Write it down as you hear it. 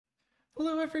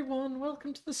Hello everyone,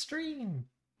 welcome to the stream.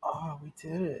 Oh, we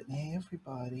did it. Hey,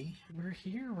 everybody. We're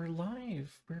here, we're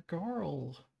live, we're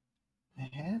Garl.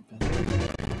 It happened.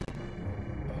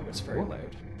 Oh, it's very Whoa,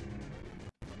 loud.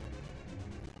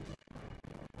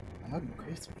 loud and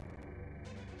crispy.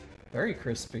 Very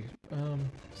crispy.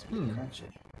 Sweet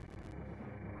crunchy.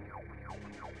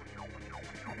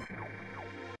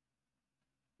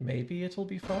 Maybe it'll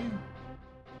be fine.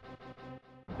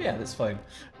 Yeah, that's fine.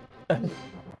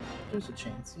 There's a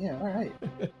chance. Yeah, alright.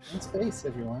 In space,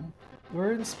 everyone.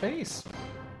 We're in space.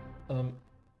 I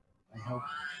hope.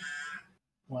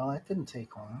 Well, that didn't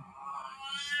take long.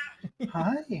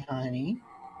 Hi, honey.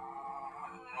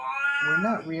 We're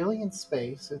not really in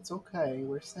space. It's okay.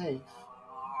 We're safe.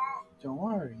 Don't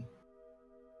worry.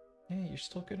 Yeah, you're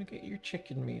still gonna get your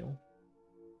chicken meal.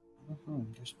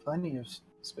 There's plenty of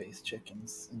space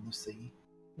chickens in the sea.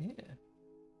 Yeah.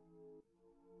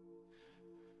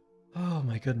 Oh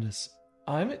my goodness.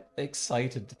 I'm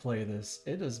excited to play this.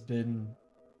 It has been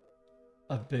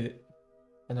a bit,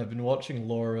 and I've been watching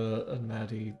Laura and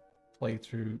Maddie play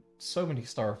through so many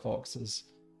Starfoxes,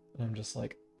 and I'm just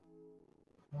like,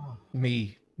 Oh.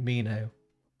 me now.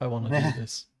 I want to do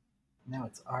this. Now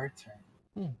it's our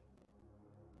turn.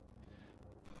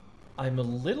 I'm a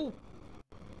little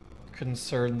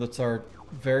concerned that our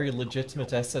very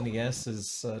legitimate SNES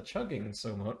is chugging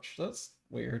so much. That's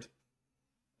weird.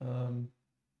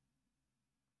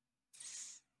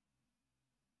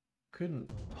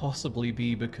 Couldn't possibly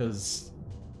be because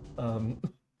of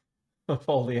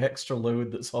all the extra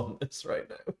load that's on this right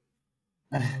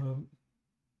now.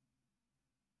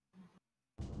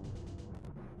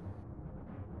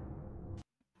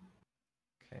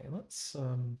 Okay, let's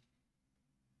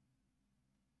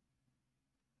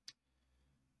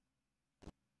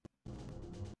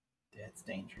That's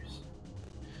dangerous.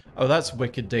 Oh, that's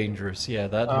wicked dangerous. Yeah,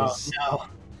 that was. No.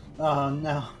 Oh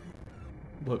no.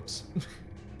 Whoops.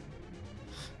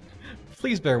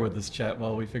 Please bear with us, chat,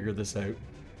 while we figure this out.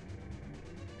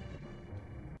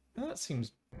 That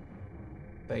seems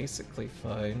basically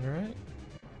fine, right?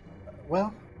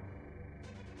 Well,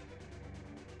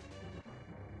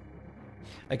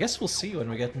 I guess we'll see when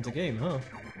we get into game, huh?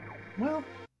 well.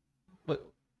 But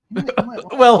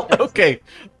Well, okay.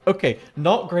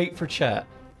 Not great for chat.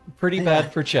 Pretty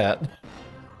bad for chat.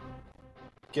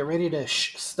 Get ready to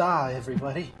star,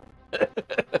 everybody.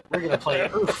 We're gonna play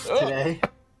Oof today.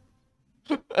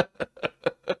 Can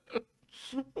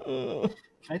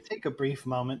I take a brief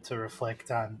moment to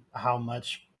reflect on how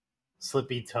much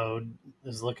Slippy Toad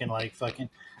is looking like fucking?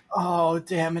 Oh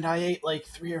damn it! I ate like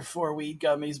 3 or 4 weed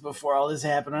gummies before all this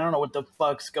happened. I don't know what the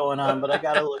fuck's going on, but I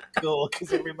gotta look cool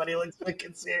because everybody looks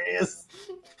fucking serious.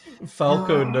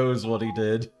 Falco knows what he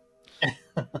did.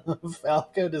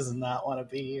 Falco does not want to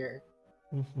be here.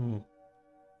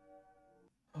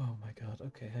 Oh my god.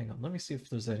 Okay, hang on. Let me see if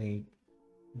there's any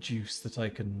juice that I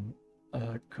can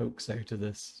coax out of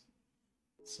this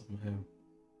somehow.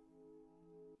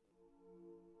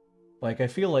 Like, I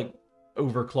feel like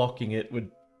overclocking it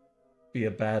would be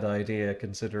a bad idea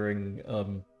considering,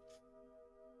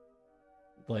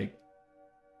 like,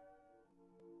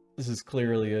 this is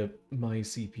clearly a my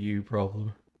CPU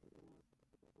problem.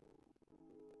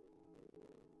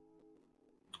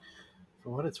 For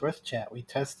what it's worth, chat, we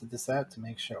tested this out to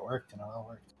make sure it worked, and it all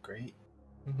worked great.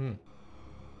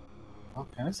 Well,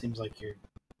 kind of seems like you're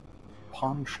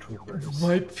punch tubers.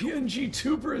 My PNG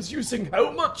tuber is using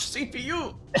how much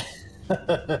CPU?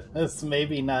 It's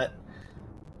maybe not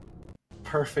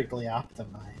perfectly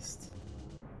optimized.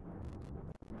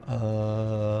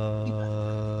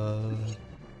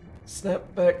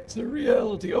 Snap back to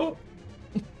reality. Oh!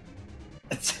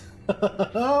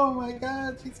 Oh my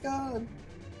god, she's gone.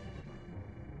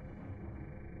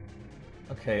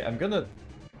 Okay, I'm gonna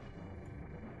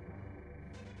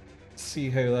see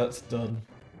how that's done.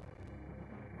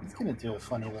 He's gonna do a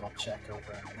funny little check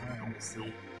over on mine to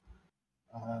see.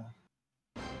 Oh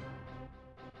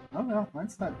no,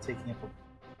 mine's not taking up a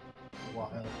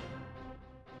wild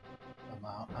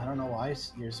amount. I don't know why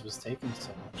yours was taking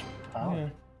so much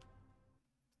power.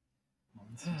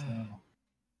 Yeah.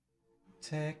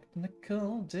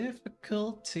 Technical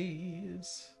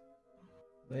difficulties.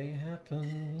 They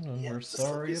happen, and we're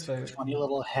sorry about it. Funny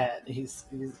little hat. He's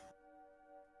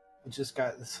just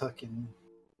got this fucking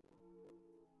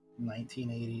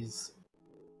 1980s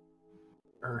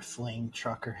Earthling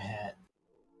trucker hat.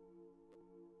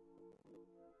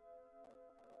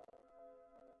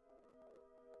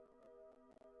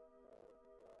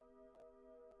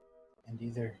 And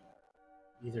either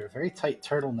a very tight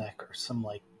turtleneck or some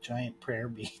like giant prayer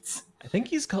beads. I think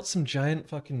he's got some giant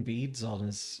fucking beads on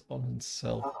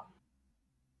himself. Oh.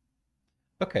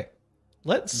 Okay, He's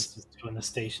let's just doing the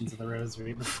Stations of the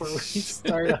Rosary before we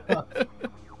start off.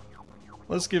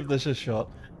 let's give this a shot.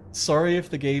 Sorry if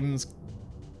the game's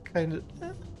kind of.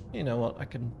 You know what? I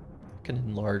can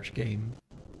enlarge game.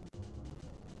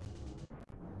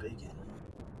 Big.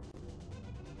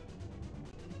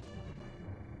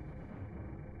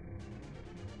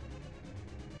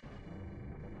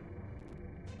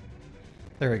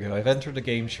 There we go. I've entered a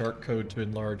Game Shark code to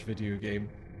enlarge video game.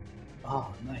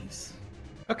 Oh, nice.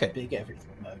 Okay. Big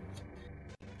everything mode.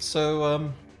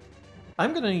 So,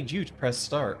 I'm gonna need you to press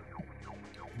start.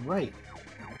 Right.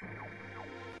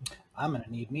 I'm gonna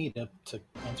need me to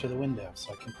enter the window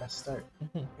so I can press start.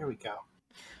 Here we go.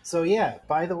 So yeah,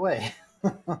 by the way,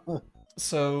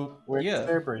 so we're in yeah,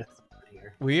 Cerberus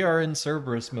here. We are in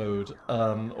Cerberus mode,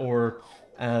 or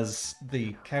as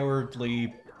the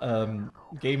cowardly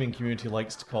gaming community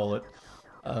likes to call it,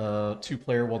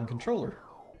 2-player 1 controller.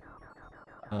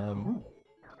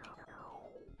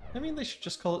 I mean, they should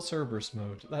just call it Cerberus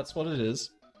mode. That's what it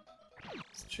is.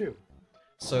 It's true.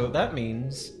 So that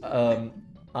means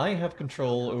I have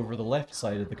control over the left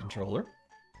side of the controller,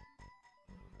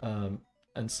 and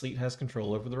Sleet has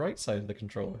control over the right side of the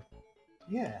controller.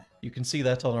 Yeah. You can see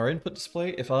that on our input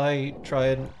display. If I try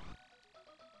and...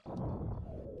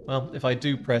 Well, if I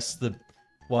do press the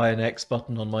Y and X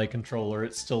button on my controller,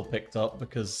 it's still picked up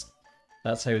because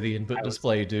that's how the input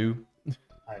display do.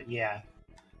 Yeah.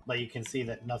 But you can see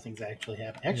that nothing's actually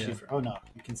happening. Actually, Yeah. oh no,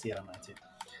 you can see it on mine too.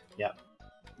 Yep.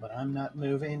 But I'm not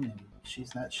moving and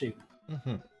she's not shooting.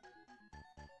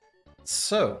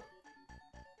 So,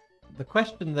 the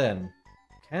question then,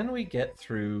 can we get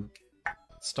through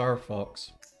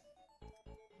Starfox,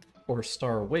 or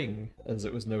Starwing, as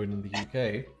it was known in the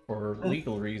UK, for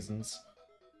legal reasons?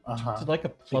 To like a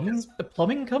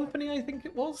plumbing company, I think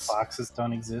it was? Foxes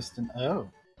don't exist in... Oh.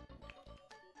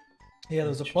 Yeah,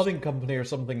 there's a plumbing company or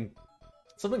something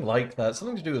like that,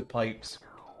 something to do with pipes,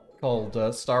 called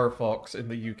Starfox in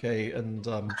the UK, and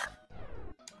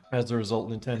as a result,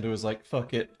 Nintendo was like,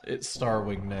 fuck it, it's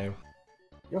Starwing now.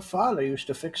 Your father used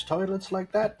to fix toilets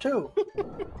like that too.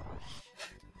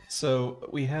 So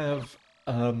we have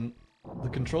the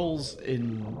controls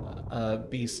in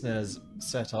BSNES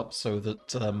set up so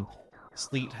that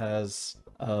Sleet has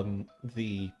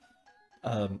the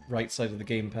right side of the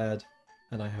gamepad,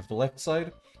 and I have the left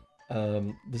side.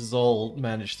 This is all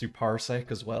managed through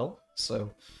Parsec as well.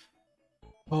 So,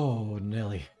 oh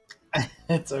Nelly,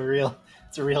 it's a real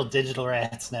digital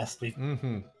rat's nest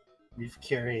we've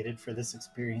curated for this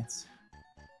experience.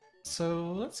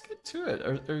 So let's get to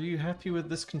it. Are you happy with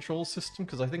this control system?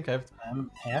 Because I think I'm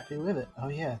happy with it. Oh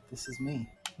yeah, this is me.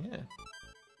 Yeah.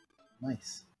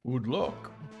 Nice. Good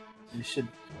luck. We should.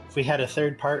 If we had a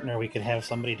third partner, we could have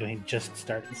somebody doing just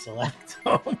start and select.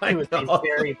 Oh my god! He's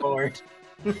very bored.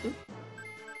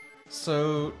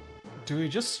 So, do we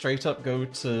just straight up go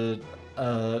to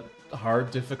hard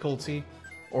difficulty,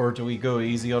 or do we go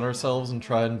easy on ourselves and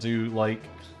try and do like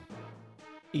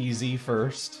easy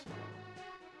first?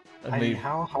 I mean,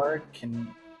 how hard can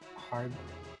hard?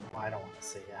 Well, I don't want to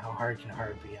say that. How hard can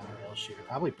hard be on a rail shooter?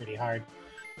 Probably pretty hard.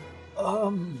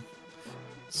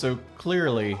 So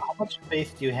clearly, how much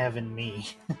faith do you have in me?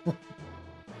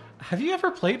 Have you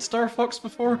ever played Starfox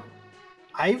before?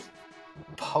 I've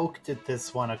poked at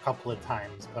this one a couple of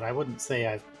times, but I wouldn't say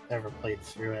I've ever played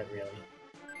through it really.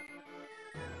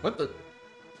 What the?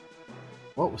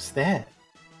 What was that?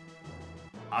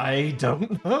 I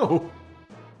don't know.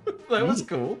 That was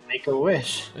cool. Make a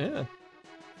wish. Yeah.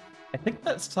 I think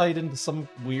that's tied into some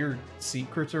weird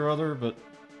secret or other, but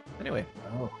anyway.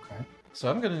 Oh, okay. So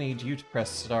I'm gonna need you to press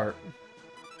start.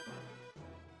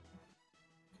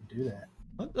 Do that.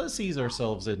 Let's ease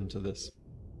ourselves into this.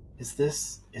 Is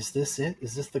this it?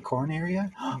 Is this the corn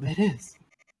area? It is.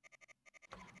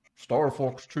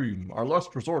 Starfox team, our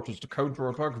last resort is to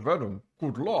counterattack Venom.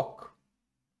 Good luck.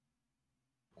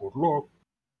 Good luck.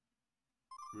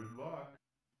 Good luck.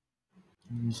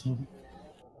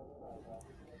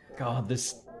 God,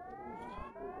 this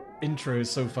intro is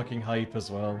so fucking hype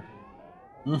as well.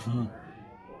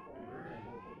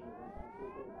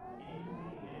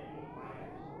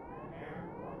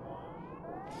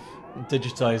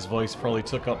 Digitized voice probably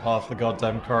took up half the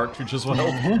goddamn cartridge as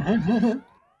well.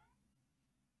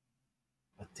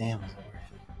 But damn, is it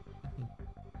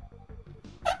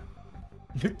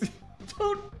worth it?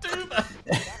 Don't do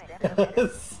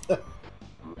that!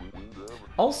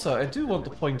 Also, I do want to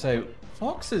point out,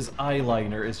 Fox's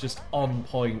eyeliner is just on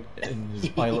point in his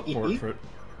pilot portrait.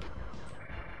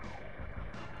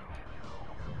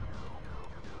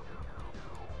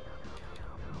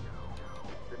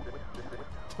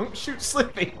 Don't shoot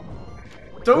Slippy!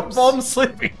 Don't bomb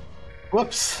Slippy!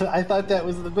 Whoops! I thought that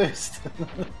was the boost.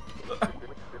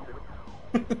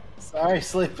 Sorry,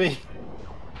 Slippy.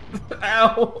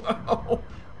 Ow! Ow!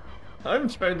 I'm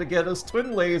trying to get us twin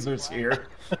lasers here.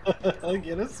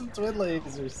 Get us some twin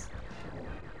lasers.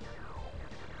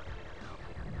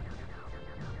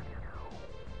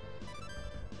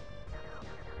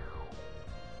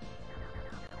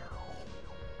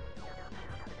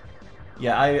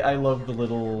 Yeah, I love the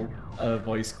little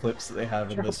voice clips that they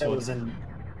have in this that one. was an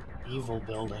evil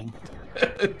building.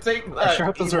 Take that! I sure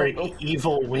hope those are evil-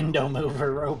 evil window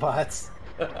mover robots.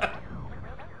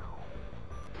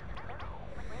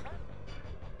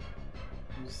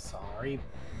 Sorry,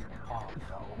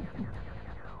 Pongo.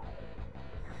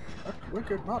 That's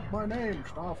wicked, not my name,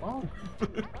 Starfox.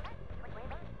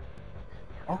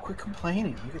 Oh, quit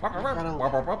complaining. You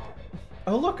gotta...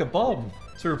 Oh look, a bomb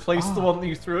to replace the one that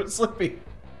you threw at Slippy.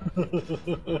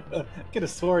 Could have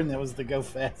sworn that was the go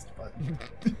fast button.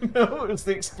 No, it was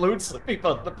the explode Slippy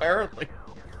button, apparently.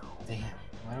 Damn,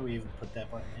 why do we even put that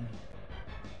button in here?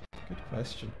 Good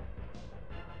question.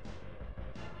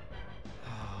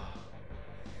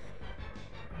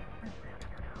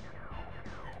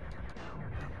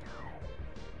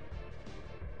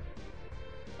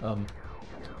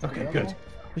 Okay, good.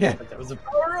 Yeah. But that was a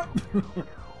power up.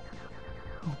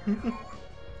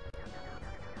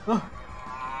 Oh.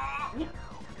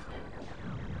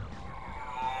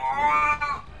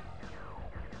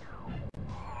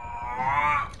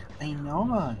 I know,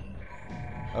 money.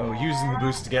 Oh, using the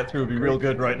boost to get through would be real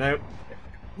good right now.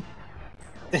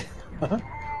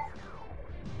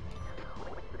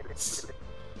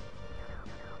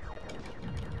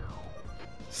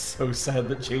 So sad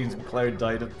that James McLeod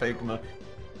died of Pigma.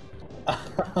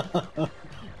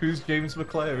 Who's James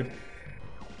McLeod?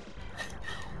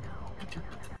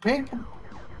 Big.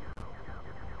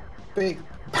 Big.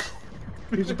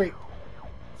 Who's a big?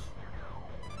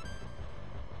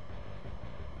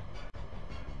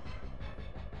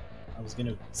 I was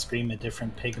gonna scream a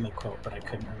different Pigma quote, but I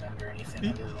couldn't remember anything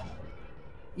other than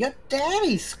your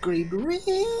daddy screamed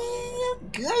real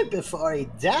good before he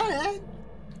died.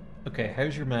 Okay,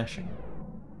 how's your mashing?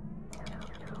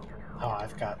 Oh,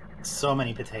 I've got so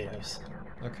many potatoes.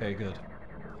 Okay, good.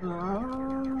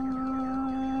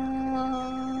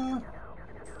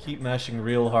 Keep mashing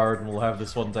real hard and we'll have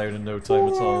this one down in no time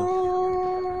at all.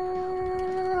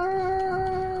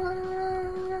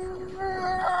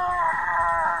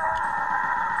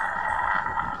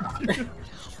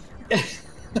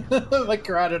 My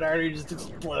carotid artery just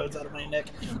explodes out of my neck.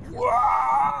 Did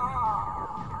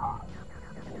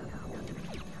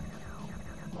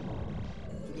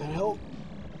that help?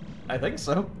 I think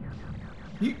so.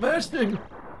 Keep mashing!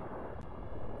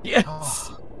 Yes!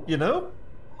 Oh, You know?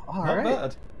 all Not right.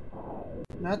 bad.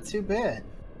 Not too bad.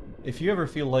 If you ever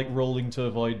feel like rolling to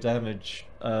avoid damage,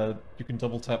 you can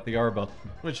double tap the R button,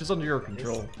 which is under your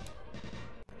control.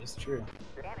 It's true.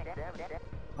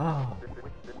 Ah.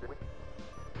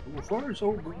 So far,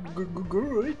 so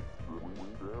good.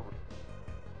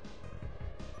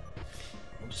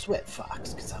 No sweat,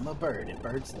 Fox, because I'm a bird, and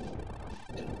birds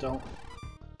don't.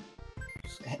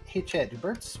 Hey, Chad, do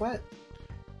birds sweat?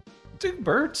 Do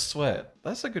birds sweat?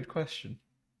 That's a good question.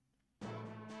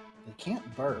 They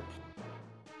can't burp.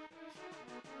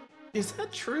 Is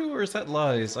that true or is that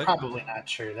lies? Probably not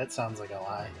true. That sounds like a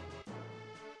lie.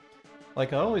 I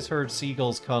always heard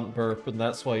seagulls can't burp, and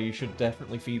that's why you should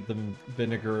definitely feed them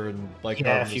vinegar and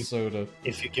Yeah, harmless soda.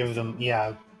 If you give them,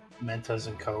 yeah, Mentos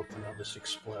and Coke, and they'll just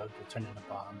explode. They'll turn into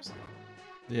bombs.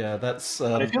 Yeah, that's.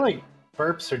 But I feel like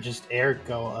burps are just air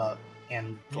go up,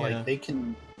 and like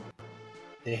Yeah.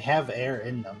 they have air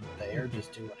in them. The air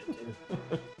just do what it do.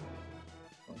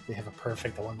 Like they have a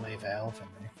perfect one-way valve in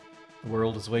there. The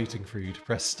world is waiting for you to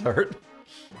press start.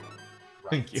 Right.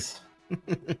 Thank you.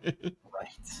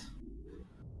 Right.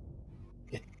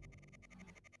 It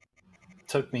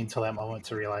took me until that moment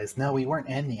to realize, no, we weren't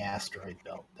in the asteroid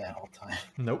belt that whole time.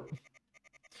 Nope.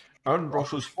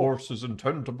 Anbrosh's forces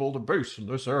intend to build a base in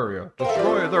this area.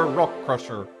 Destroy their rock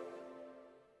crusher.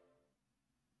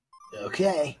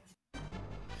 Okay.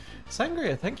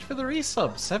 Sangria, thank you for the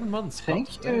resub. 7 months.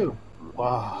 Thank you.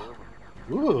 Wow.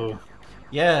 Ooh.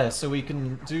 Yeah, so we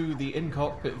can do the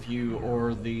in-cockpit view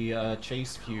or the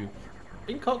chase view.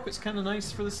 In-cockpit's kind of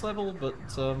nice for this level, but,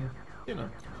 you know.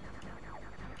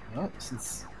 Well,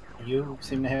 since you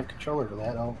seem to have control over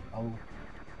that, I'll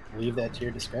leave that to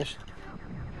your discretion.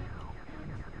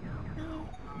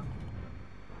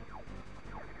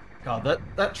 God,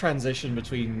 that transition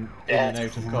between in and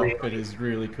out of cockpit is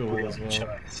really cool as well.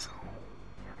 Choice.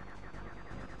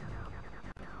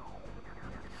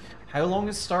 How long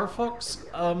is Starfox?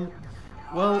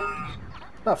 Well,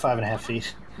 About 5.5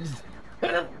 feet.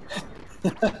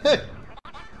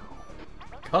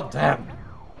 God damn.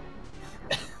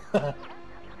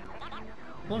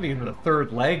 Not even a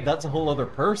third leg, that's a whole other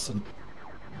person.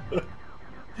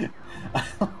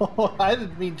 I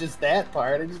didn't mean just that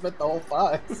part, I just meant the whole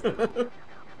fox.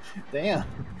 Damn.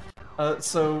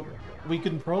 So we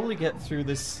can probably get through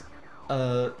this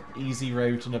easy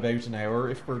route in about an hour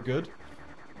if we're good.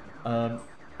 I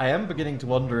am beginning to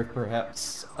wonder if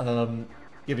perhaps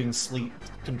giving Sleep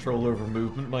control over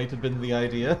movement might have been the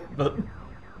idea, but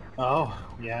Oh,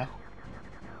 yeah.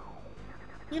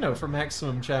 you know, for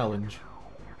maximum challenge.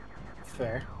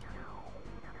 Fair.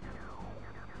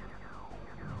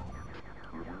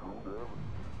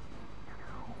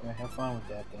 Okay, have fun with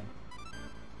that then.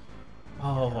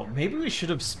 Oh, maybe we should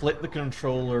have split the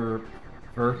controller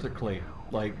vertically.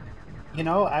 Like, You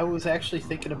know, I was actually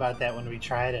thinking about that when we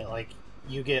tried it. Like,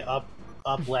 you get up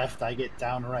left, I get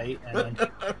down right, and then...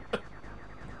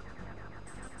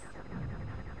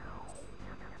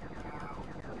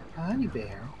 Honey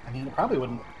bear. I mean, it probably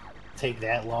wouldn't take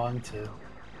that long to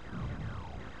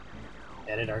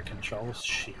edit our control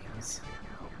schemes.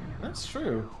 that's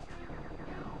true.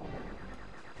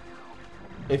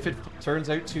 If it turns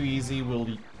out too easy,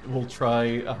 we'll try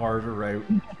a harder route.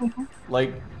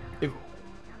 Like, if...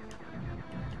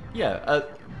 Yeah,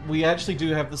 we actually do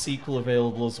have the sequel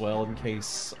available as well in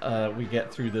case we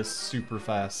get through this super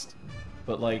fast.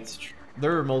 But, like,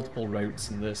 there are multiple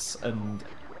routes in this, and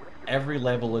every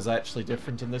level is actually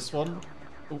different in this one.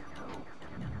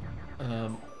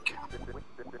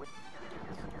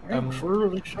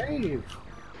 Truly save.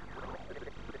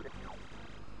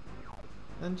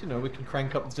 And, you know, we can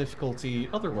crank up the difficulty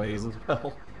other ways as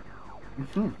well.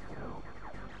 Mm-hmm.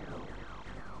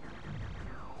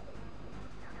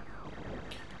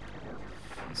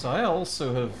 So I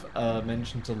also have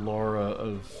mentioned to Laura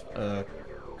of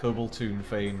Cobaltoon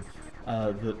fame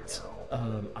that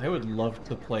I would love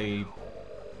to play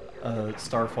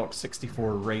Starfox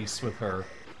 64 race with her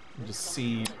and just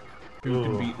see who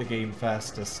can beat the game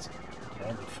fastest.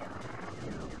 That'd be fun.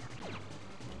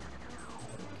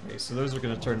 Okay, so those are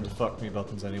going to turn into fuck me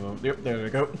buttons anyway. Yep, there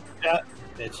we go. Yeah,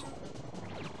 bitch.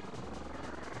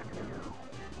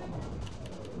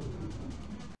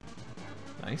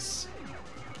 Nice.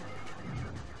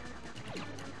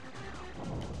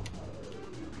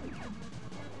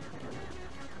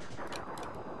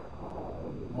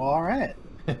 Well, alright.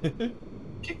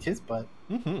 Kicked his butt.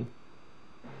 Mm-hmm.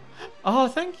 Oh,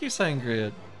 thank you,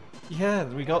 Sangria. Yeah,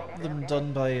 we got them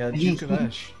done by Duke of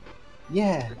Ash.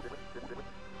 Yeah.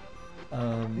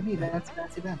 Maybe Yeah.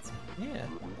 that's. Yeah.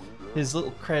 His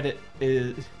little credit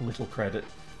is... Little credit.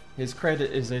 His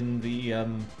credit is in the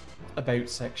About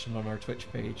section on our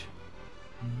Twitch page.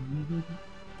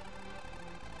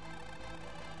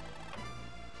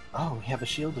 Oh, we have a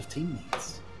shield of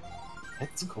teammates.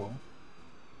 That's cool.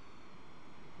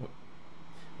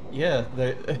 Yeah,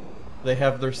 they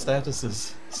have their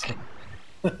statuses. So.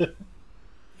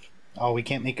 Oh, we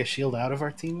can't make a shield out of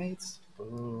our teammates?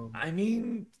 I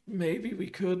mean, maybe we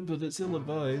could, but it's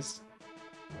ill-advised.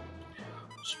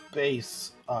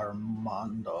 Space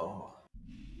Armando.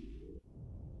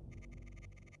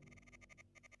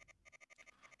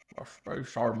 A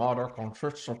space armada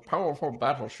consists of powerful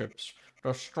battleships.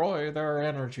 Destroy their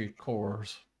energy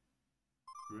cores.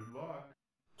 Good luck.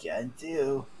 Can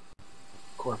do.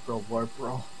 Corporal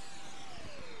Warpro.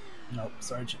 Nope,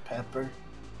 Sergeant Pepper.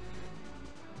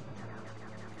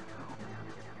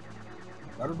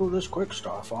 Gotta do this quick,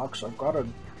 Starfox. I've got a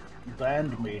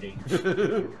band meeting.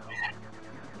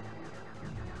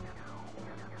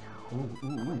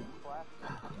 Ooh.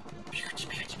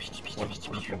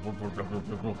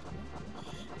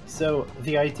 So,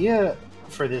 the idea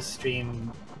for this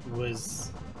stream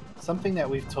was something that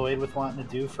we've toyed with wanting to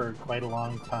do for quite a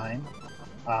long time.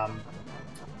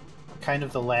 Kind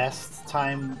of the last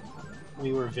time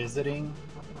we were visiting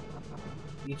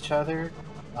each other,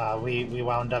 we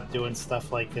wound up doing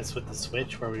stuff like this with the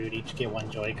Switch, where we would each get one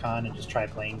Joy-Con and just try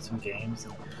playing some games.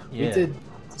 Yeah. We did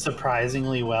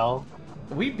surprisingly well.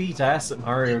 We beat ass at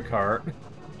Mario Kart.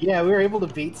 Yeah, we were able to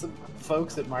beat some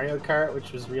folks at Mario Kart,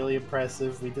 which was really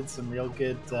impressive. We did some real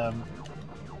good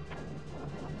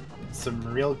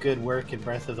work in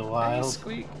Breath of the Hey, Wild.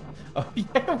 Squeak. Oh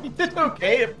yeah, we did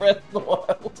okay at Breath of the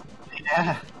Wild.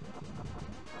 Yeah.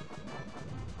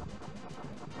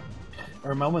 There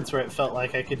were moments where it felt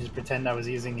like I could just pretend I was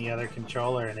using the other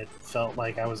controller, and it felt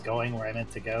like I was going where I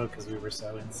meant to go because we were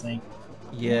so in sync.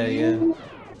 Yeah, yeah.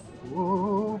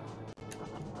 Whoa.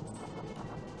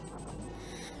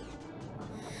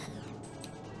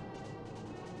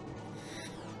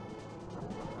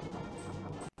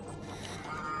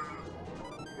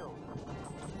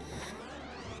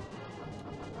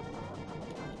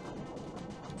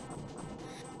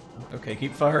 Okay,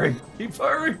 keep firing. Keep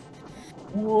firing!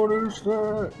 What is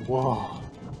that? Whoa.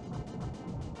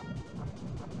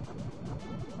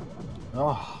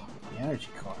 Oh, the energy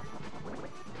core.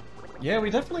 Yeah, we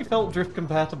definitely felt drift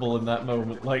compatible in that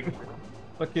moment. Like,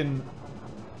 fucking...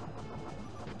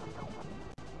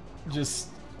 Just...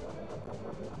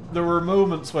 There were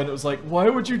moments when it was like, why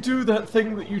would you do that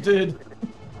thing that you did?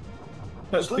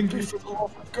 That Slippy, for the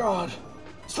love of God!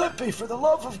 Slippy, for the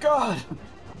love of God!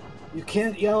 You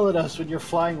can't yell at us when you're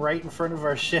flying right in front of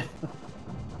our ship.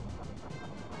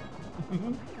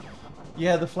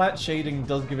 Yeah, the flat shading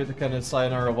does give it the kind of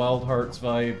Sayonara Wild Hearts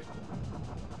vibe.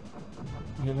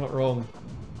 You're not wrong.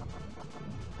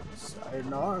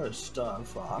 Sayonara,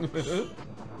 Starfox. Okay,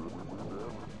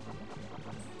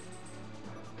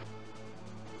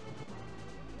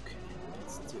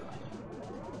 let's do it.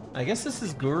 I guess this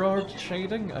is Gurard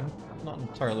shading? I'm not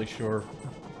entirely sure.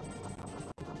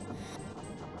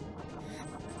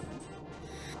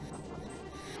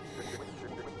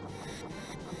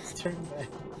 Let's turn back.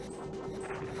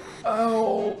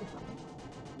 Oh!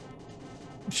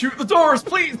 Shoot the doors,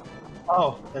 please!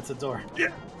 Oh, that's a door.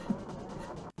 Yeah.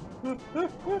 Okay.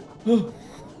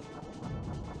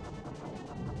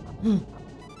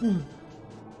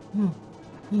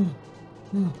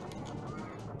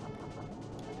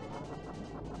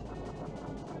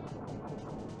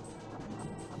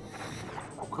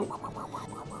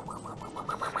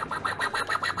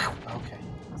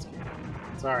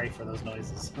 Sorry for those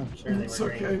noises. I'm sure they were It's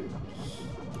great. okay.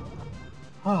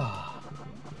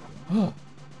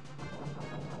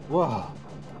 Whoa.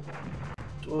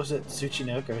 What was it?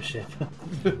 Tsuchinoko ship.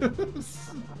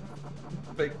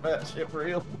 Big fat ship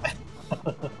reel.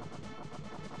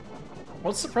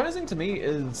 What's surprising to me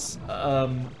is,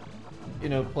 you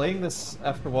know, playing this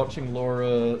after watching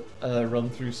Laura run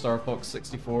through Starfox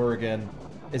 64 again,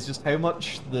 is just how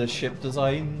much the ship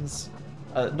designs,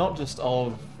 not just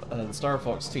of the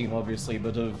Starfox team, obviously,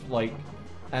 but of, like,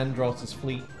 Andros'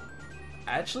 fleet,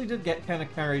 actually did get kind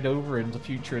of carried over into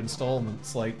future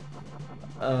installments. Like,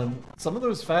 some of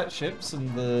those fat ships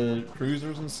and the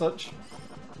cruisers and such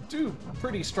do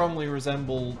pretty strongly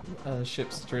resemble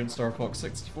ships that are in Starfox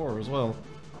 64 as well.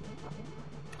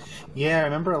 Yeah, I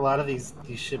remember a lot of these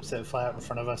ships that fly out in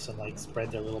front of us and like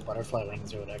spread their little butterfly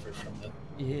wings or whatever from the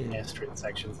asteroid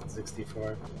sections in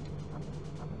 64.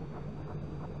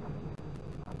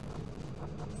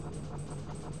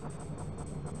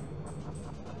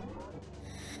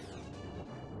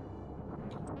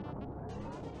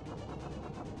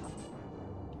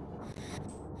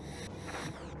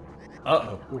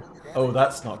 Uh-oh. Oh,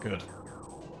 that's not good.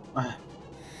 Oh,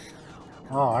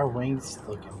 our wings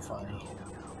looking funny.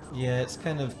 Yeah, it's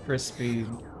kind of crispy.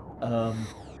 So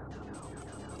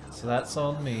that's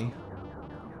on me.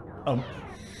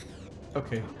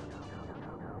 Okay.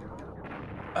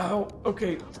 Ow,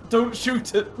 okay, don't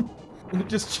shoot it! It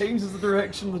just changes the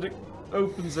direction that it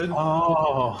opens in.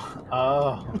 Oh.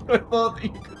 I thought that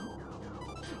you could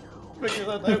figure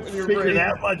that out with your Figure brain.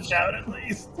 that much out at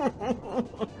least. That's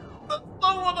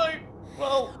not what I...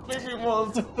 Well, maybe it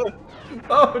was.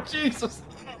 Oh, Jesus!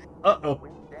 Uh-oh.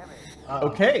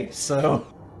 Okay, so...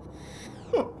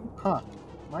 Huh.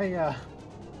 Yeah,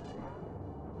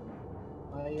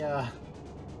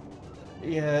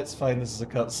 it's fine, this is a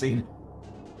cutscene.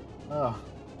 Oh,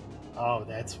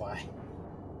 that's why.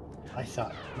 I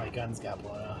thought my guns got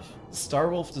blown off.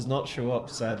 Starwolf does not show up,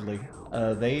 sadly.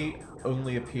 They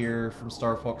only appear from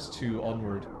Star Fox 2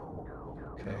 onward.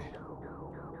 Okay.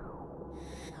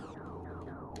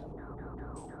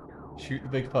 Shoot the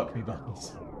big fuck me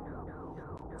buttons.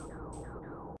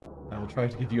 I will try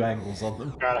to give you angles on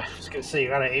them. I was gonna say, you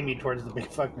gotta aim me towards the big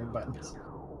fucking buttons.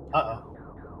 Uh-oh.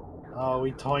 Oh,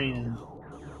 we toying.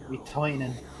 We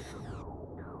toying.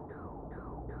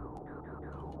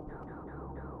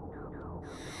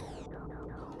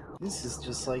 This is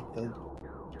just like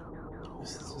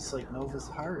Nova's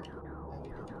heart that we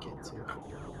didn't get to.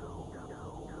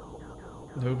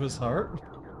 Nova's heart?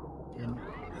 In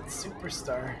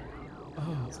Superstar.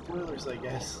 Oh. Spoilers, I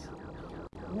guess.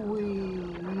 Yeah,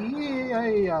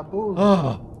 boom.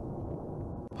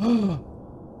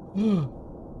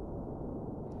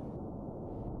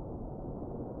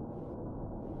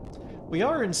 We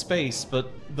are in space,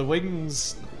 but the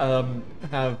wings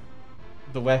have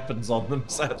the weapons on them,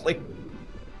 sadly.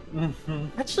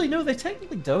 Actually, no, they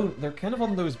technically don't. They're kind of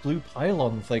on those blue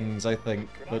pylon things, I think.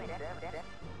 But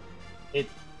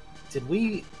Did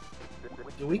we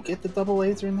get the double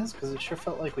laser in this? Because it sure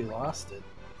felt like we lost it.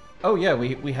 oh yeah,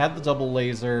 we had the double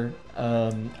laser,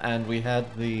 and we had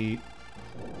the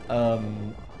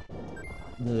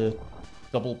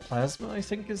double plasma, I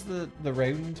think is the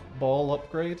round ball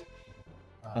upgrade.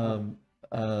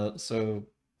 So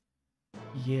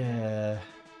yeah.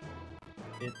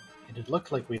 It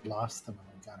looked like we'd lost them when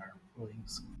we got our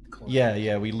wings closed.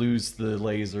 Yeah, we lose the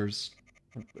lasers.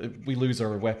 We lose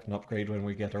our weapon upgrade when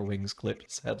we get our wings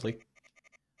clipped, sadly.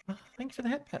 Thank you for the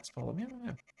head pats, Paul.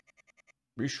 Yeah.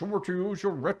 Be sure to use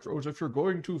your retros if you're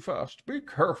going too fast. Be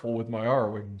careful with my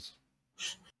R-wings.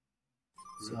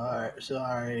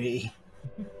 Sorry.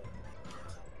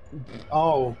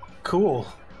 Oh, cool.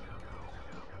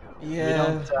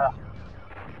 Yeah. We don't,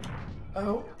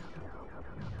 Oh.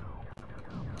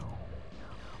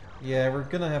 Yeah, we're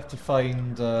gonna have to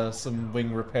find some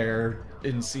wing repair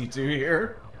in C2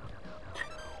 here.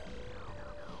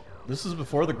 This is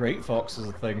before the Great Fox was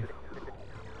a thing.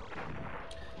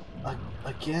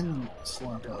 Again,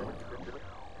 Slorpo.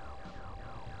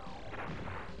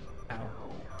 Ow.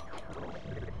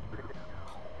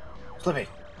 Flippy.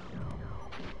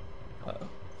 Uh-oh.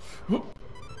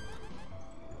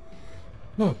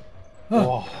 Oh.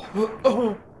 Oh.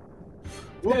 Oh.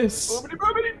 Yes.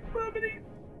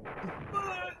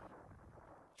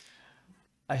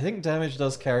 I think damage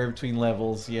does carry between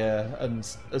levels, yeah, and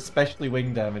especially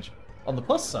wing damage. On the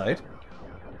plus side,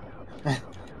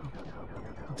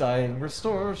 dying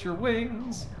restores your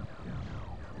wings,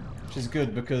 which is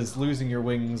good because losing your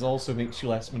wings also makes you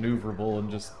less maneuverable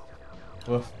and just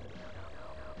woof.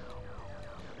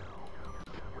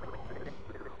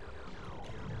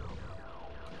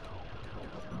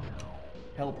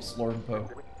 Helps Lormpo.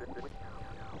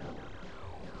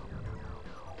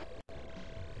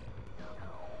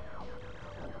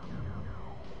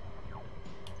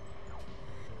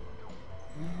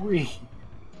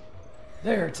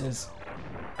 There it is.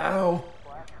 Ow.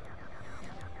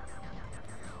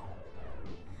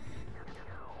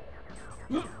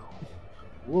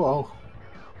 Whoa.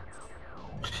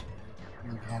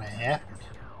 What kind of happened?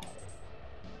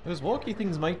 Those walkie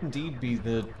things might indeed be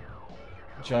the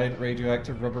giant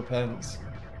radioactive rubber pants.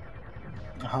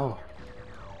 Oh.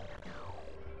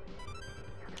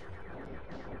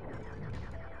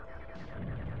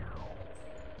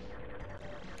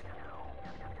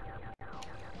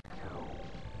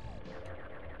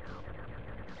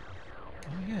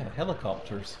 Oh yeah,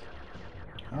 helicopters.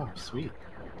 Oh, sweet.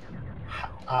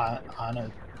 On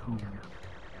a...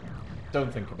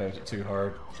 Don't think about it too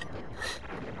hard.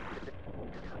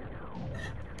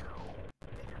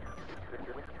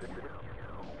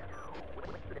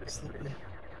 Slippy.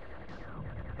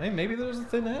 Hey, maybe there's a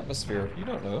thin atmosphere. You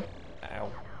don't know.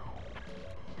 Ow.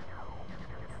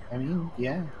 I mean,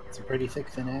 yeah, it's a pretty thick,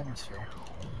 thin atmosphere.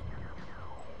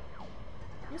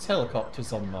 There's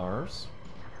helicopters on Mars.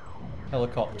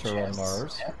 Helicopter Which on has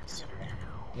Mars. Atmosphere.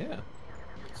 Yeah.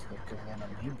 It's thicker than a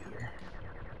meteor.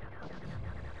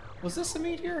 Was this a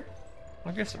meteor?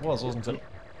 I guess it was, wasn't it?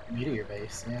 Meteor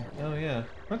base, yeah. Oh yeah.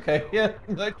 Okay, yeah,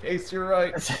 in that case you're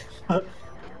right.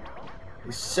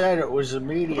 He said it was a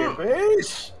meteor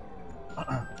base!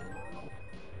 I'll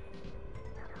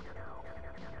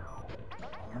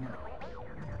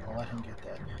let him get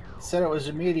that. He said it was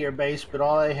a meteor base, but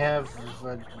all I have is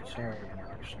vegetarian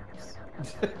options.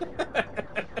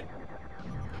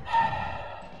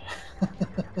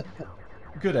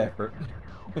 Good effort.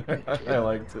 I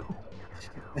liked it.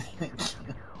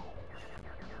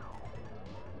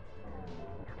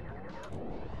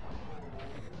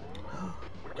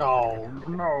 Oh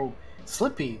no,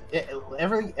 Slippy!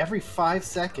 Every 5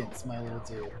 seconds, my little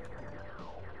dude.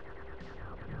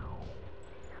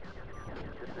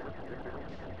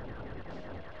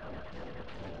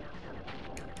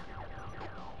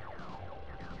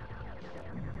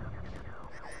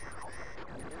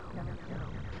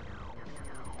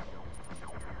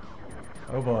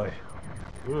 Oh boy.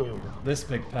 Ooh, This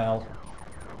big pal.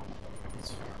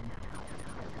 that's fun.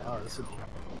 Oh, this would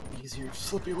be easier if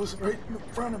Slippy wasn't right in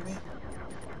front of me.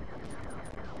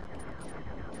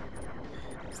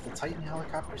 Is the Titan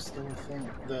helicopter still a thing?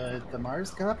 The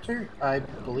Mars copter? I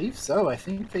believe so. I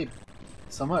think they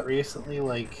somewhat recently,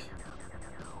 like,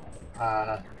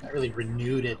 not really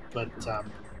renewed it, but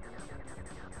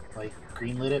like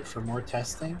greenlit it for more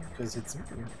testing because it's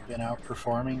been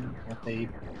outperforming what they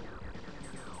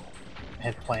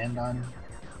had planned on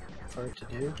for it to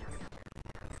do.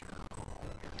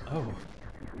 Oh.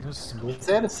 There's some Was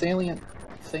that a salient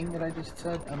thing that I just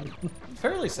said?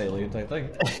 fairly salient, I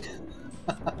think.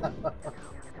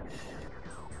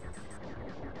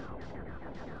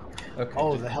 Okay.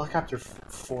 Oh, the helicopter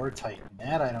 4 Titan.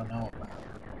 That I don't know about.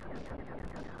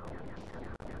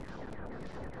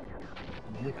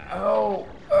 Maybe. Oh!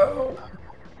 Oh!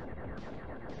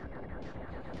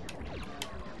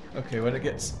 Okay, when it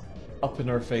gets up in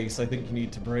our face, I think you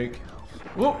need to brake.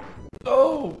 Whoa!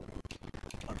 Oh!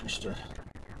 lost.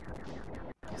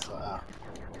 So,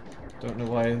 Don't know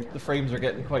why the frames are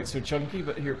getting quite so chunky,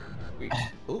 but here we.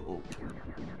 Ooh.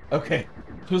 Okay,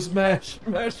 just mash,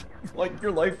 like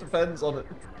your life depends on it.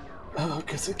 oh,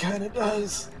 because it kind of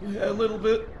does. Yeah, a little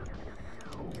bit.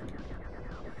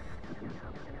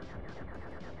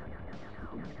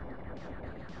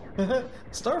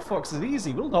 Starfox is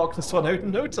easy. We'll knock this one out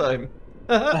in no time.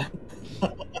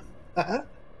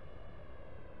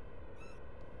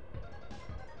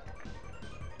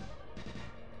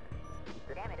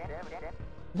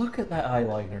 Look at that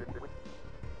eyeliner.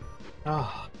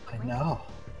 Oh, I know.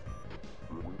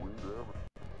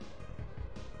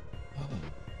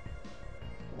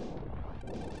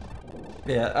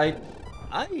 Yeah,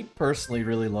 I personally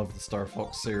really love the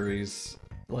Starfox series.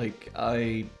 Like,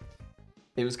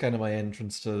 it was kind of my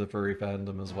entrance to the furry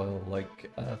fandom as well, like,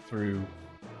 through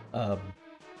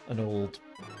an old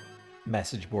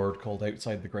message board called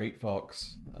Outside the Great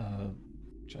Fox,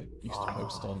 which I used to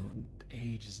post on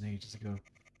ages and ages ago.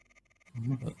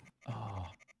 But,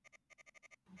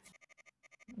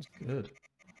 it was good.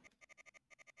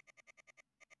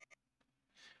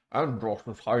 Andros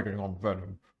is hiding on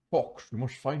Venom. Fox, you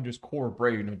must find his core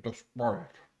brain and destroy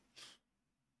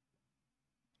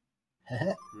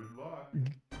it. Good luck.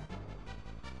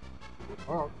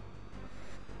 Oh.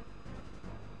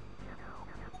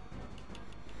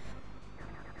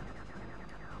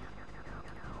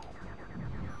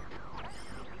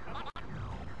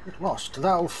 Get lost,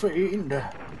 thou fiend!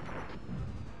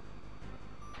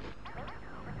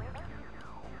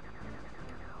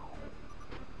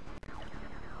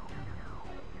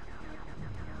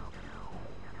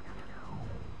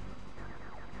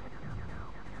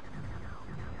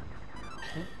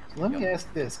 Let me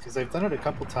ask this, because I've done it a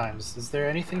couple times. Is there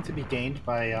anything to be gained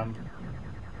by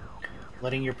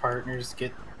letting your partners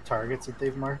get targets that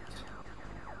they've marked?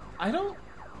 I don't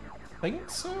think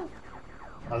so.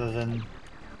 Other than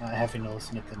having to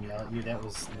listen to them yell at you, that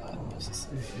was not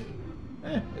necessary.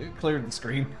 It cleared the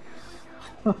screen.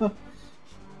 I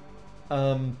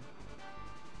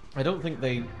don't think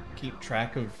they keep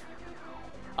track of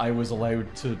I was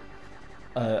allowed to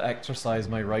exercise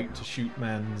my right to shoot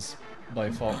mans by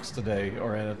Fox today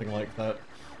or anything like that.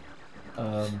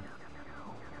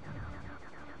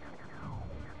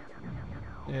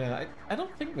 Yeah, I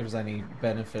don't think there's any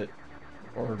benefit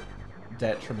or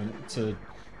detriment to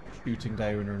shooting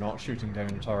down or not shooting down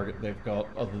a target they've got,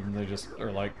 other than they just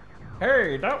are like,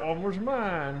 hey, that one was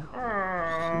mine!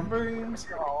 Ah, beans!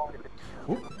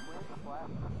 Oop.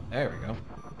 There we go.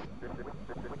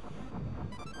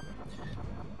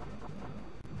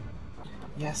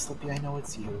 Yes, Slippy, I know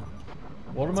it's you.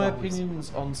 What are my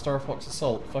opinions on Star Fox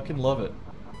Assault? Fucking love it.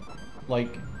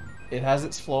 Like, it has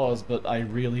its flaws, but I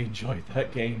really enjoyed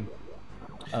that game.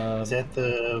 Is that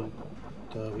the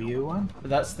Wii U one?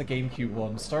 That's the GameCube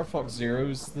one. Star Fox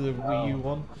Zero's the Wii U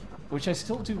one, which I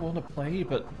still do want to play,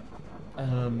 but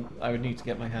I would need to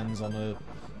get my hands on a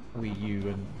Wii U,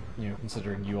 and, you know,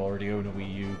 considering you already own a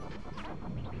Wii U,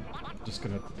 just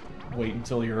gonna wait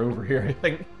until you're over here, I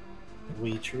think.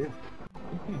 Wii true.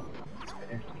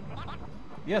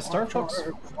 Yeah, Star Fox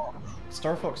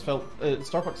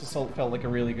Assault felt like a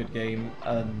really good game,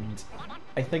 and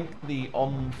I think the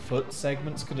on-foot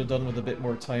segments could have done with a bit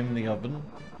more time in the oven.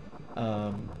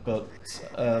 But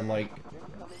like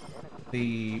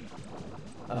the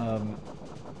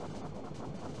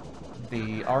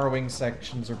R-wing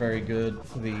sections are very good.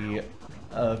 The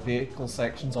vehicle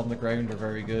sections on the ground are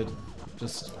very good.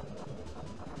 Just,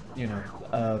 you know,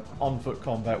 on-foot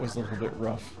combat was a little bit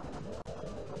rough.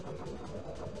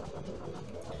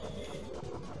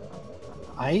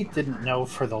 I didn't know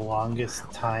for the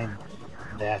longest time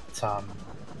that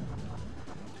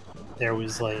there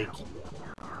was, like,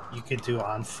 you could do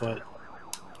on-foot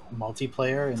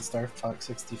multiplayer in Star Fox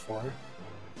 64.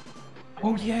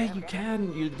 Oh yeah, you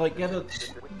can! You, like, get a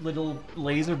little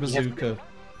laser bazooka.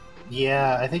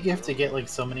 Yeah, I think you have to get, like,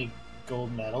 so many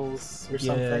gold medals or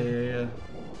something. Yeah.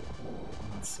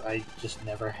 I just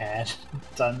never had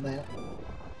done that.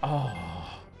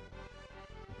 Oh.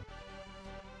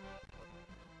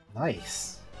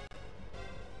 Nice.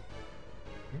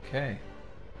 Okay.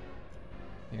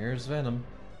 Here's Venom.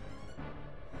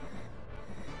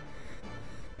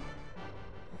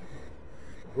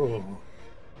 Whoa.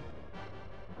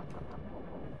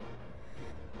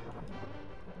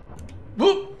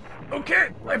 Whoop! Okay,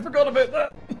 I forgot about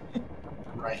that.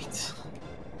 Right.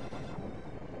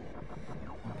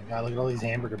 Oh my god, look at all these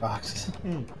hamburger boxes.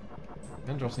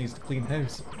 Andros needs to clean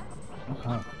house.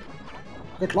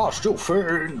 Get lost, you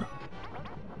fiend!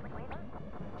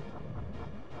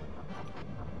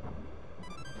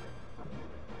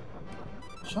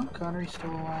 Sean Connery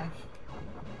still alive?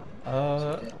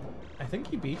 I think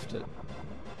he beefed it.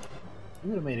 He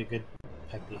would have made a good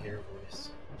peppy hair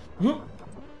voice. Oh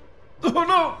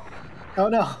no! Oh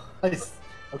no!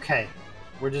 Okay,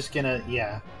 we're just gonna,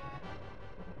 yeah.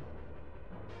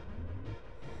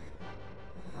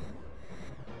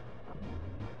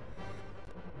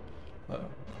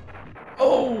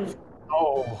 Oh!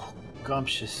 Oh,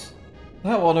 gumptious.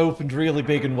 That one opened really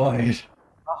big and wide.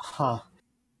 Uh-huh.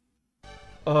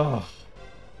 Oh.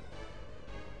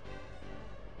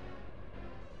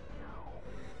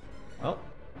 Well,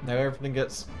 now everything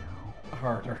gets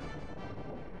harder.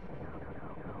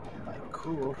 My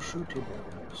cool shooty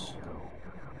birds.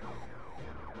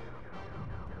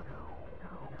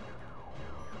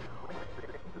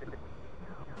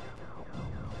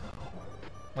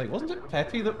 Like, wasn't it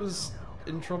Peppy that was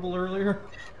in trouble earlier?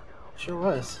 Sure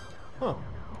was. Huh.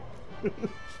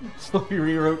 So he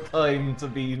rewrote time to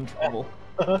be in trouble.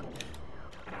 Ow.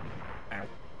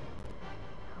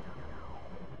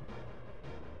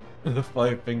 The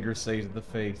 5 fingers say to the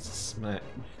face, smack.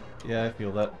 Yeah, I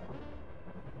feel that.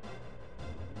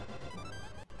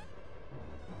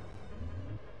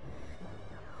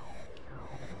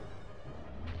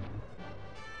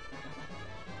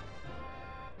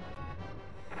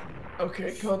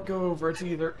 Okay, can't go over it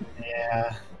either.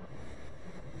 Yeah.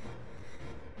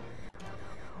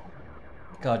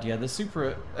 God, yeah, the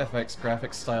Super FX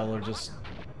graphics style are just...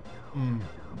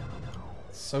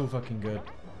 so fucking good.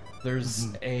 There's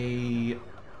a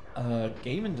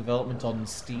game in development on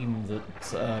Steam that...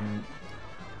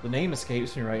 the name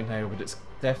escapes me right now, but it's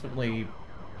definitely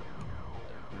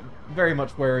very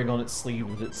much wearing on its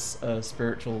sleeve that it's a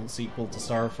spiritual sequel to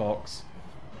Starfox.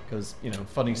 Because, you know,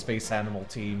 funny space animal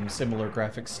team, similar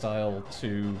graphics style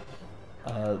to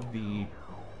the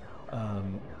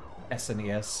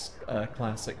SNES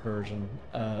classic version.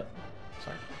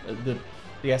 Sorry, the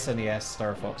SNES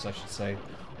Starfox, I should say,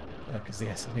 because the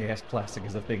SNES classic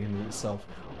is a thing in itself.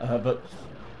 But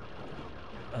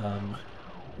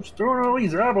Just throwing all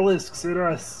these obelisks at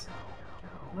us.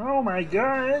 Oh my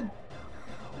god!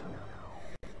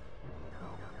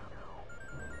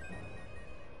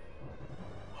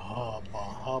 Hubba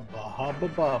hubba hubba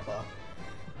bubba.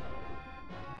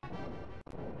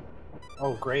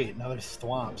 Oh great, now there's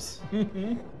thwomps.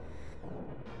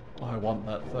 I want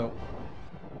that though.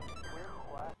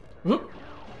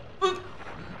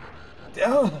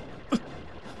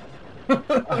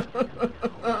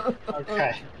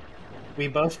 Okay. We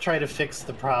both try to fix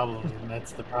the problem, and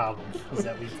that's the problem. Is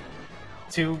that we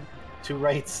two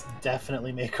rights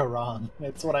definitely make a wrong.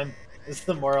 That's what I'm. It's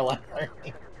the moral I'm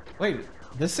learning. Wait,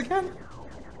 this again?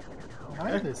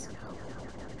 Behind this.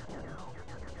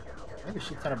 I have a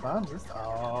shit ton of bombs.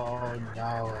 Oh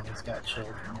no, he's got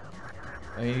children.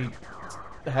 I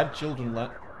had children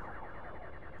left.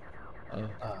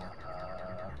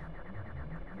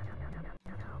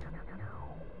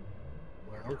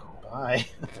 Well, goodbye.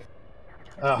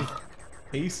 Oh.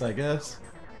 Peace, I guess.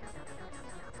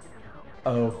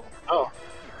 Oh. Oh.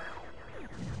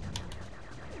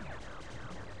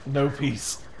 No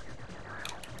peace.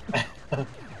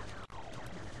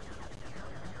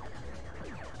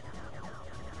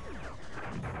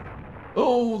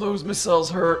 Oh, those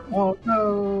missiles hurt. Oh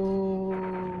no.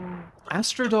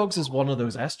 Astrodogs is one of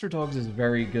those. Astrodogs is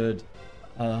very good.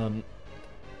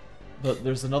 But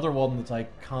there's another one that I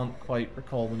can't quite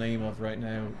recall the name of right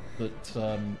now that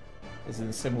is in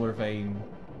a similar vein.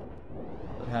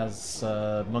 It has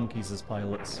monkeys as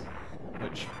pilots,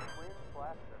 which...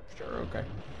 Sure, okay.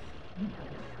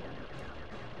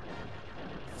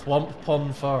 Thwomp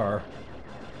pon far.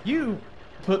 You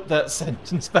put that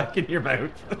sentence back in your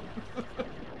mouth.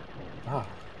 Ah.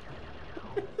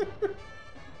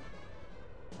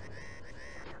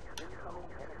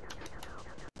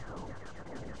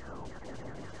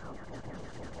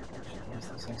 Use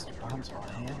those extra bombs while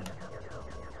I am.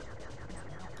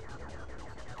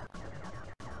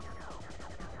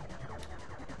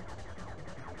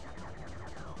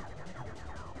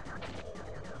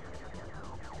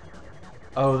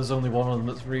 Oh, there's only one of them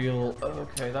that's real.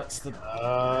 Okay, that's the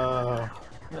Oh.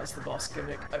 that's the boss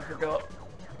gimmick. I forgot.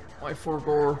 My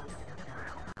foregore.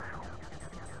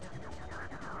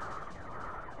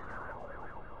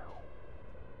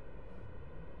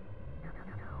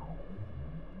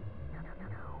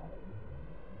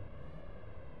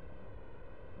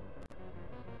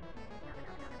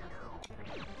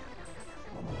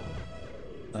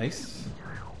 Nice.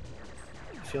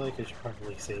 I feel like I should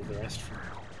probably save the rest for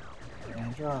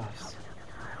Andros.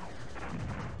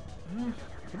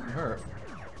 Couldn't hurt.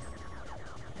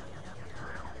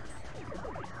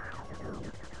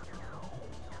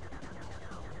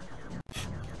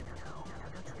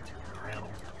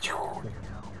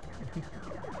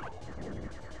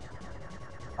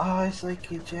 Oh, it's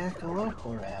like a jackalope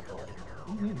rabbit.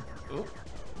 Oh.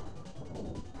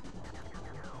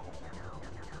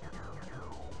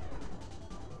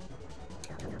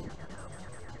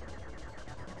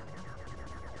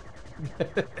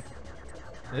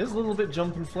 It is a little bit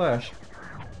jump and flash.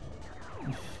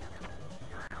 I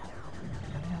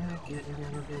get a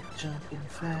little bit jumping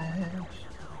flash.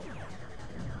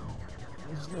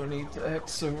 There's no need to act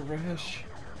so rash.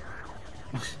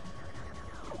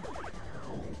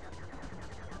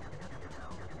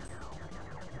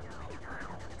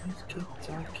 Let's kick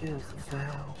our kills the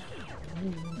flash.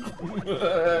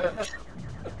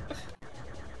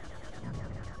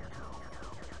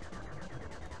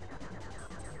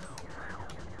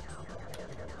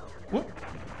 Whoop.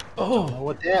 I don't know Oh,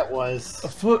 what that was. a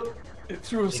foot! It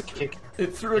threw us. It kicked.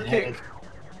 It threw a It had kick.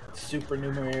 a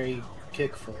supernumerary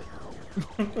kick foot.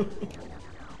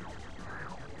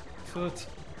 Foot.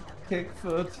 Kick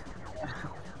foot.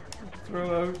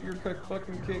 Throw out your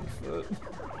fucking kick foot.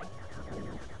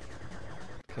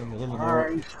 Okay, a little more.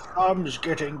 My thumb's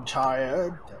getting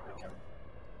tired. There we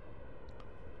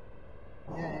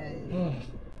go. Yay.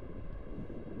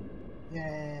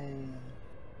 Yay.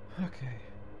 Okay.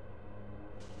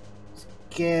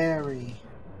 Scary.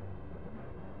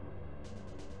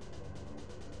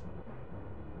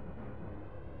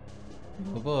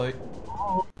 Bye-bye.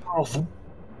 Oh.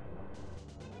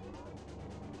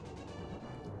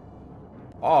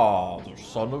 Ah, the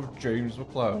son of James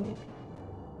McCloud.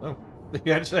 Oh,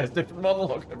 he actually has different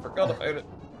monologue. I forgot about it.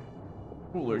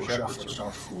 Cooler shepherds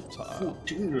are futile.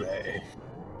 Futile.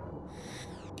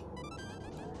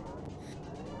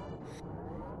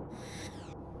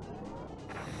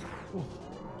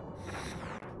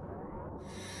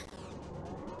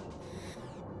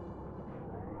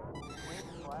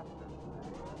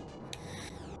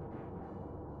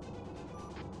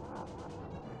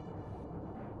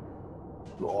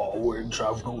 Oh, wings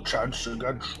have no chance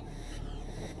against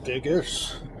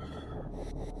Gigas.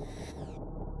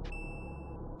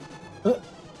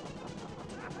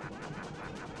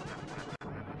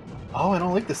 Oh, I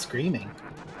don't like the screaming.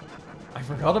 I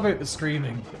forgot about the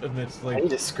screaming, and it's like... Hey,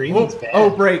 the screaming's bad. Oh,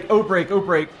 break! Oh, break! Oh,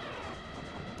 break!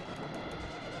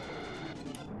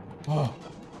 Oh.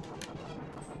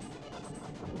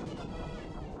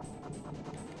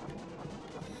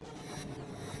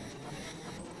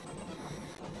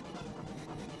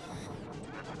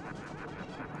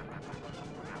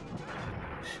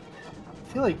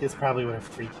 I feel like this probably would have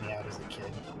freaked me out as a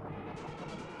kid.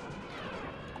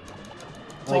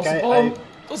 Like Toss the bomb!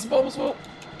 Toss the bomb as well!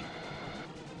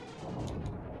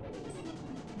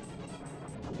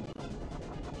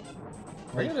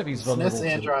 Like, I'm gonna be vulnerable Smith's to...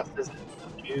 Andros isn't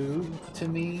new to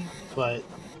me, but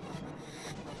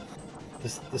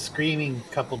the screaming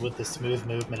coupled with the smooth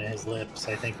movement of his lips,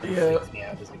 I think that Yeah. freaks me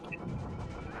out as a kid.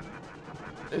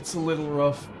 It's a little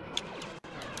rough.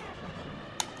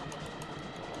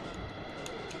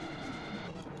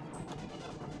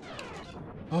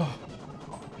 Oh.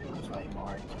 Fight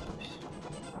more.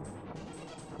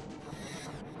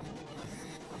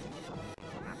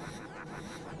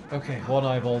 Okay, one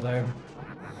eyeball down.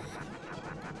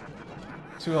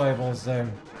 2 eyeballs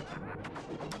down.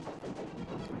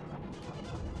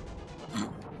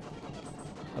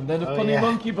 And then a Oh, funny yeah.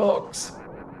 monkey box.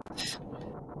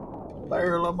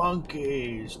 Barrel of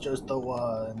monkeys, just the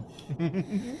one.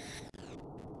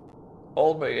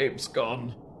 All my apes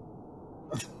gone.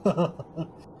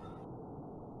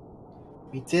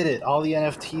 We did it. All the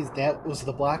NFTs, that was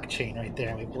the blockchain right there,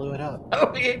 and we blew it up.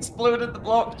 Oh, we exploded the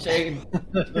blockchain.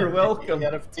 You're welcome. The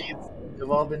NFTs have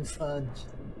all been fudged.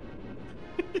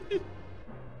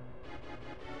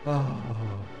 Oh.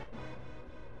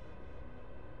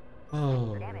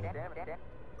 Oh.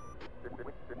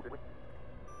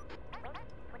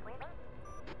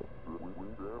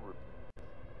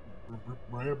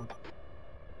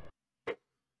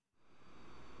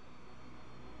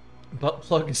 Butt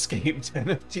plug escaped.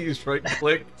 NFTs right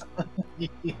clicked.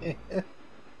 Yeah.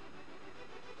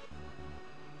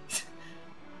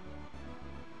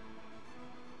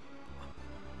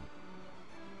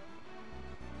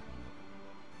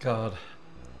 God.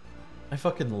 I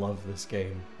fucking love this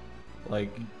game.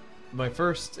 Like, my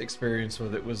first experience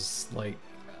with it was like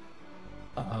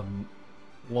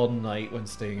one night when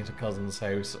staying at a cousin's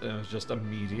house, and I was just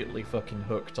immediately fucking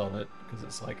hooked on it because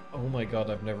it's like, oh my god,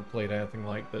 I've never played anything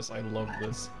like this. I love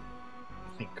this.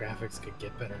 I think graphics could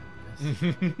get better than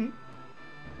this.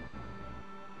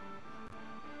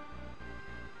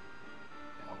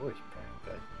 Always pretty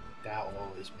good. That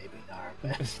was maybe not our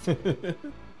best.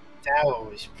 That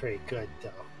was pretty good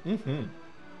though.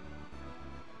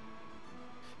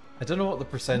 I don't know what the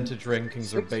percentage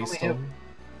rankings are Six only based have- on.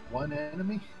 One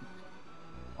enemy?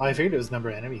 Oh, I figured it was number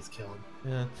of enemies killed.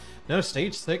 Yeah. No,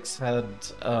 stage 6 had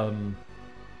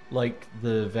like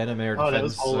the Venom Air Oh, that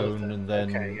was Defense all of Zone, them. and then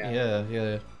Okay, yeah.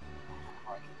 yeah.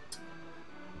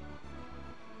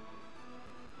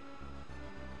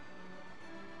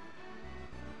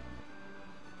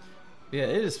 Yeah,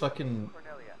 it is fucking.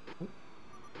 Cornelia.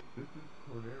 This is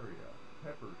Cornelia.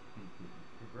 Pepper speaking.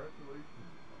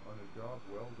 Congratulations on a job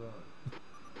well done.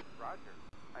 Roger.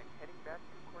 I'm heading back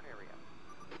to Cornelia.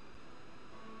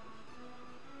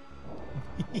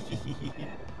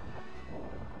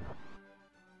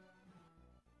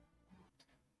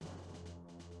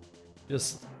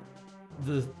 Just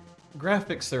the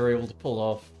graphics they were able to pull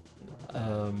off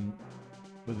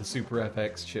with the Super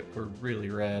FX chip were really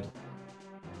rad.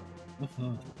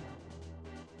 Mhm.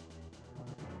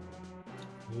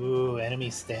 Ooh, enemy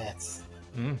stats.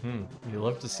 Mm-hmm. You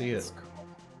love to see it. That's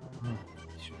cool.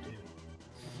 Sure do.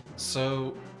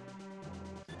 So,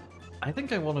 I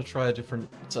think I want to try a different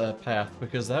path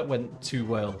because that went too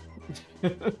well.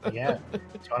 Yeah. Do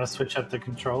you want to switch up the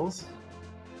controls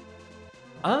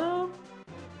Um.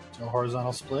 to a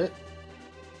horizontal split?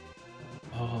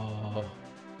 Oh.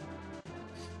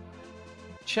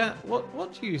 Chat,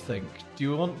 what do you think? Do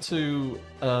you want to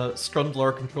scrundle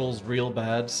our controls real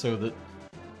bad so that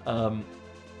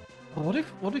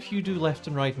what if you do left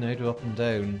and right and I do up and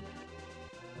down?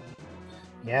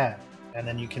 Yeah. And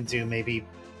then you can do maybe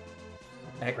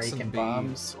X breaking and B.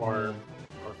 bombs or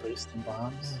boosting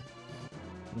bombs.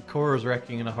 And Cora's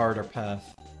wrecking in a harder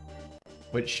path.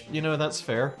 Which, you know, that's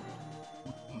fair.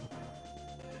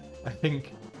 I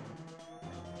think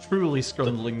truly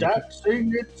scrundling the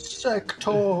Dancing its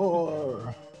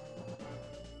sector.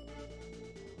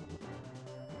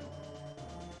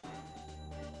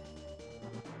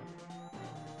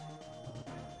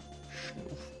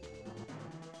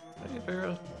 Hey,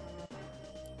 Vera.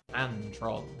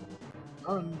 Antron.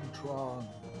 Antron.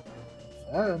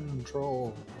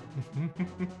 Antron.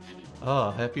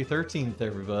 Ah, happy 13th,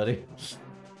 everybody.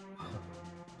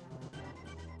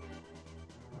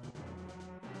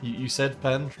 You said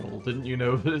Pantrol, didn't you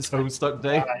know that it's Homestuck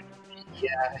Day?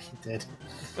 Yeah, he did.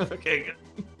 Okay,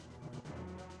 good.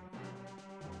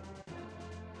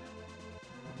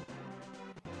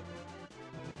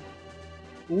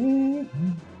 Ooh.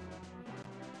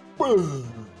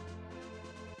 Boom.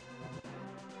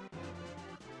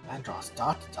 Andros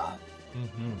dot.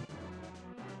 Mm-hmm.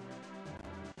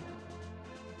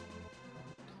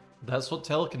 That's what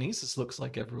telekinesis looks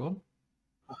like, everyone.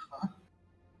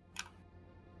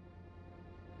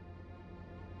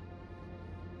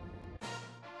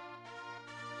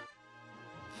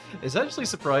 It's actually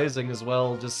surprising as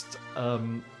well, just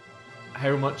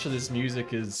how much of this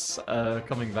music is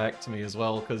coming back to me as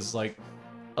well, because like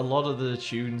a lot of the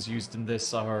tunes used in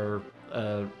this are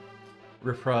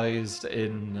reprised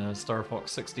in Star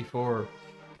Fox 64.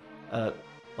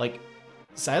 Like,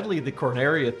 sadly, the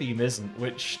Corneria theme isn't,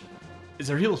 which is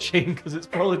a real shame because it's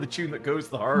probably the tune that goes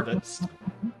the hardest.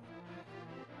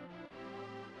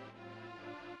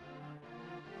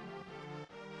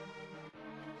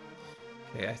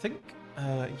 Okay, I think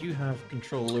you have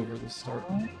control over the start.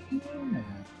 It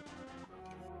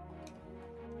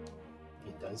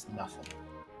does nothing.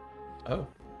 Oh.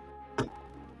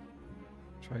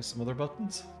 Try some other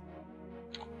buttons.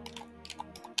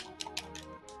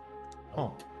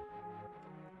 Oh.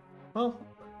 Well,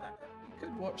 we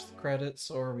could watch the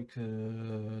credits, or we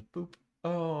could boop.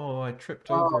 Oh, I tripped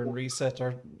over and reset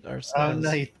our SNES. Oh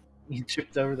no, you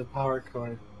tripped over the power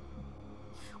cord.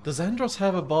 Does Andros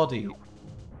have a body?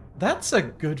 That's a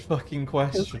good fucking That's a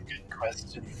question. good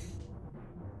question.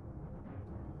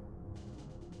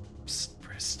 Psst,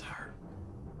 press start.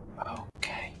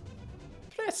 Okay.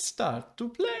 Press start to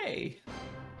play.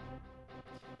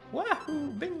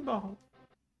 Wahoo, bing bong.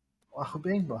 Wahoo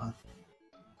bing bong.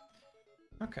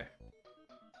 Okay.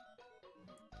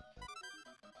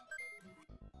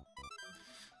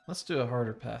 Let's do a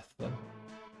harder path then.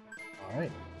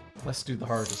 Alright. Let's do the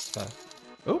hardest path.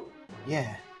 Oh!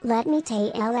 Yeah. Let me tell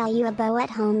you about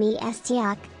homie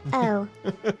Estiak. Oh.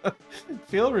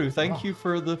 Fielru, thank Oh. you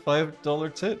for the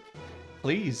 $5 tip.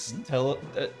 Please tell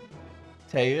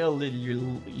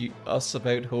us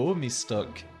about homie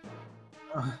stuck.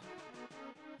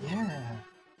 Yeah.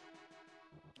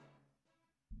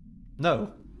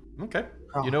 No. Okay.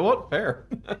 Oh. You know what? Fair.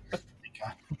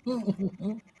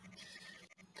 God.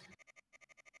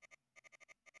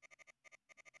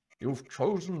 You've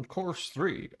chosen course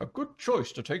 3. A good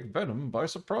choice to take Venom by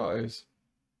surprise.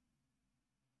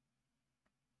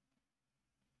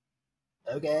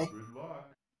 Okay. Good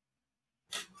luck.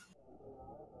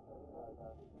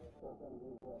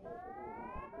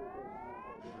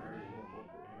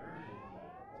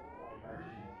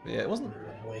 Yeah, it wasn't.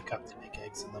 I wake up to make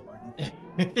eggs in the morning.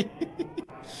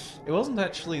 It wasn't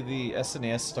actually the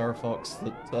SNES Star Fox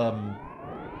that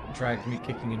dragged me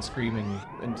kicking and screaming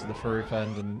into the furry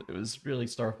fandom. It was really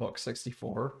Star Fox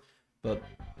 64, but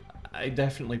I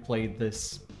definitely played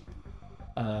this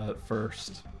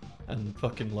first and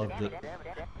fucking loved it.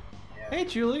 Hey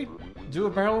Julie, do a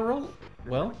barrel roll?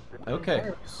 Well,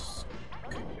 okay.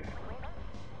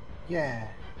 Yeah.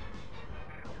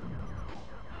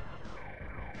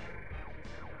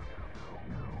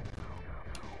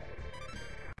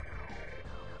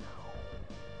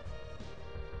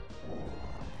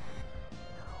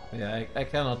 Yeah, I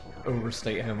cannot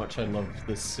overstate how much I love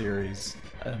this series,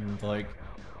 and like,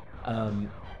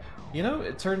 you know,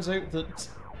 it turns out that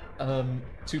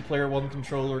two-player one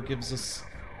controller gives us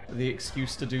the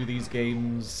excuse to do these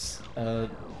games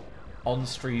on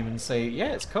stream and say,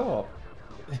 yeah, it's co-op.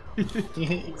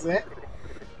 Exactly.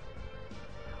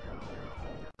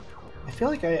 I feel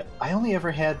like I only ever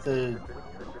had the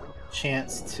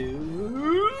chance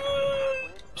to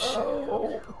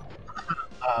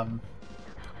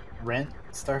rent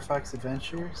Star Fox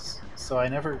Adventures, so I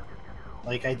never,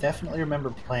 like, I definitely remember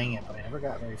playing it, but I never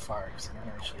got very far because I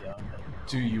never actually owned it.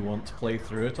 Do you want to play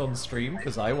through it on stream?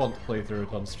 Because I want to play through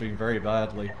it on stream very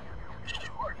badly.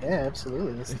 Sure. Yeah,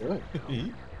 absolutely. Let's do it.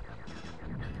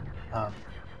 I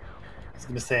was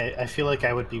gonna say, I feel like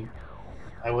I would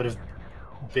have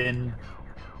been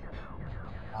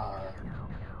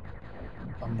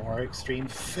a more extreme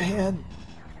fan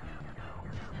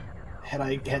had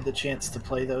I had the chance to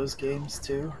play those games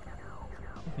too.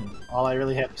 All I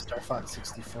really had was Star Fox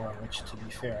 64, which, to be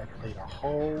fair, I played a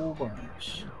whole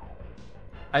bunch.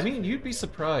 I mean, you'd be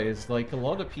surprised. Like, a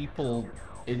lot of people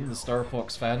in the Star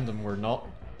Fox fandom were not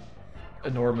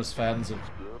enormous fans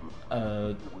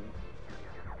of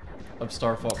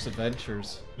Star Fox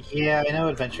Adventures. Yeah, I know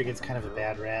Adventure gets kind of a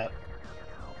bad rap.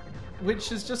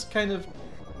 Which is just kind of...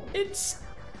 It's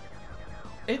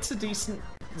a decent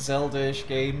Zelda-ish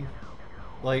game.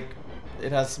 Like,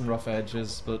 it has some rough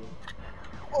edges, but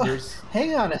there's...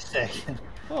 Hang on a second.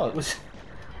 What?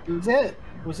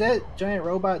 Was that giant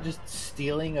robot just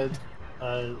stealing a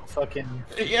fucking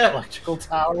electrical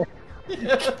tower?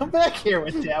 Come back here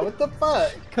with that. What the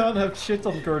fuck? Can't have shit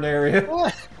on Corneria.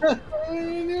 What? What are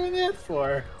you doing that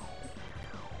for?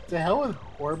 To hell with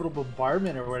orbital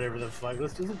bombardment or whatever the fuck.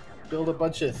 Let's just build a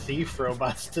bunch of thief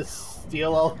robots to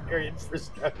steal all their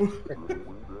infrastructure.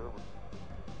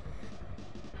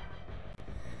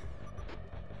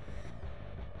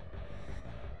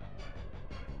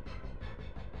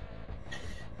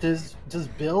 Does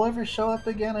Bill ever show up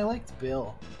again? I liked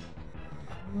Bill.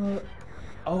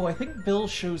 Oh, I think Bill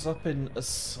shows up in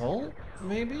Assault,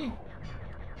 maybe?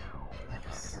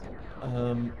 Nice.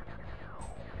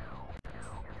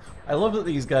 I love that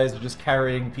these guys are just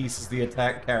carrying pieces of the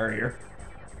attack carrier.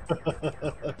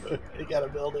 They gotta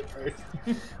build it first.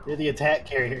 They're the attack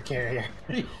carrier.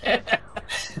 Yeah.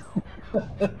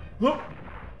 Oh.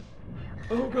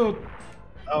 Oh god.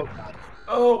 Oh god.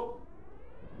 Oh.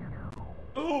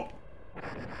 Oh.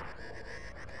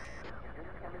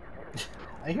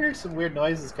 I hear some weird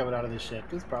noises coming out of this ship.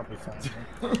 It's probably fine.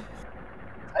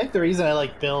 I think the reason I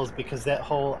like Bill is because that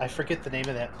whole, I forget the name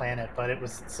of that planet, but it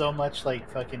was so much like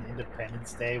fucking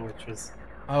Independence Day, which was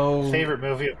favorite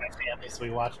movie of my family, so we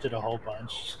watched it a whole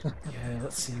bunch. Yeah,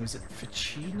 let's see, was it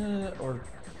Ficina or...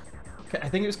 I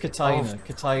think it was Katina. Oh.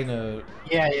 Katina.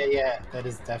 Yeah. That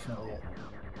is definitely it.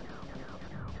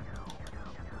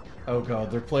 Oh god,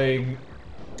 they're playing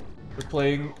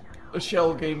a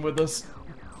shell game with us.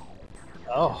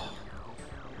 Oh.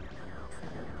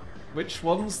 Which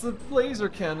one's the laser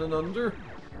cannon under?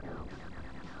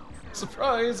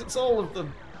 Surprise, it's all of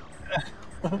them.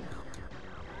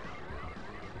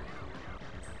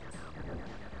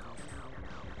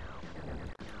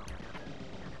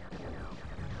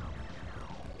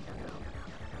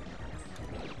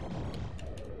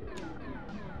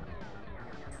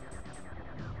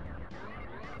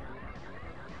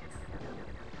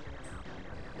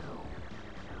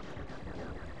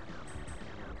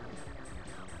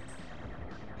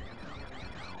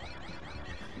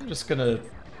 I'm just gonna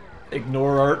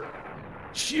ignore our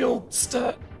shield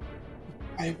stat.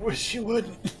 I wish you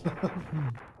wouldn't.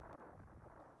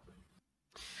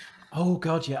 Oh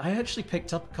god, yeah, I actually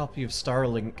picked up a copy of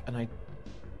Starlink, and I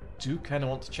do kind of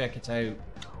want to check it out.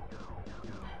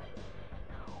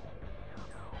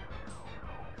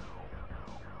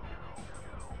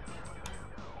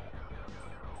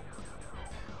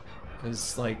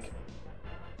 Because, like,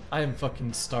 I am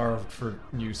fucking starved for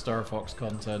new Star Fox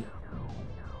content.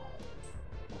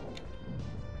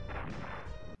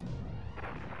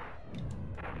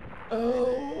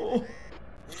 Oh.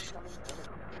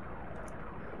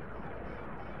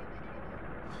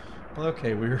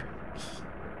 Okay, we're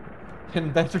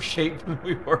in better shape than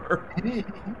we were.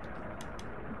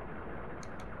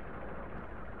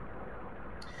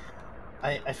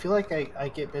 I feel like I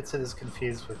get bits of this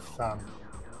confused with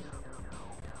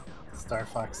Star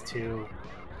Fox 2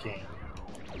 game.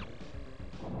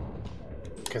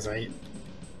 Because I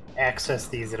access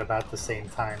these at about the same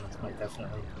time as my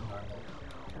definitely normal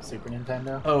Super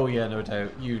Nintendo. Oh yeah, no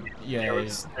doubt. There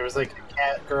was like a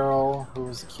cat girl who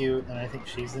was cute, and I think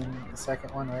she's in the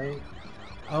second one, right?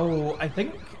 Oh, I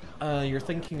think you're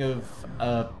thinking of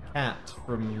Cat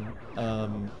from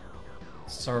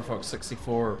Starfox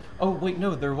 64. Oh wait,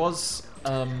 no, there was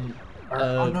oh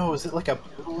no, is it like a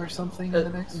poodle or something in the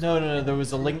next? no, there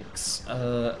was a lynx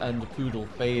and a poodle,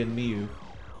 Faye and Miu.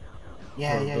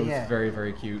 Yeah, Who are both yeah. very,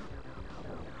 very cute.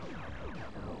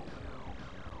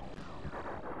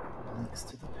 Links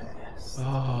to the past.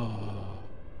 Oh.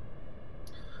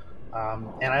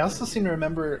 And I also seem to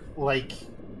remember like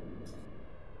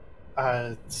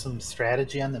some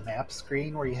strategy on the map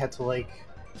screen where you had to like.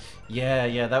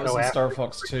 Yeah, that was go in after Star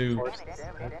Fox 2. forces.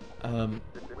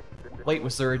 Wait,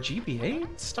 was there a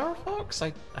GBA Star Fox?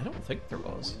 I don't think there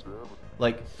was.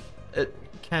 Like,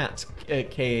 Cat,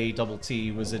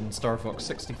 K-A-T-T, was in Star Fox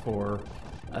 64.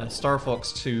 Star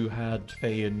Fox 2 had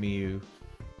Faye and Miu.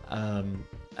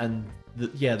 And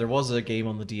there was a game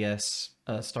on the DS,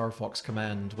 Star Fox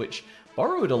Command, which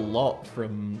borrowed a lot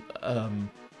from...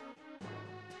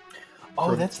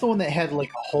 that's the one that had like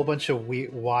a whole bunch of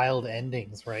wild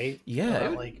endings, right? Yeah.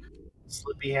 Like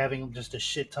Slippy having just a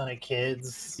shit ton of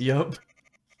kids. Yup.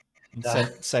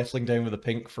 Settling down with a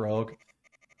pink frog.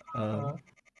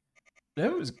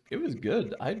 It was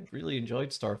good. I really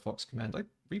enjoyed Star Fox Command. I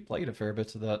replayed a fair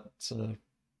bit of that.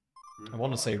 I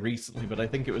want to say recently, but I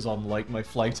think it was on like my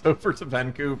flight over to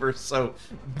Vancouver, so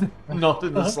not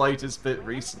in the slightest bit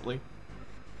recently.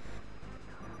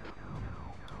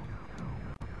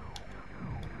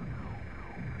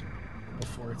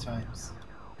 Before times.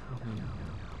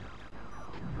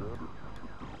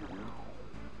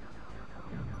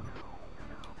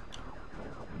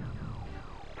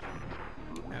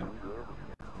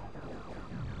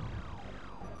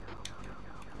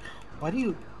 Why do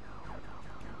you,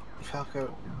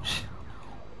 Falco?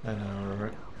 I know,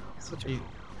 right? Such a...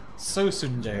 So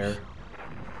tsundere.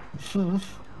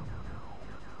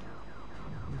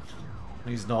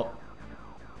 He's not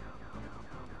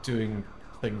doing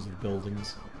things with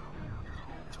buildings.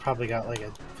 He's probably got like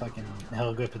a fucking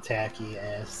Helga Pataki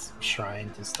ass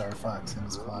shrine to Star Fox in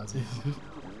his closet.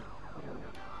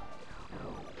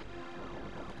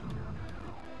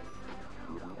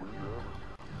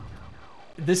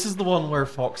 This is the one where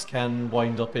Fox can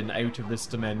wind up in Out of This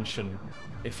Dimension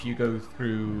if you go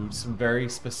through some very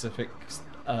specific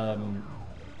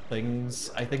things.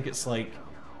 I think it's like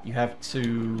you have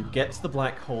to get to the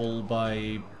black hole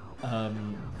by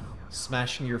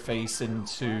smashing your face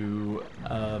into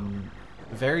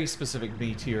very specific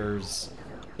meteors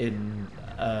in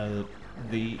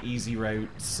the Easy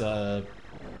Routes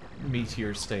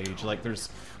meteor stage. Like there's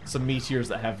some meteors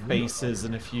that have faces,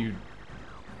 and if you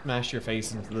smash your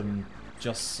face into them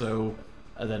just so,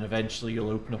 and then eventually you'll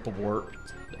open up a warp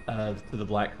to the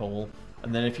black hole.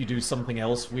 And then if you do something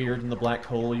else weird in the black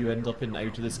hole, you end up in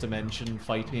Out of This Dimension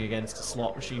fighting against a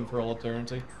slot machine for all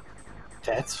eternity.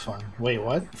 That's fun. Wait,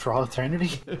 what? For all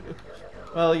eternity?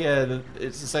 Well, yeah,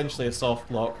 it's essentially a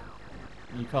soft lock.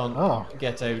 You can't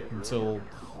get out until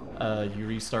you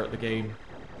restart the game.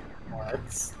 Well,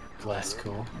 that's less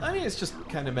cool. I mean, it's just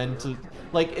kind of meant to...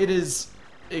 Like, it is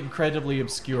incredibly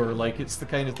obscure. Like, it's the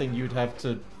kind of thing you'd have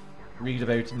to read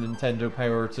about in Nintendo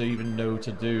Power to even know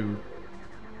to do.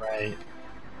 Right.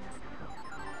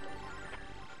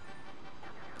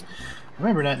 I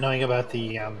remember not knowing about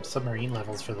the submarine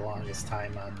levels for the longest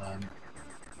time on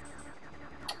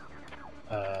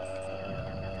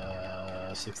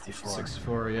 64.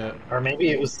 64, yeah. Or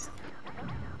maybe it was...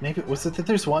 Maybe was it that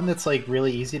there's one that's like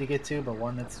really easy to get to, but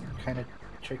one that's kind of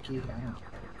tricky? I don't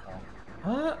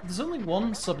recall. There's only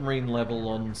one submarine level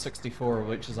on 64,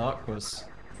 which is Aquas.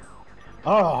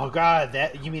 Oh god,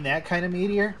 you mean that kind of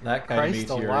meteor? That kind Christ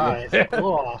of meteor. alive. Yeah.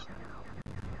 Ugh.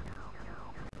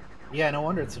 Yeah, no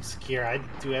wonder it's obscure. I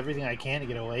do everything I can to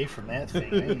get away from that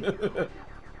thing.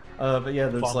 But yeah,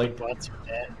 there's like... Butts with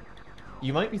that.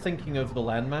 You might be thinking of the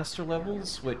Landmaster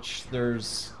levels, which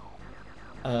there's...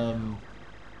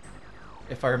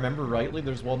 if I remember rightly,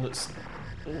 there's one that's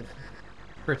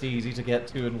pretty easy to get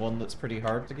to and one that's pretty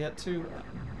hard to get to.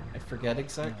 I forget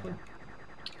exactly.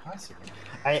 Possibly.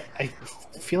 I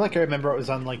feel like I remember it was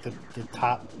on like the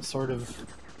top sort of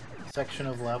section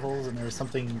of levels, and there was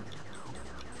something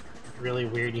really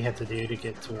weird you had to do to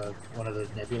get to one of the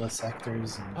nebula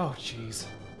sectors, Oh, jeez.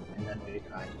 and then we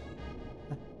died.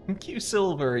 Q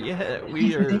Silver, yeah,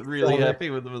 we are Thanks, really Silver. happy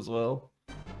with them as well.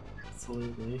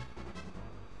 Absolutely.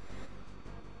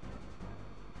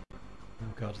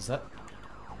 Oh god, is that...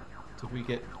 Did we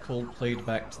get Coldplayed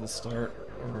back to the start,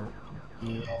 or...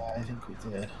 Yeah, I think we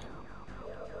did.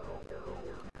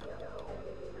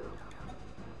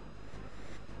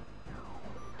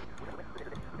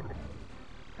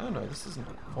 Oh no, this isn't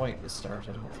quite the start,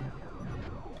 I don't think.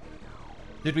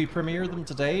 Did we premiere them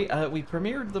today? We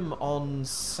premiered them on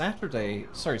Saturday,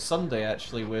 sorry, Sunday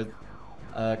actually, with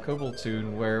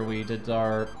Cobaltoon, where we did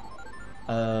our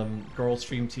Girl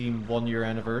Stream Team 1 year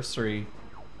anniversary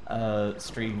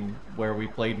stream where we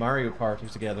played Mario Party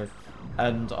together.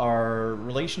 And our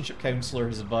relationship counselor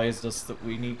has advised us that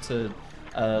we need to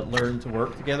learn to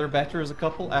work together better as a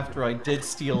couple after I did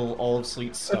steal all of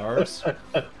Sleet's stars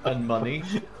and money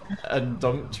and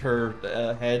dunked her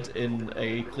head in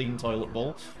a clean toilet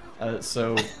bowl.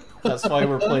 So that's why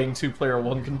we're playing 2-player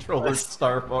 1 controllers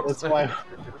Starfox. That's why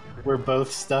we're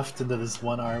both stuffed into this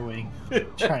one R-wing,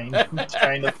 trying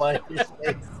to fly through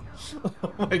space.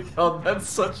 Oh my god, that's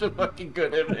such a fucking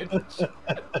good image.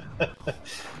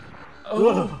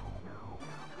 Oh,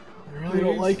 I really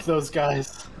don't please. like those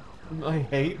guys. I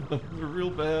hate them. They're real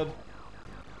bad.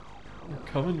 They're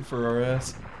coming for our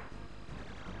ass.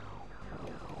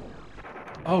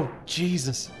 Oh,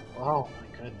 Jesus. Oh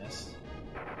my goodness.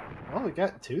 Well, we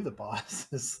got to the boss.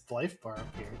 This life bar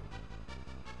up here.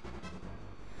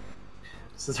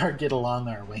 This is our get along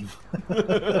our wing.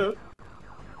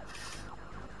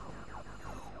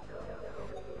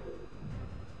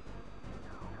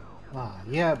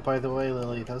 Yeah, by the way,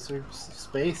 Lily, those are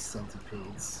space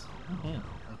centipedes.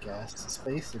 I guess.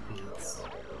 Space centipedes.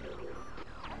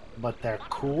 But they're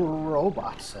cool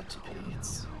robot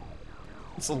centipedes.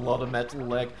 It's a lot of metal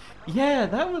leg. Yeah,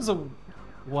 that was a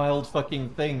wild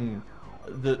fucking thing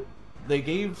that they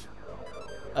gave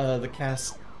the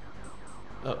cast...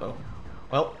 Uh-oh.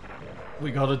 Well,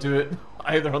 we gotta do it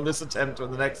either on this attempt or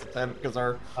the next attempt because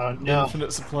our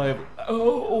infinite supply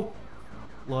of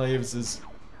lives is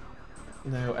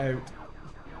now out.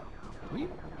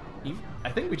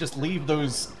 I think we just leave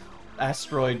those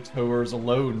asteroid towers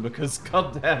alone because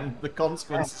goddamn the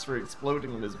consequences for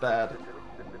exploding them is bad.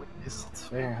 Yes, it's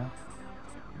fair, huh?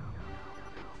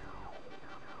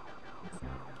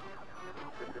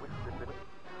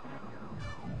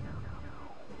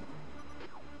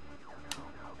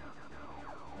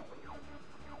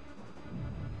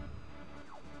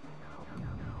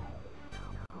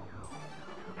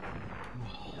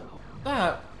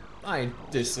 I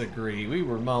disagree. We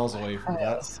were miles away from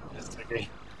that. Disagree.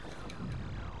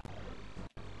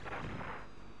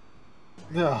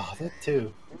 Oh, that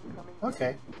too.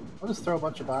 Okay, I'll just throw a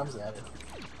bunch of bombs at it.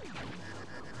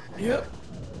 Yep.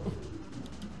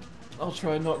 I'll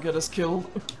try and not get us killed.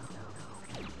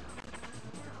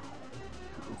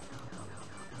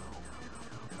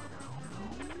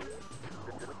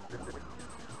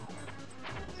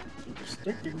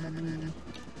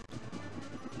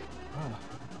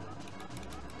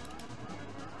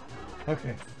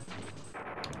 Okay.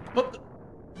 What?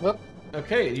 Whoop.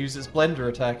 Okay, it uses blender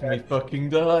attack and we fucking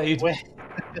died. Wait.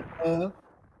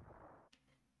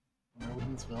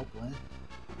 Everything's well planned.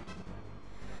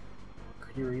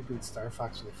 Could you reboot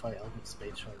Starfox with a fight element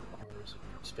space horrors?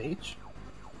 Space?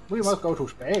 We must go to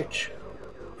space.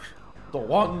 The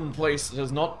one place that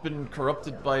has not been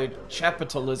corrupted by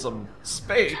capitalism.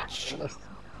 Space.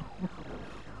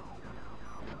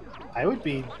 I would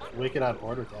be wicked on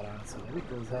board with that, honestly. That'd be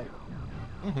cool as heck.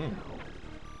 Mm-hmm.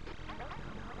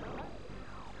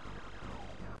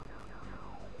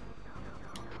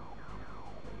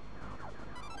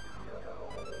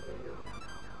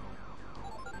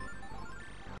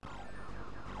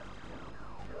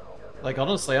 Like,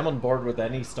 honestly, I'm on board with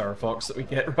any Starfox that we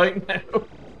get right now.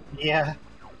 Yeah.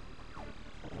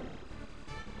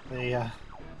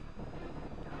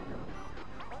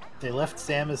 They left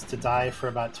Samus to die for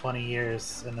about 20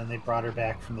 years, and then they brought her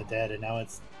back from the dead, and now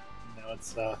it's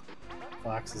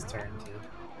Fox's turn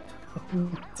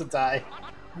to die.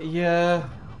 Yeah.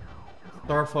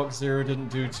 Star Fox Zero didn't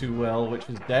do too well, which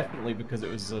was definitely because it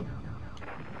was a...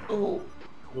 Oh.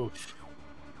 Oof.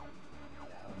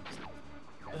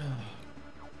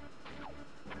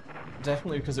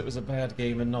 Definitely because it was a bad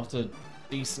game and not a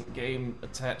decent game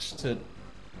attached to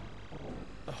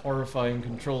a horrifying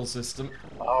control system.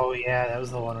 Oh yeah, that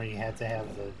was the one where you had to have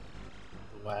the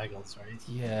waggles, right?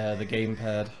 Yeah, the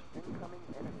gamepad.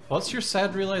 What's your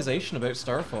sad realization about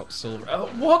Star Fox Silver?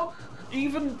 What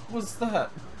even was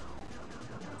that?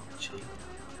 cheap.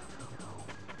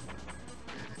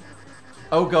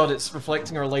 Oh god, it's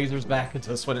reflecting our lasers back at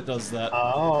us when it does that.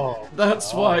 Oh.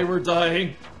 That's why we're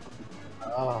dying.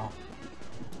 Oh.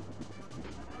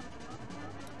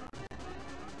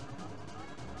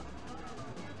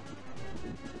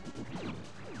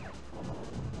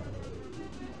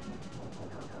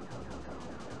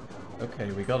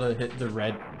 Okay, we gotta hit the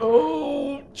red.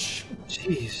 Oh!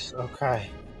 Jeez. Okay.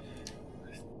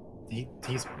 He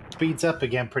speeds up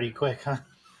again pretty quick, huh?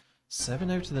 7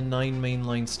 out of the 9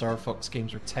 mainline Starfox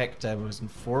games were tech demos, and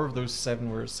 4 of those 7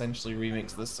 were essentially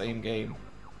remakes of the same game.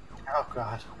 Oh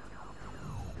god.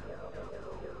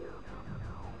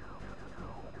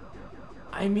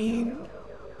 I mean...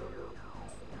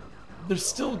 they're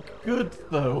still good,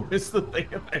 though, is the thing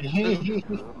about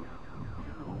them.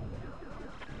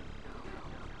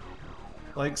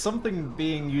 Like, something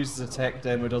being used as a tech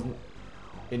demo doesn't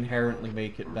inherently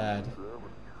make it bad.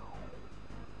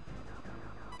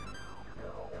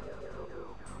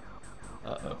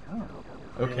 Uh-oh.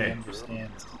 Really Okay.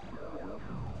 understand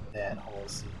that whole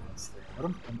sequence there.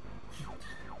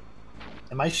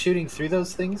 Am I shooting through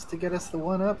those things to get us the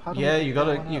one up? How do Yeah, we you get that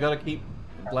gotta one you up? gotta keep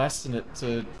blasting it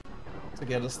to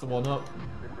get us the one up.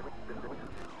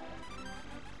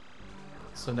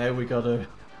 So now we gotta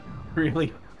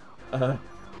really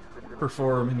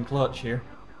perform in clutch here.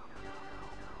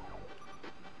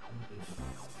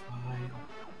 Fine.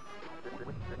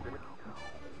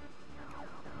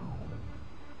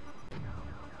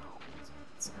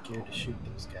 It's gear to shoot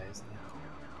those guys now.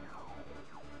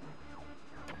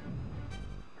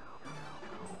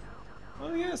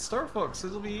 Oh yeah, Starfox,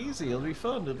 it'll be easy, it'll be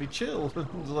fun, it'll be chill.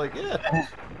 It's like, yeah.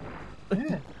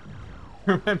 Yeah.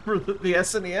 Remember that the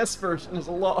SNES version is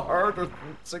a lot harder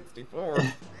than 64.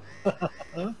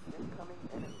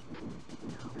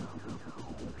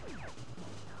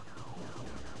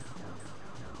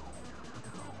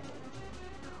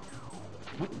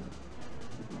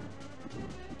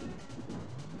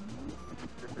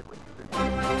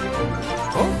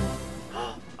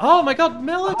 Oh my god,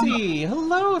 Melody!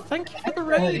 Hello, thank you for the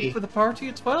raid Melody. for the party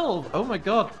of 12. Oh my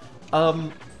god.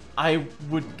 I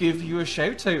would give you a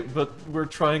shout out, but we're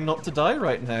trying not to die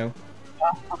right now.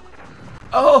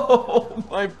 Oh,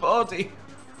 my body.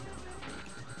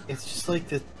 It's just like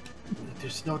the.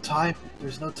 There's no time.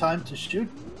 There's no time to shoot.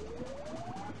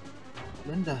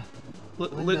 Linda.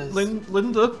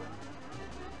 Linda?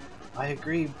 I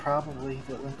agree. Probably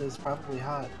that Linda's probably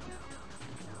hot.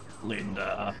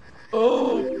 Linda.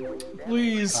 Oh,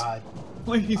 please. God.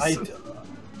 Please.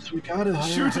 We gotta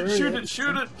Shoot it, shoot it,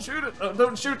 shoot it, shoot it! Oh,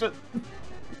 don't shoot it!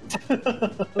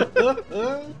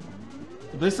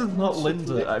 This is not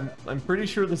Linda. I'm pretty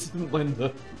sure this isn't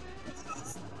Linda.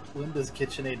 Linda's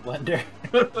KitchenAid blender.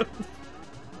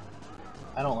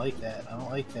 I don't like that. I don't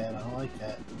like that. I don't like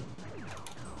that.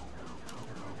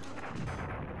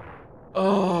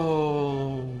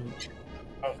 Oh.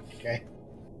 Okay.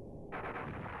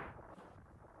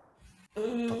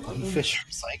 Uh, Fish from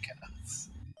Psychonauts.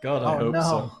 God, I hope no.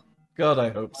 so. God, I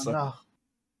hope Oh, so. no.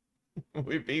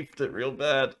 We beefed it real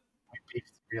bad. It's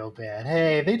real bad.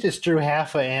 Hey, they just drew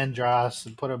half of Andros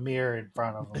and put a mirror in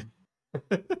front of him.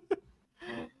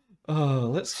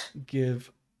 Let's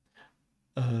give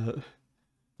the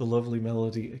lovely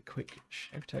Melody a quick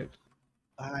shout out.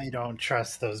 I don't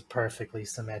trust those perfectly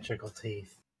symmetrical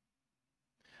teeth.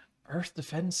 Earth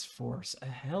Defense Force,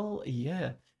 hell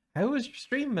yeah. How was your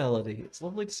stream, Melody? It's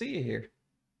lovely to see you here.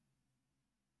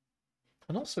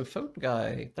 And also, Phone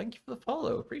Guy, thank you for the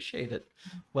follow. Appreciate it.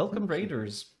 Welcome,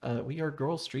 Raiders. We are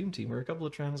girl stream team. We're a couple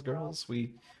of trans girls.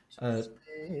 We go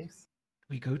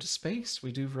to space.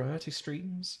 We do variety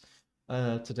streams.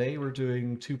 Today we're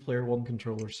doing 2-player 1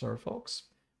 controller Starfox.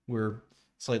 We're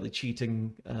slightly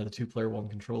cheating the 2-player 1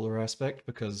 controller aspect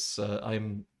because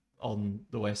I'm on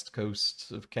the west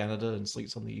coast of Canada and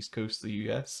Sleet's on the east coast of the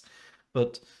US.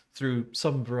 But through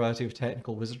some variety of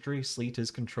technical wizardry, Sleet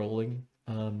is controlling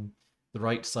the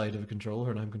right side of a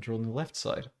controller and I'm controlling the left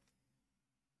side.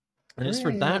 And it's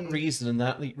for that reason and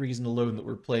that reason alone that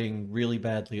we're playing really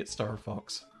badly at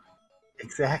Starfox.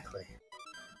 Exactly.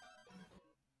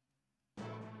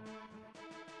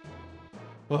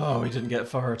 Oh, we didn't get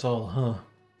far at all, huh?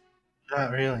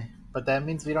 Not really. But that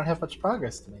means we don't have much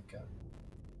progress to make up.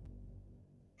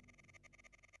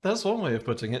 That's one way of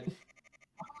putting it.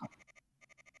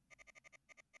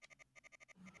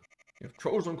 You've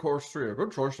chosen course 3, a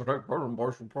good choice to take part in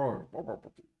Martian Prime. Good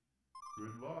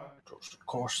luck.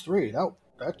 Course 3,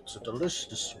 that's a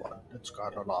delicious one. It's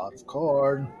got a lot of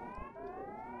corn.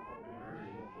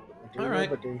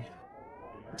 Alright.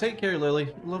 Take care,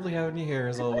 Lily. Lovely having you here,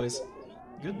 as always.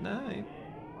 Good night.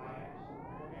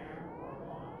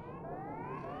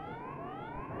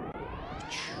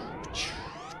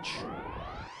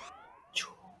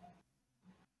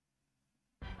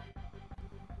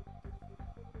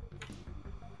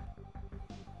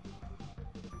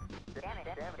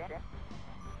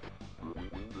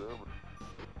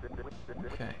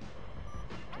 Okay.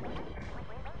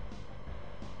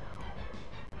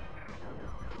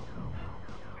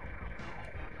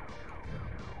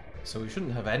 So we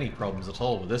shouldn't have any problems at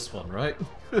all with this one, right?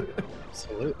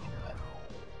 Absolutely.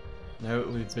 Now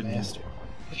we've been Master.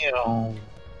 Yeah.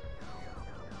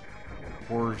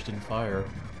 forged in fire.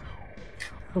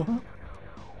 Foof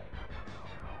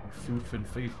and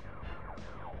feef.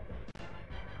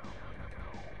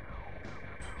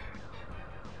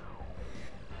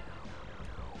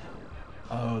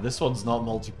 Oh, this one's not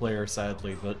multiplayer,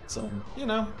 sadly, but you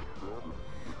know,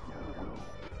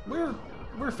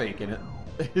 we're faking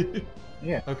it.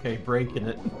 Yeah, Okay, breaking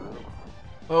it.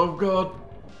 Oh god,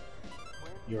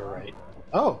 you're right.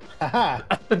 Oh, haha!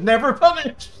 never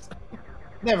punished.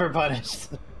 Never punished.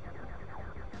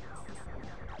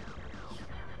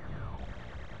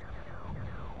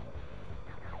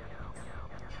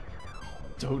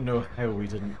 Don't know how we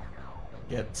didn't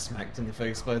get smacked in the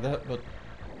face by that, but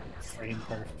Frame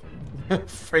perfect.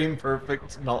 frame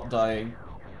perfect, not dying.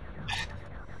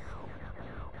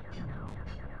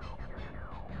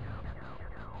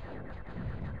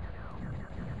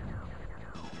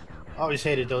 Always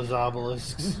hated those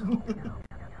obelisks.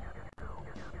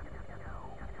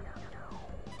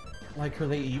 Like, are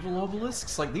they evil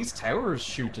obelisks? Like, these towers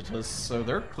shoot at us, so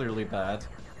they're clearly bad.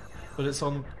 But it's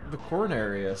on the corn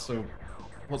area, so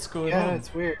what's going Yeah, on?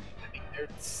 it's weird. I mean, they're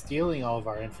stealing all of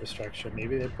our infrastructure.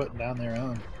 Maybe they're putting down their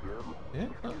own. Yeah,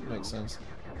 that makes sense.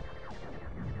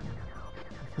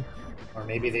 Or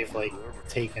maybe they've, like,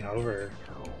 taken over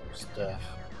stuff.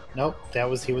 Nope,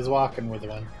 he was walking with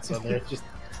one. So they're just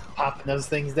popping those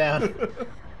things down.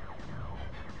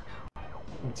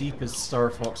 Deepest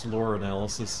Starfox lore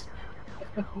analysis.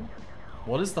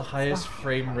 What is the highest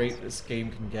frame rate this game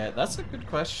can get? That's a good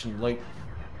question. Like,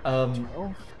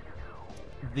 Oh,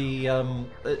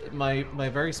 my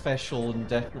very special and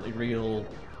definitely real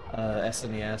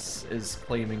SNES is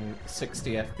claiming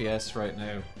 60 FPS right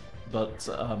now, but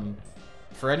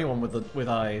for anyone with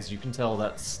eyes, you can tell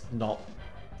that's not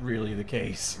really the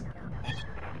case.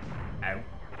 Ow.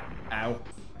 Ow.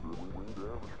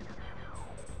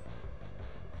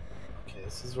 okay,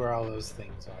 this is where all those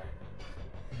things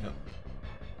are. Yep.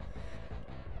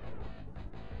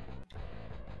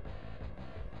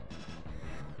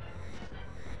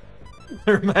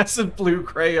 They're massive blue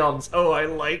crayons. Oh, I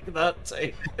like that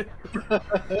tape.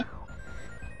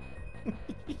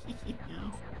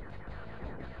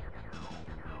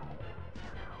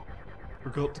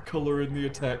 Forgot to color in the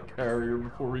attack carrier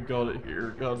before we got it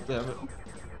here. God damn it.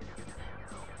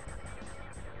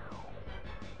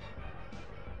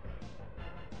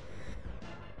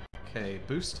 Okay,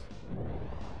 boost.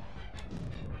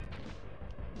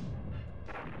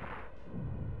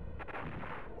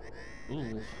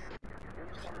 Ooh.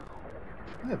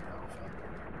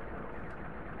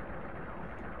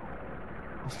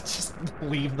 Just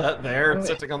leave that there,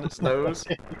 sitting on its nose.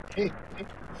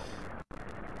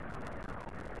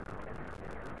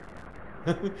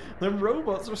 Them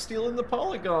robots are stealing the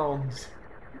polygons.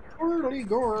 Early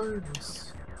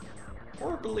gourds.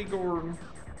 Orgly Gorn.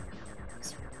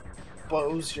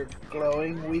 Expose your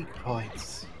glowing weak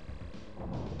points.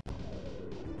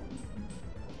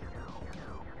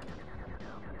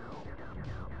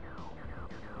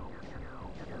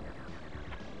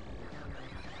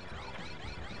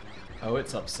 Oh,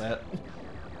 it's upset.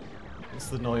 It's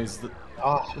the noise that...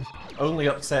 Oh, Only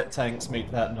upset tanks make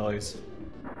that noise.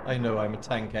 I know, I'm a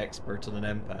tank expert and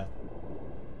an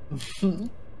empath.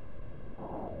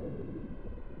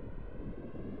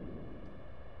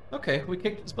 Okay, we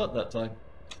kicked its butt that time.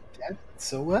 yeah,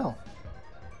 so well.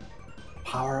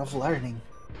 Power of learning.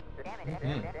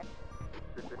 Mm.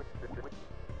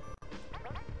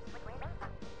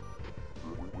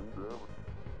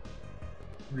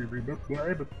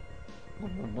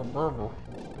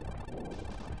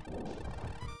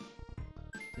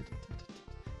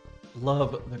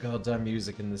 Love the goddamn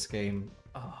music in this game.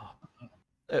 Ah.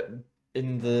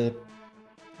 In the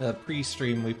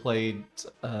pre-stream, we played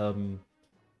some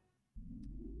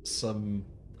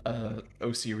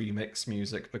OC remix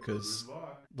music because,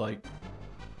 like,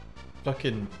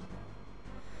 fucking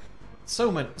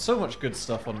so much good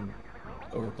stuff on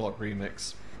Overclock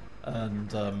Remix,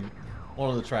 and one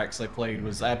of the tracks I played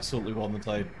was absolutely one that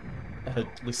I had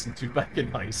listened to back in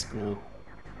high school.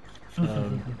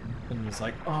 And was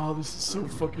like, oh, this is so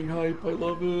fucking hype, I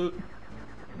love it.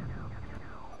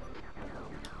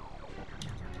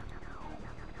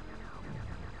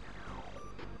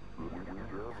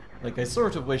 Like, I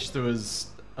sort of wish there was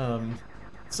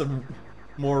some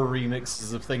more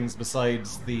remixes of things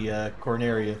besides the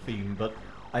Corneria theme, but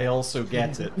I also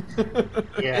get it.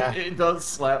 Yeah. It does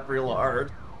slap real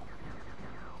hard.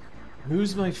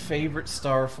 Who's my favorite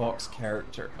Starfox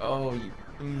character? Oh, you...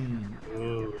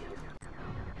 Ooh.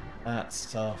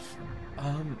 That's tough.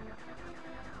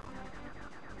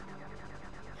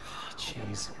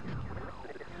 Jeez.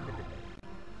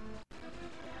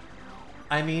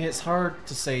 I mean, it's hard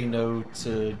to say no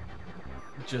to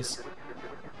just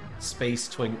Space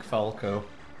Twink Falco.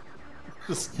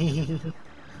 Just,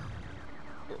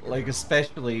 like,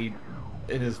 especially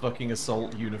in his fucking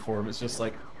assault uniform, it's just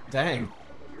like, dang.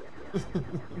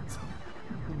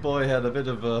 Boy had a bit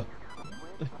of a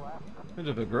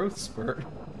growth spurt.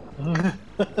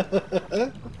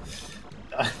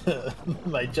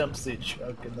 My jumpsuit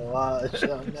shrunk in the wash.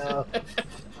 Oh no.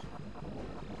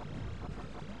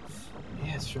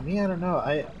 Yes, for me, I don't know.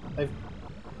 I've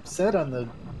said on the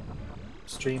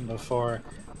stream before,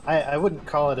 I wouldn't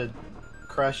call it a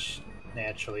crush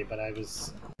naturally, but I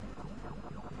was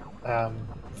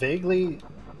vaguely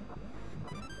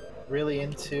really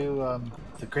into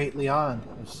the Great Leon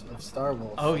of Star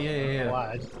Wolf. Oh yeah, yeah, yeah.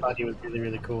 I just thought he was really,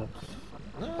 really cool.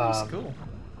 No, that's cool.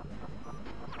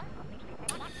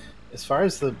 As far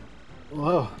as the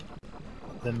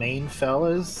main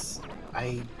fellas,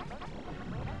 I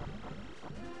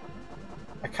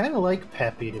kind of like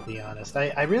Peppy, to be honest.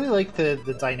 I really like the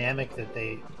dynamic that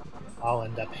they all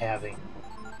end up having.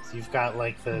 So you've got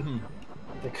like the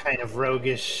kind of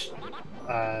roguish,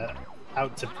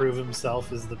 out to prove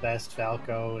himself as the best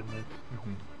Falco, and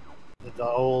the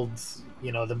old,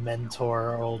 you know, the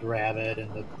mentor, old rabbit,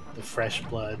 and the fresh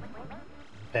blood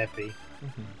Peppy.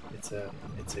 It's a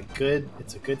good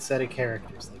set of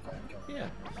characters they got going. Yeah.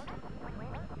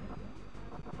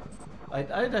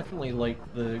 I definitely like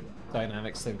the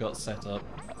dynamics they've got set up.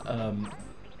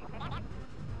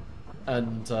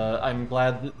 And I'm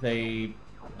glad that they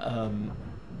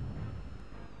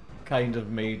kind of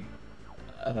made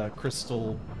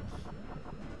Crystal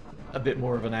a bit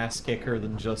more of an ass kicker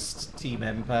than just Team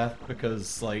Empath,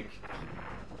 because, like,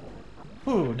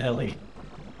 ooh, Nelly.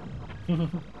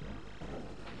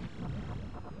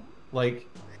 Like,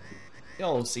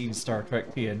 y'all have seen Star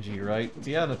Trek TNG, right?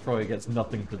 Deanna Troi gets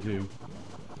nothing to do.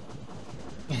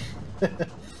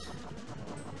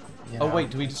 You Oh know, wait,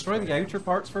 do we destroy the outer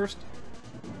parts first?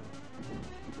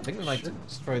 I think we might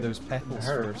destroy those petals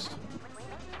first.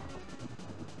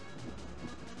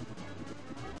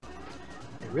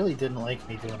 They really didn't like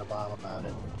me doing a bomb about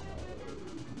it.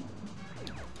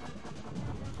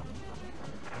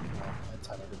 That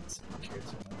time I didn't care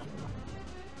too much.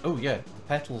 Oh yeah,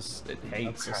 petals, it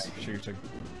hates us Okay. shooting.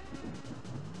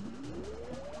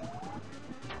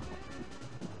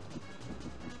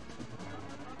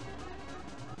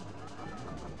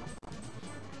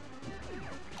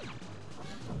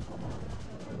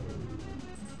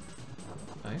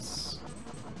 Nice.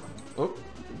 Oh,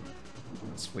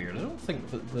 that's weird. I don't think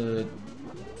that the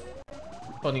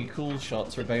funny cool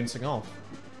shots are bouncing off.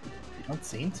 They don't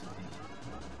seem to be.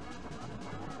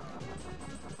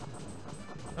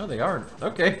 Oh, they aren't.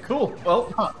 Okay, cool.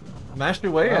 Well, mash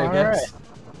away, I All guess. right.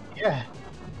 Yeah.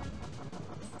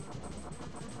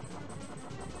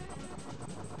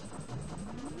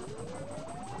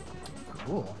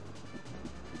 Cool.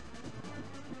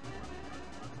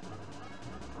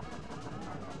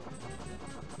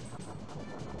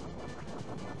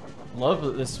 Love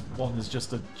that this one is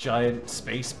just a giant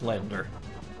space blender.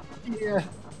 Yeah.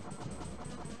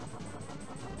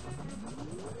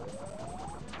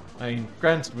 I mean,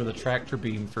 granted with a tractor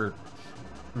beam for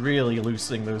really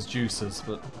loosening those juices,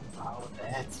 but... Oh,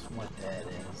 that's what that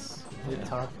is. We Yeah.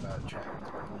 talk about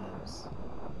tractor beams.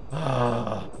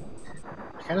 Ah.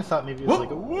 I kind of thought maybe it was like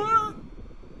a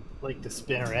like the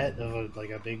spinneret of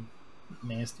a big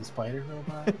nasty spider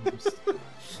robot.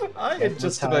 I had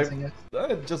just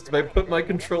about put my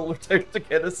controller down to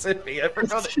get a sippy. I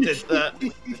forgot it did that.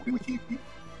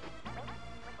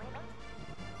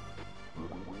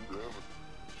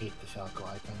 Hate the Falco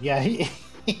icon. Yeah,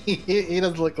 he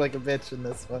does look like a bitch in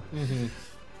this one.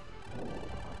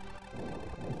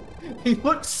 He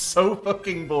looks so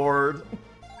fucking bored.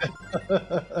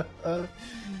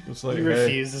 It's like, He hey.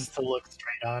 refuses to look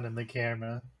straight on in the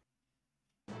camera.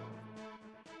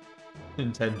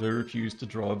 Nintendo refused to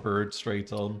draw a bird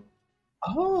straight on.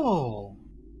 Oh,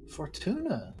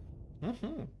 Fortuna.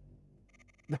 Mm-hmm.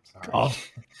 Sorry.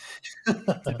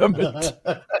 Damn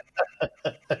it.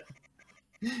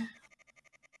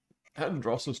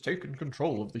 Andros has taken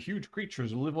control of the huge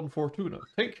creatures who live on Fortuna.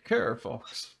 Take care,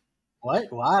 Fox.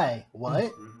 What? Why?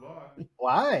 What? Good luck.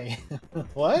 Why?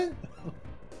 What?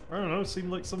 I don't know,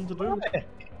 seemed like something to do.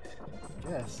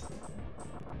 Yes.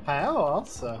 How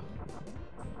also?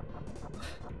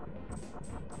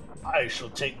 I shall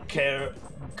take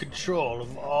control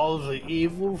of all the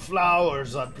evil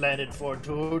flowers on planet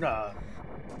Fortuna,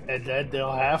 and then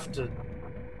they'll have to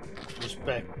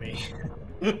respect me.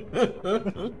 I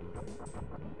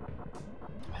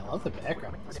love the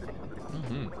background of this planet.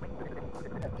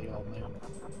 That big old moon.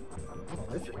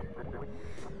 I live here.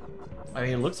 I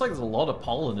mean, it looks like there's a lot of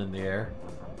pollen in the air.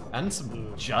 And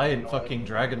some giant fucking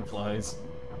dragonflies.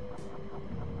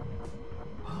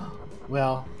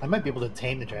 Well, I might be able to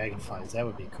tame the dragonflies. That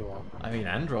would be cool. I mean,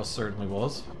 Andros certainly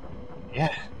was.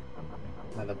 Yeah.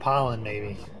 Now the pollen,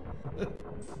 maybe.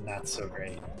 Not so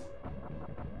great.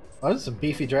 Oh, there's some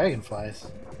beefy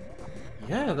dragonflies.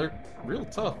 Yeah, they're real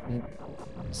tough. And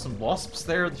some wasps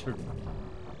there that are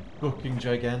fucking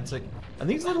gigantic. And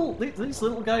these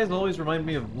little guys always remind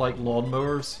me of, like,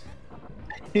 lawnmowers.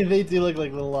 They do look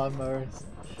like little lawnmowers.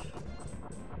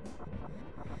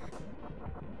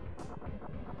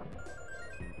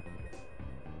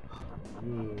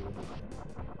 Ooh.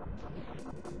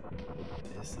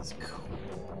 This is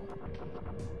cool.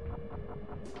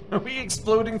 Are we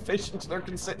exploding fish into their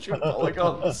constituent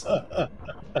polygons?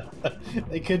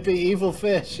 They could be evil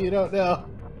fish, you don't know.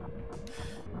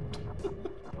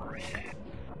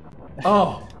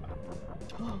 Oh!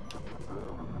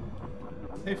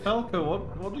 Hey Falco,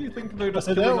 what do you think about us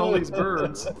killing all these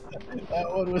birds? That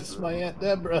one was my Aunt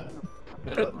Deborah.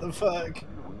 What the fuck?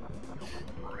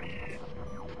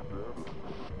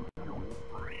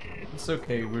 It's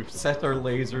okay, we've set our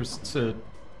lasers to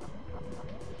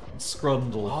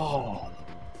Scrundle. Oh!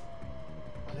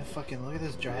 Look at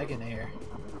this dragon hair.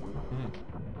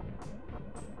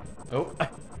 Oh, I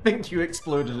think you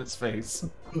exploded its face.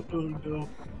 Oh no.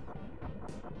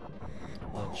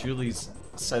 Julie's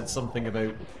said something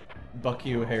about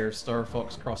Bucky O'Hare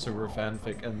Starfox crossover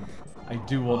fanfic, and I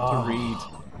do want to read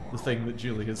the thing that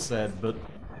Julie has said, but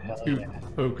too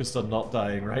focused on not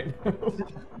dying right now.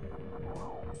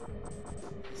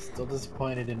 Still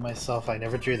disappointed in myself. I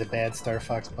never drew the bad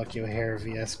Starfox Bucky O'Hare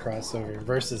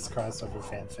versus crossover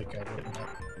fanfic I wrote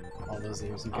all those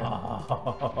years ago.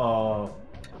 Oh.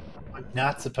 I'm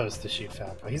not supposed to shoot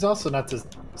Falco. He's also not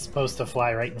supposed to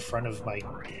fly right in front of my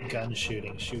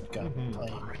shoot gun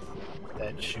plane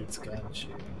that shoots gun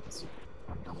shoots.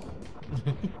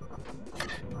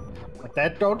 But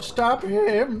that don't stop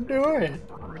him doing it.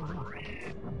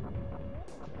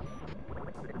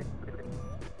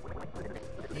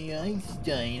 Hey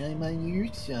Einstein, I'm on your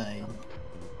side.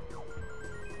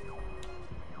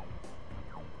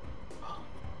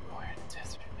 We're in the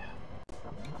desert now.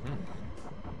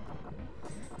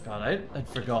 God, I'd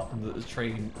forgotten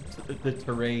that the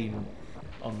terrain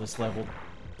on this level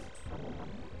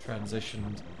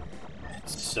transitioned.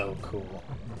 It's so cool.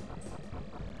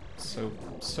 So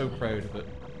proud of it.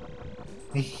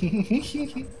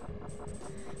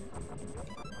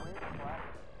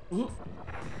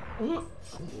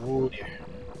 Oh dear.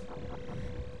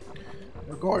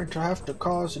 We're going to have to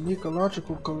cause an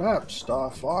ecological collapse,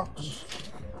 Starfox.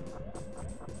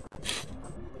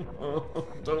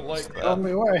 Don't like that. Tell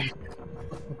me why.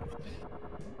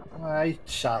 I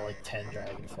shot like 10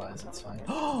 dragonflies, it's fine.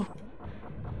 Oh,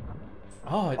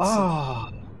 it's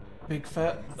a big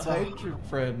fat hydra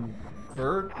friend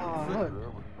bird. Look.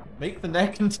 Make the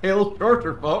neck and tail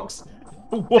shorter, Fox.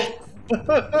 What?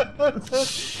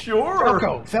 Sure.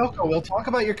 Falco, we'll talk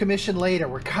about your commission later.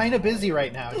 We're kind of busy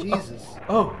right now. Jesus.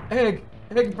 Oh, egg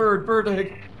bird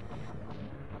egg.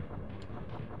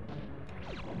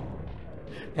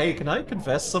 Hey, can I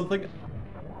confess something?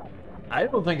 I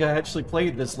don't think I actually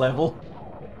played this level.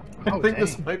 I think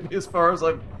this might be as far as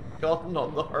I've gotten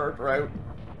on the hard route.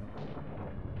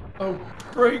 Oh,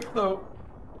 great though.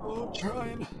 Oh,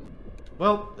 trying.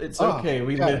 Well, it's okay.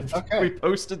 We lived. Okay. We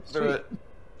posted through it.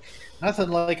 Nothing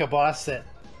like a boss that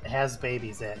has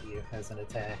babies at you as an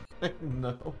attack.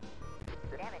 No.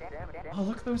 Oh,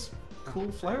 look at those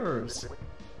cool flowers.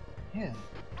 Yeah.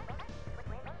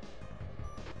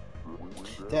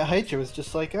 That Hydra was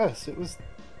just like us. It was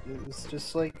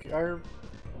just like our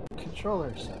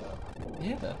controller setup.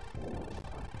 Yeah.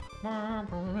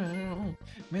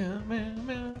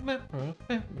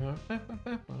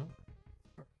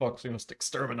 Fox, we must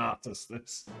exterminatus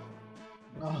this.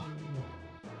 Oh.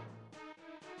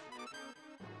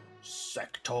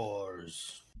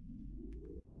 Sectors.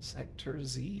 Sector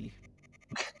Z.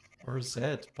 Or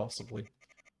Z, possibly.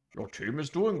 Your team is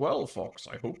doing well, Fox.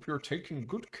 I hope you're taking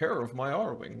good care of my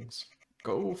R-Wings.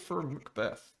 Go for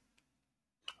Macbeth.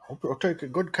 Hope you're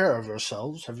taking good care of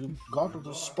yourselves. Have you gone to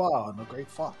the spa in the Great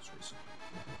Fox recently?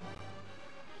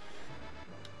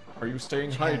 Are you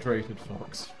staying hydrated,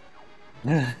 Fox?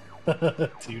 Do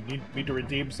you need me to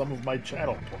redeem some of my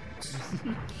channel points?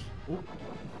 Ooh.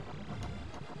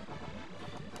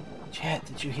 Chat,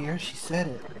 did you hear? She said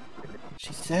it.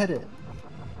 She said it.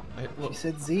 She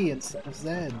said Z instead of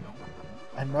Zed.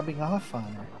 I'm rubbing off on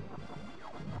her.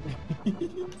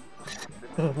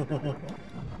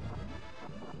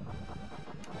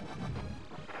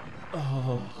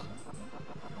 Oh.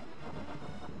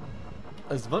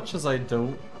 As much as I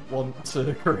don't want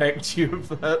to correct you of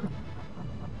that,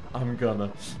 I'm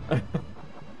gonna.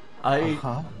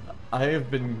 I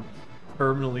have been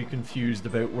permanently confused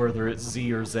about whether it's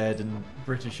Z or Z in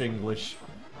British English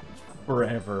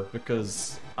forever,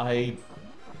 because I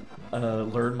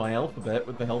learned my alphabet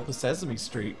with the help of Sesame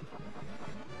Street.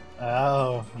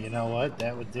 Oh, you know what?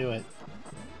 That would do it.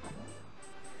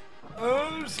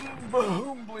 Some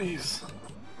boom, please.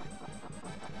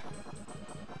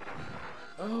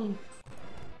 Oh.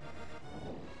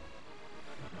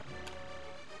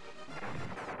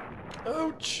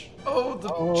 Ouch! Oh, the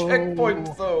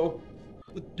checkpoint, though!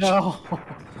 No!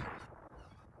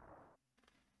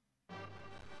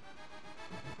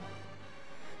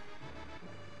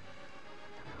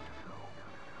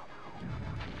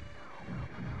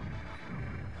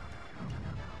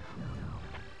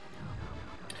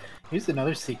 Here's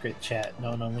another secret chat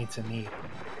known only to me.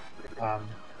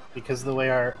 Because of the way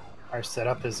our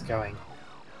setup is going.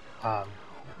 Well,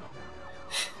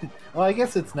 I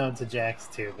guess it's known to Jax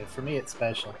too, but for me it's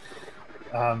special.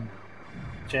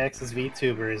 Jax's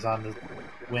VTuber is on the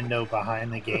window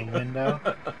behind the game window,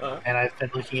 and I've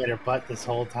been looking at her butt this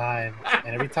whole time.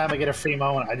 And every time I get a free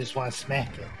moment, I just want to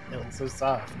smack it. It looks so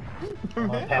soft. I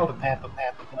want to pap a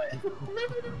button.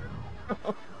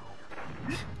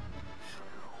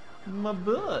 My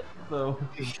butt, though.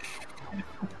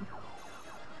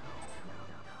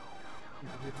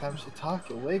 Every time she talks,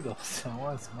 it wiggles. I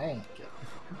want to smack it.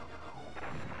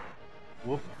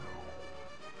 Whoop.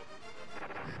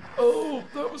 Oh,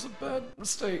 that was a bad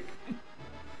mistake.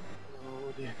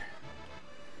 Oh dear.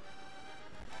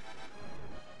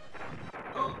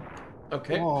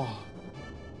 Okay. Oh,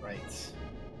 right.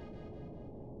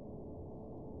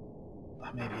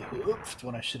 I maybe oofed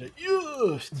when I should have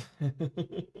used.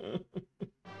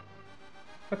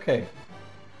 Okay.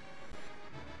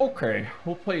 Okay,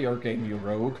 we'll play your game, you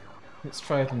rogue. Let's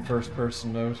try it in first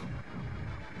person mode.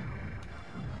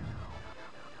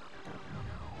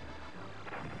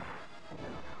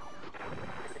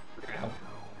 Ow.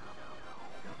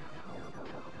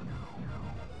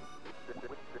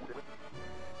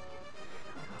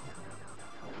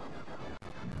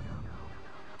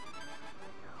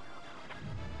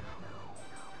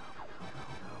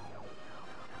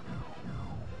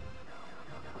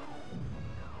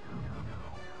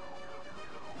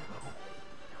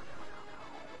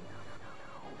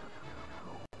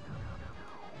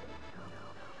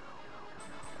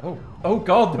 Oh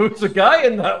god, there was a guy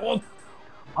in that one!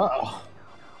 Uh-oh.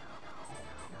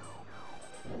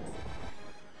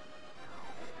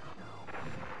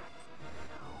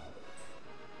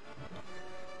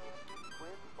 Twin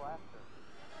blaster.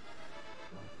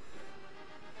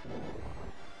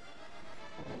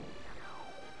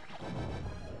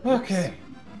 Okay.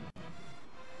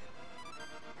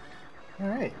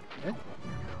 Alright.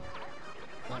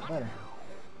 Not better.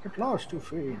 Get lost, too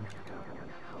free.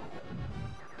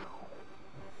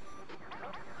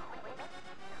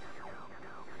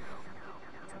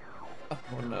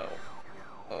 Oh no.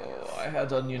 Oh, I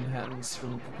had onion hands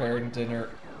from preparing dinner,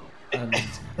 and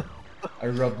I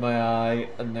rubbed my eye,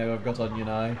 and now I've got onion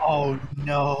eye. Oh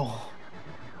no.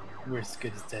 We're as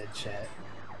good as dead, chat.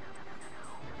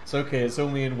 It's okay, it's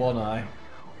only in one eye.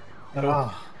 I don't,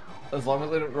 Oh. as long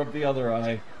as I don't rub the other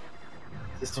eye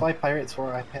Is this why pirates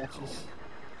wore eye patches?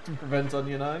 to prevent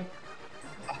onion eye.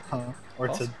 Or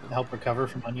to Awesome. help recover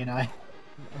from onion eye?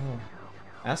 Oh.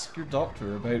 Ask your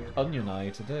doctor about onion eye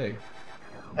today.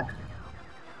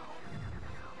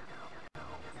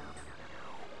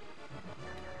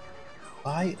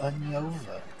 Buy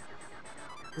Oniova.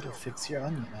 It'll fix your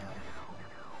onion eye.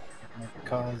 It might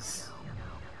cause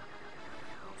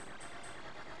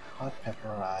hot pepper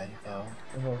eye, though.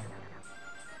 Oh.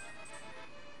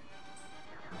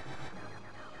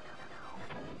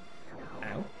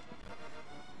 Ow.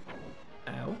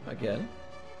 Ow, again.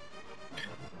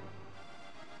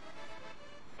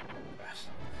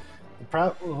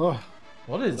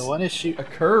 What is The one issue.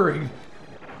 occurring?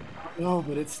 No,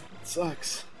 but it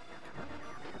sucks.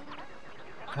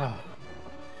 The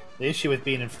issue with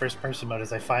being in first person mode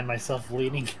is I find myself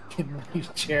leaning in my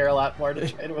chair a lot more to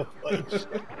try to avoid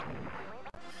shit.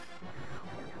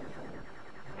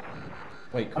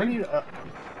 Wait, How do you,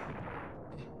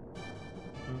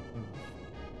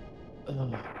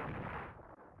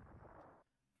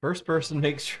 First person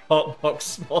makes your hotbox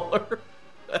smaller.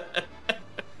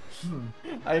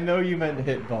 I know you meant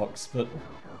hitbox, but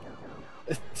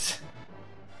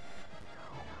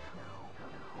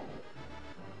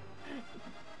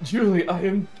Julie,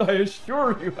 I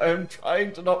assure you, I am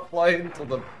trying to not fly into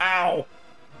them. Ow!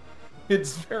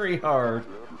 It's very hard.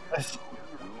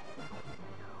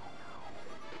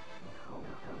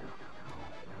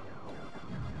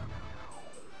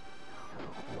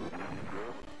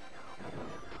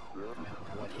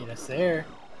 What hit us there?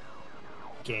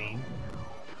 Game.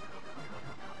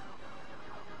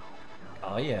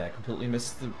 Oh yeah, I completely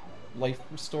missed the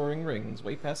life-restoring rings.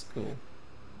 Way past cool.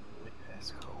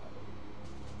 That's cool.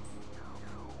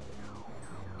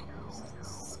 This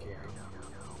is scary.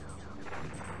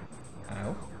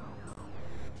 Ow.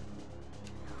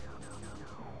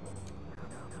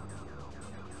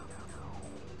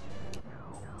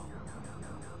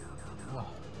 Oh.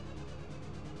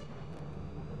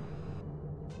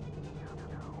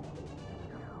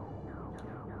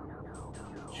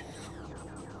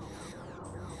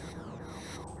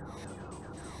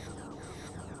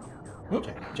 Whoop.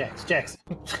 Jax.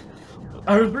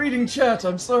 I was reading chat,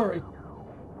 I'm sorry.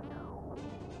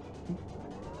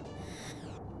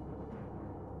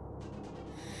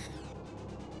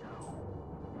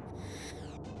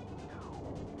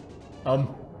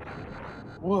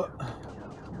 What?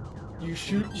 You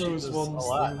shoot those Shoot ones. a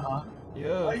lot, then- huh?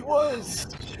 Yeah. I was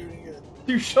shooting it.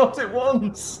 You shot it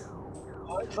once!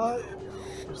 I thought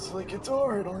it was like a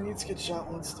door. It only needs to get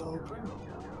shot once to open.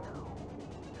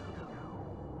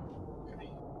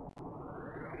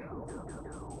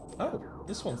 Oh,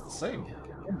 this one's the same.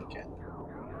 Okay.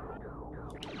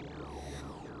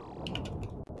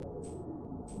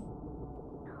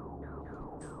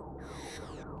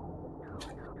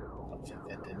 Don't think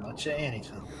that did much of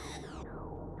anything.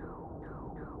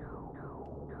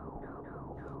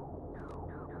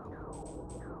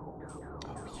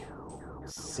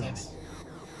 Damn it.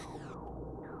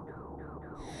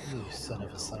 You son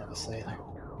of a sailor.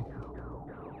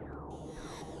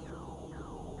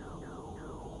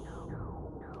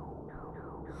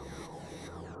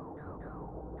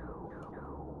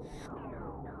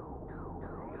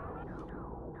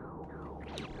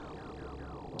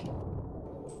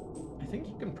 I think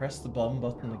you can press the bomb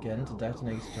button again to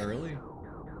detonate it early.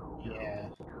 Yeah.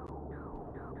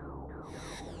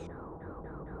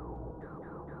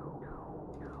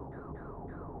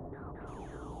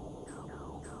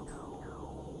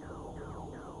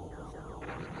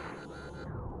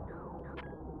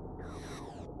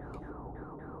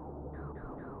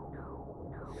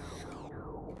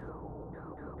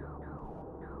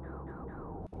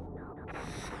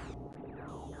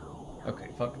 Okay,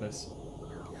 fuck this.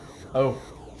 Oh,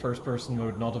 first person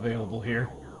mode not available here.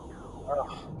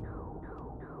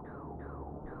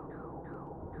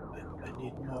 I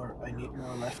need more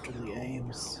lefterly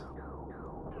aims.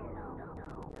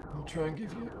 I'll try and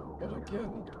give you what I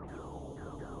can.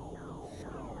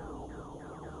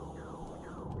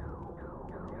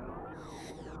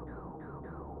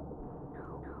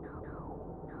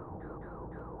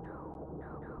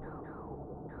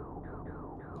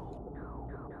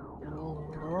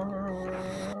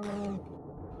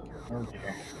 Oh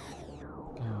dear.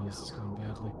 Oh, this is going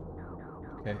badly.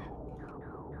 Okay.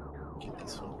 Get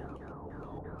this one.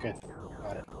 Good.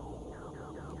 Got it.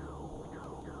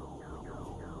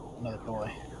 Another boy.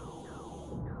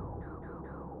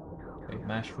 Okay,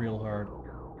 mash real hard.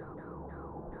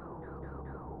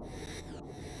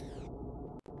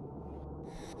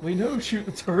 We know shoot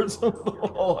the turrets on the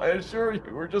wall, I assure you,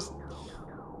 we're just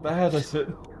bad at it.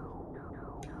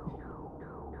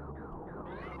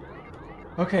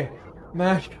 Okay,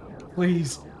 mash,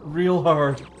 please, real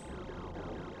hard.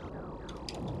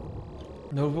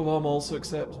 Nova Bomb also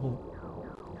acceptable.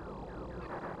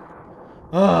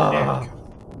 Ah!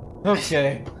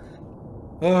 Okay.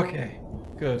 Okay,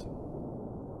 good.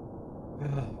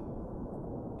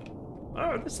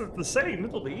 Oh, this is the same,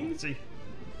 it'll be easy.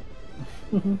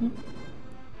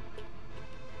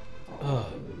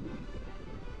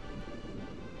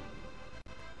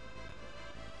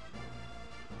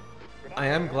 I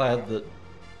am glad that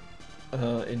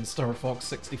in Starfox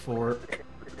 64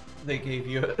 they gave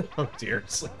you a oh dear,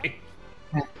 sorry.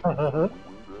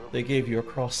 They gave you a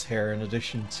crosshair in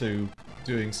addition to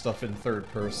doing stuff in third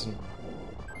person.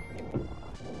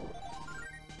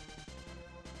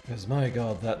 Because my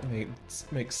god, that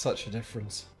makes such a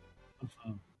difference.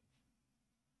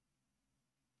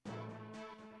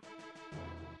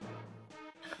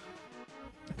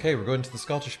 Okay, we're going to the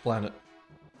Scottish planet.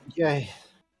 Yay.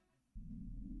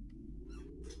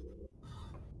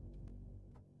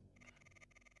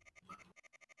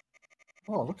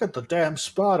 Oh, look at the damn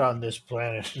spot on this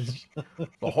planet.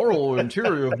 The hollow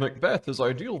interior of Macbeth is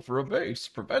ideal for a base.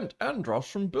 Prevent Andros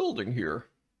from building here.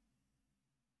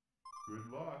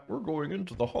 Good luck. We're going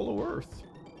into the hollow earth.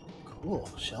 Cool,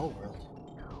 shell world.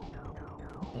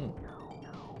 Hmm.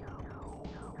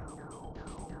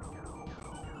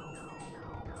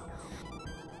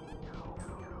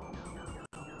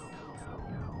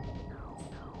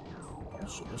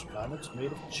 So this planet's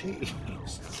made of cheese.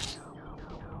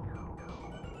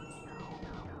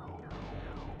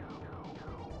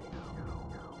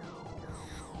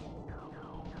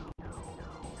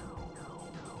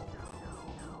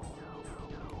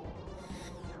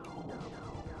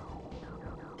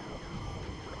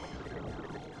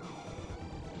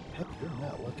 Heck, you're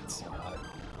not looking so hot.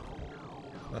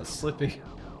 That's Slippy.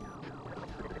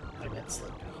 I meant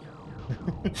Slippy.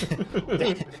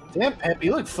 Damn, Pep,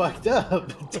 you look fucked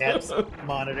up. Taps the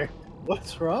monitor.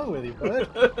 What's wrong with you, bud?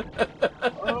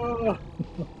 Oh.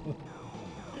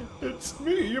 It's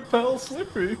me, your pal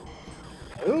Slippy.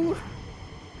 Who?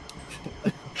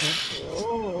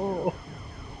 Oh.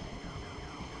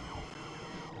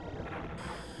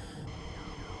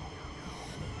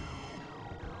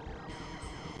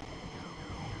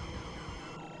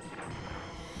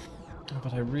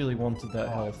 But I really wanted that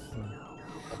health.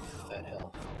 That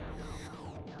hell.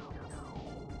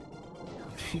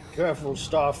 Be careful,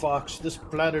 Starfox. This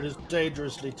planet is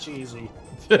dangerously cheesy.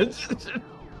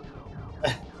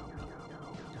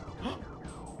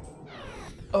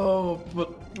 Oh,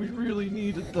 but we really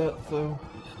needed that, though.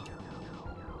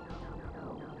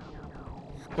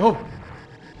 Oh!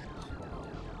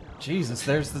 Jesus,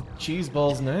 there's the cheese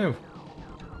balls now.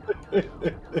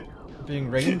 Being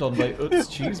rained on by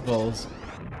Utz cheese balls.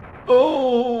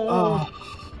 Oh!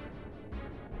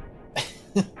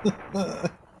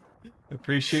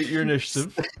 Appreciate your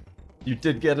initiative. You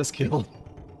did get us killed.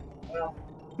 Well,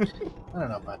 I don't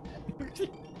know about that.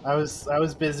 I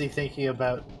was busy thinking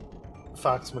about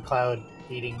Fox McCloud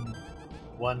eating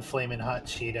one flaming hot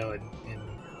Cheeto and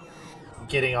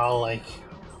getting all like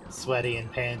sweaty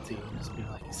and panty and just being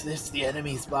like, "Is this the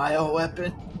enemy's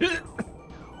bioweapon?"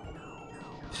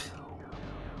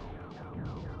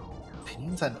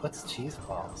 Opinions on Utz cheese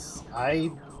balls.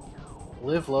 I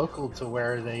live local to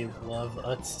where they love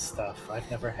Utz stuff. I've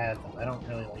never had them. I don't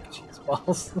really like cheese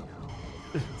balls,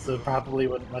 so probably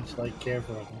wouldn't much like care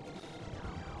for them.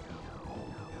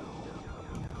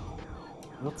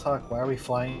 We'll talk. Why are we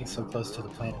flying so close to the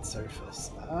planet's surface?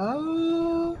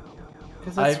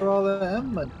 Because that's where all the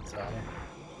M-buttons are.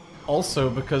 Also,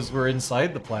 because we're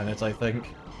inside the planet, I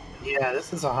think. Yeah,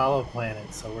 this is a hollow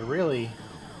planet, so we're really...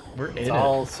 We're It's in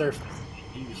all it. surface.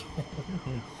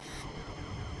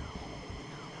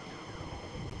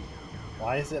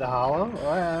 Why is it hollow?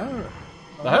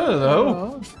 I don't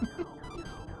know.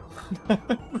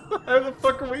 How the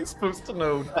fuck are we supposed to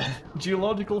know?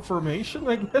 Geological formation,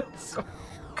 I guess?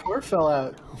 Core fell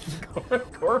out.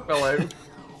 Core fell out.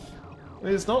 I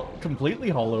mean, it's not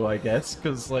completely hollow, I guess,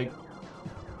 because, like,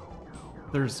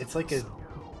 there's... It's like a...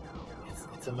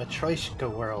 It's a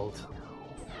Matryoshka world.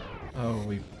 Oh,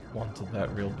 we wanted that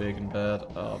real big and bad.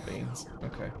 Oh, beans.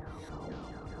 Okay.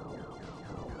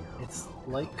 It's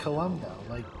like Columbo,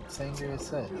 like Sangria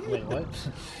said. Wait, what?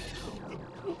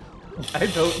 I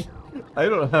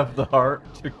don't have the heart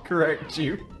to correct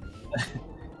you.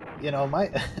 You know,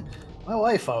 my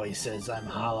wife always says I'm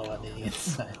hollow on the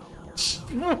inside.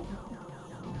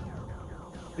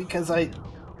 Because I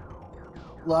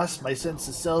lost my sense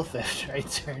of self after I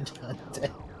turned on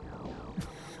dead.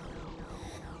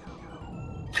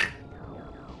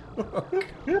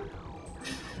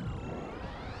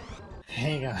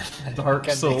 Hang on. Dark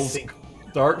I'm Souls. mixing-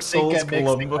 Dark I think Souls I'm mixing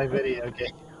Columbo. my video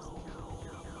game.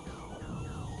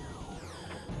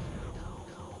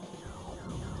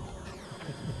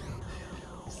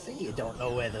 See, you don't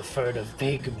know where the furtive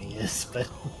pygmy is, but...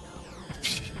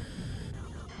 You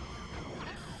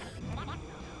don't have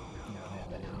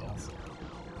anything else.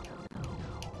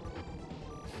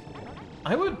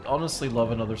 I would honestly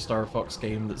love another Starfox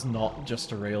game that's not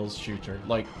just a Rails shooter.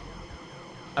 Like,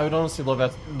 I would honestly love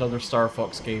another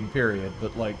Starfox game, period,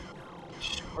 but, like,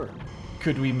 Sure.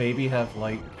 could we maybe have,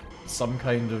 like, some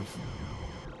kind of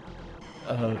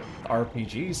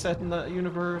RPG set in that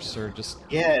universe, or just...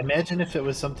 Yeah, imagine if it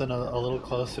was something a little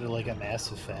closer to like a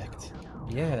Mass Effect.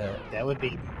 Yeah. That would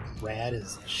be rad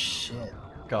as shit.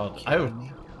 God, I would...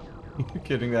 Kidding me? You're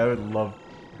kidding, I would love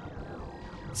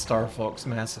Starfox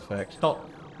Mass Effect. Not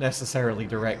necessarily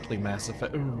directly Mass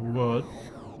Effect. Ooh, what?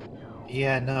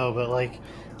 Yeah, no, but like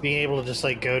being able to just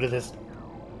like go to this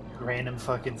random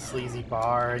fucking sleazy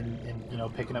bar and you know,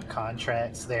 picking up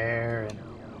contracts there and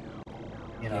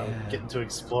You know, Yeah. getting to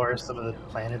explore some of the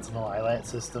planets in the Lilat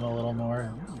system a little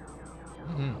more.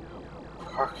 Mhm.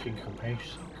 Fucking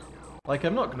amazing. Like,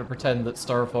 I'm not going to pretend that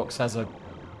Starfox has a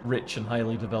rich and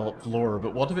highly developed lore,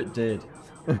 but what if it did?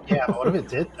 Yeah, but what if it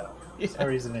did though? There's no Yeah.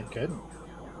 reason it couldn't.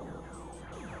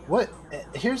 What?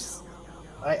 Here's.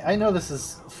 I know this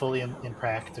is fully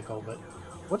impractical, but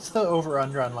what's the over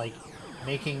under on like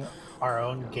making our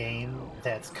own game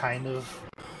that's kind of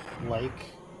like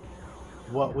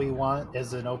what we want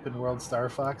as an open world Star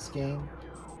Fox game,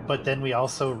 but then we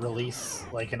also release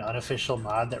like an unofficial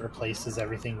mod that replaces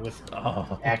everything with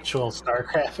Oh. actual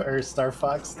StarCraft or Star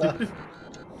Fox stuff?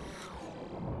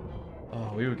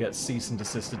 Oh, we would get cease and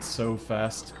desisted so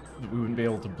fast that we wouldn't be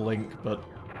able to blink, but...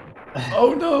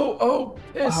 Oh no! Oh,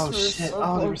 piss! Oh we're shit! so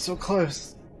Oh, they were close. so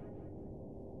close.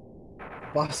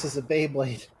 Boss is a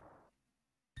Beyblade.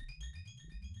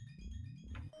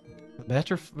 The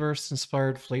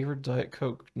Metaverse-inspired flavored Diet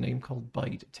Coke, name called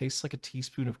Bite. It tastes like a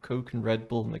teaspoon of Coke and Red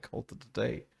Bull, and they called it a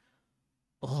day.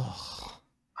 Ugh.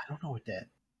 I don't know what that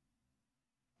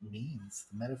means.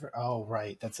 The metaverse. Oh,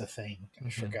 right, that's a thing. I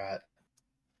forgot.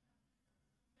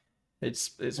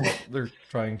 It's what they're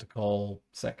trying to call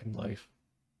Second Life.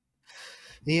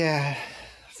 Yeah,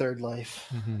 Third Life.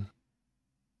 Mm-hmm.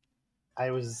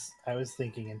 I was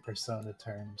thinking in Persona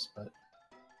terms, but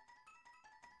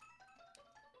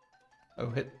Oh,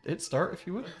 hit start if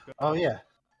you would. oh yeah.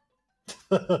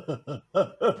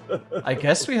 I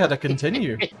guess we had to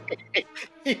continue.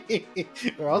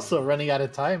 We're also running out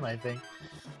of time, I think.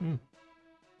 Hmm.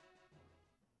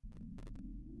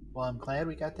 Well, I'm glad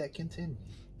we got that continue.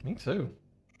 Me too.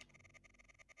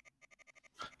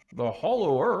 The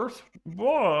Hollow Earth?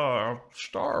 Blah,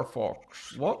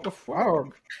 Starfox. What the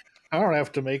fuck? I don't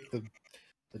have to make the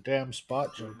damn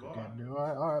spot joke again, do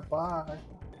I? Alright, bye.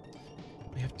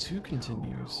 We have 2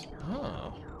 continues.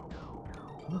 Oh.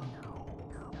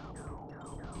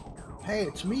 Hey,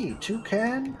 it's me, To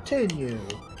Continue.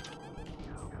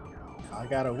 I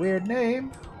got a weird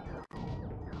name.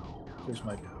 Because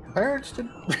my parents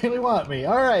didn't really want me.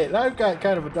 Alright, I've got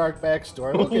kind of a dark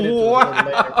backstory. We'll get into it a little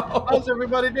later. How's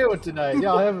everybody doing tonight?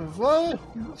 Y'all having fun?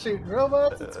 Shooting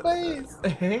robots in space?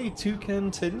 Hey, to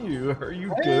continue. Are you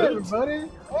Hey, good? everybody.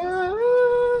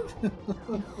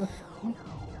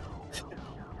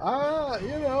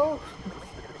 You know,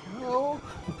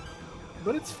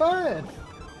 but it's fine.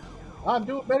 I'm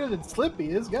doing better than Slippy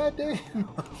is, goddamn.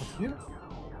 You know,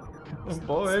 Oh,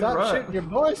 boy, stop right. shooting your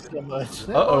boy so much.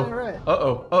 That Uh-oh. boy right.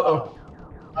 Uh-oh. Uh-oh.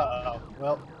 Uh-oh.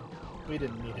 Well, we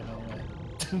didn't need him anyway.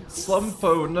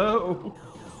 Slumpo, no.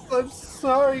 I'm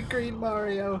sorry, Green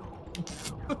Mario.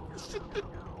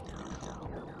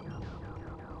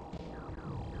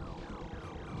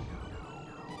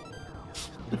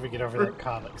 If we get over that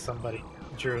comic somebody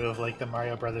drew of like the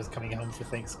Mario Brothers coming home for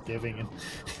Thanksgiving, and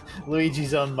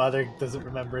Luigi's own mother doesn't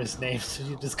remember his name, so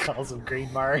she just calls him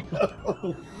Green Mario.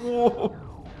 Whoa.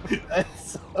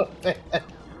 That's so bad.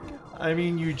 I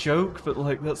mean, you joke, but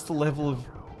like that's the level of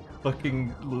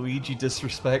fucking Luigi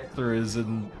disrespect there is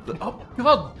in the... Oh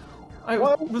god! I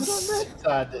Why was was it on that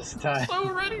side this time? so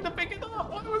ready to pick it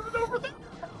up. Why was it over there?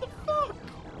 What the fuck?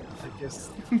 I guess,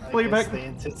 Play back- they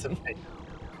anticipate.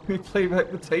 We play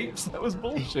back the tapes. That was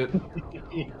bullshit.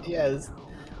 Yeah, this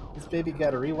baby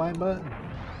got a rewind button.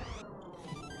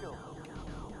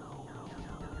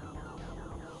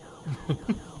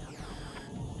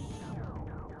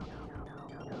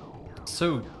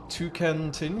 So, to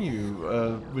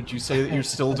continue, would you say that you're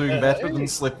still doing better than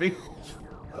Slippy?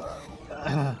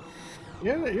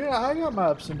 Yeah, I got my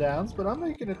ups and downs, but I'm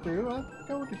making it through. I'm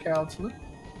going to counseling.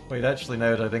 Wait, actually,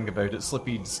 now that I think about it,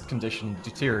 Slippy's condition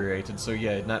deteriorated, so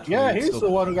yeah, naturally. Yeah, it's he's the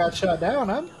one who got shot down.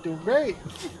 I'm doing great.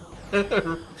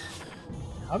 still...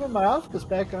 I'm in my office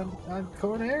back on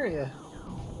Corn area.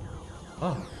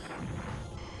 Oh.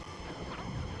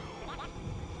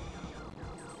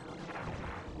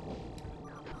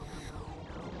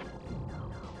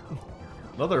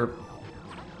 Another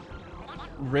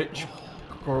rich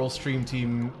Coral Stream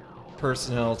Team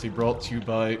personality brought to you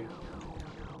by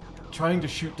trying to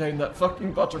shoot down that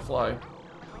fucking butterfly.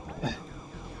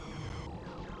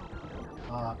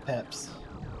 Peps.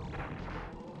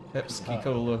 Pepsi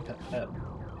Cola. Pep.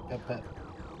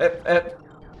 Ep, ep.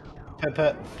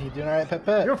 Pep. You doing alright,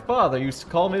 Pep? Your father used to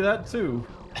call me that too.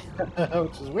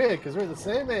 Which is weird, because we're the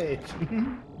same age.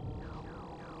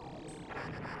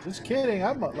 Just kidding,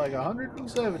 I'm like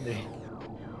 170.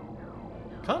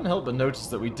 Can't help but notice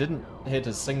that we didn't hit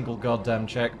a single goddamn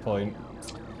checkpoint.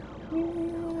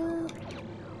 Or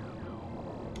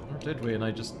did we? And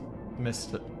I just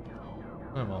missed it.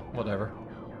 Oh well, whatever.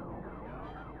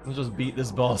 We'll just beat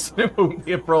this boss. It won't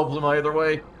be a problem either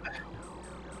way.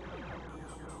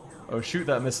 Oh, shoot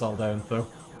that missile down, though.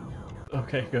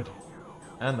 Okay, good.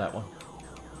 And that one.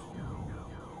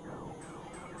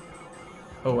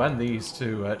 Oh, and these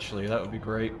too, actually. That would be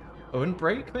great. Oh, and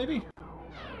break, maybe?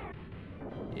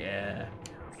 Yeah.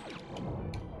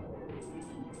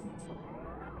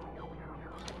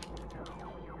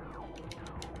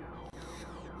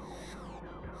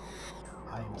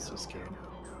 I'm so scared.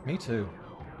 Me too.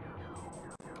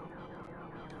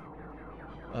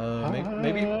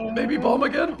 Maybe bomb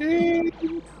again?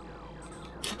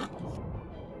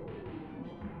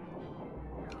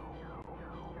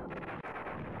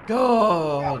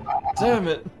 God damn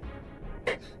it!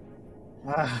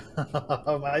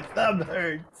 My thumb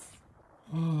hurts.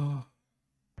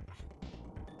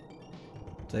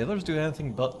 Sailors do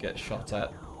anything but get shot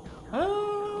at.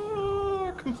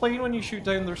 Complain when you shoot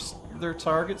down their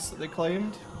targets that they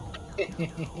claimed.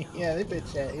 Yeah, they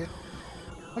bitch at you.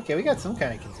 Okay, we got some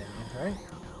kind of containment, right?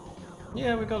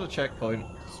 Yeah, we got a checkpoint.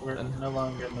 So we're no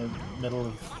longer in the middle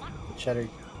of the Cheddar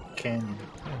Canyon.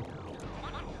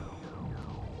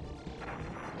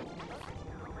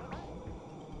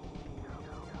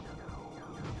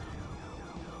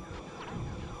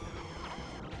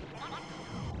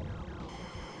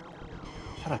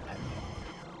 Shut up, Penny.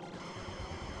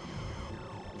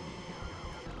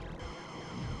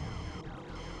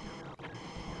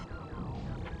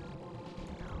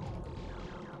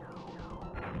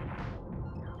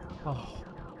 Oh.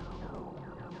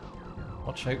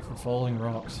 Watch out for falling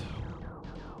rocks.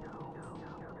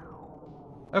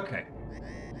 Okay.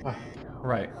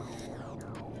 Right.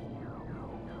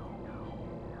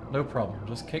 No problem.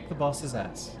 Just kick the boss's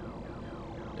ass.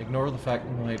 Ignore the fact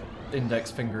that my index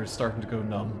finger is starting to go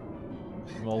numb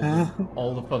from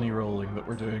all the funny rolling that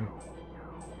we're doing.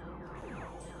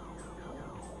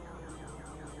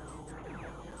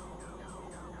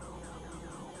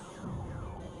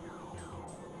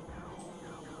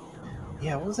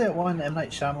 Yeah, what was that one M.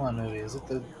 Night Shyamalan movie? Is it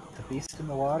the Beast in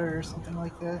the Water or something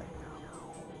like that?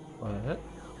 What?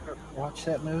 Watch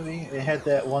that movie? It had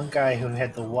that one guy who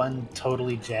had the one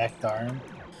totally jacked arm.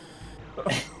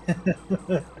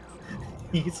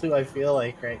 He's who I feel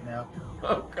like right now.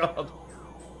 Oh god.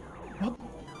 What?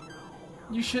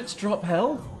 You shits drop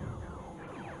health?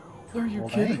 Are you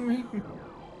kidding me?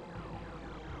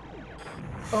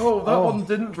 Oh, that one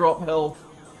didn't drop health.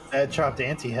 That dropped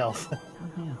anti-health.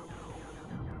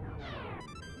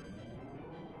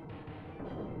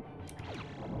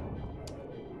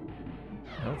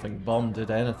 I don't think bomb did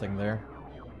anything there.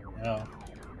 No.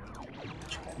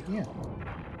 Try it again.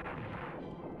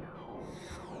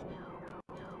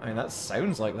 I mean, that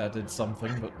sounds like that did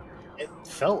something, but... It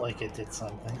felt like it did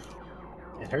something.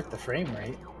 It hurt the frame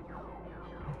rate.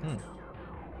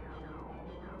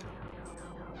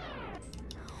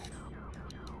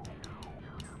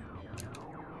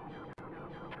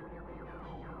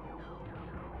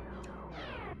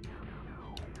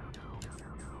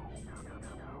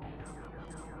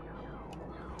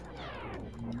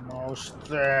 Almost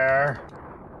there.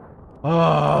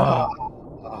 Ah,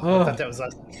 I thought that was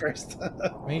us first.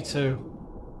 me too.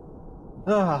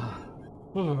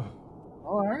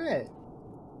 Alright.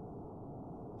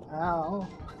 Ow.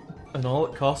 And all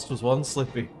it cost was one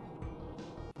Slippy.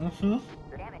 Mm-hmm.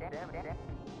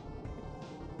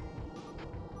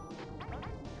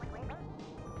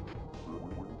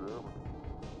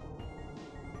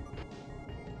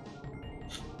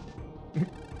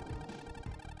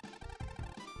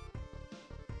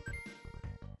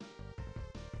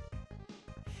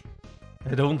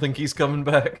 I don't think he's coming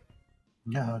back.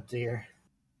 Oh dear.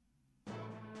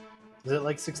 Is it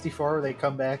like 64 where they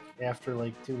come back after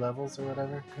like 2 levels or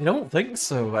whatever? I don't think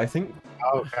so. I think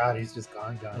Oh god, he's just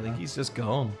gone. I think he's just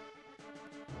gone.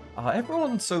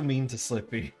 Everyone's so mean to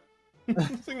Slippy. I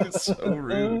think it's so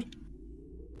rude.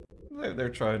 They're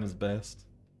trying his best.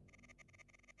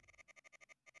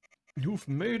 You've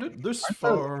made it this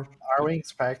far.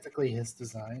 Arwing's practically his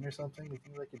design or something? You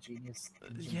think like a genius?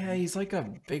 Yeah, he's like a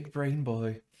big brain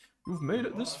boy. You've made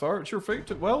it this far. It's your fate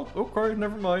to... Well, okay,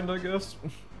 never mind, I guess.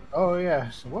 Oh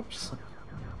yeah, whoops.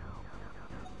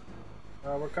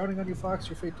 We're counting on you, Fox.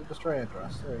 Your fate to destroy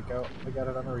Andros. There you go. We got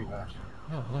it on a rematch.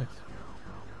 Oh, nice.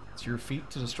 It's your feat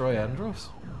to destroy Andros?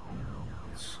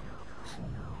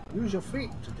 Use your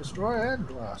feet to destroy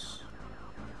Andros.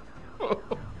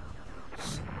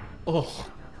 Oh.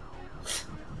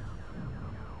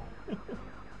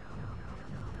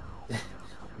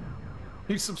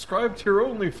 He subscribed to your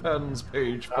OnlyFans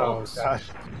page, folks. Oh gosh.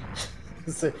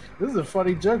 This is a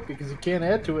funny joke because you can't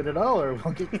add to it at all or it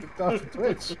won't get kicked off of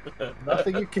Twitch.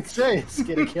 Nothing you can say is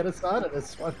gonna get us out of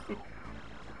this one.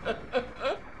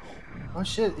 Oh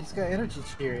shit, he's got energy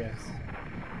Cheerios.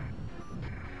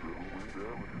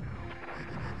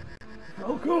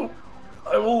 I'll go.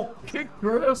 I will kick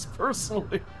your ass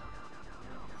personally.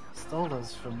 Stole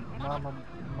those from Mama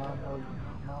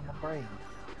Brain.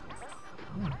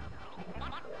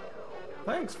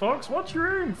 Thanks, Fox. Watch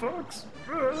your aim, Fox.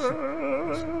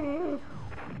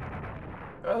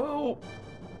 Oh.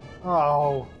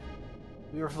 Oh,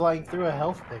 we were flying through a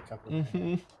health pickup.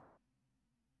 Mm-hmm.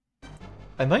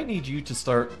 I might need you to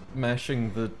start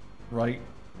mashing the right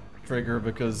trigger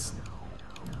because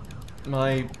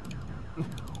my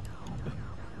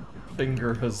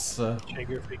finger has.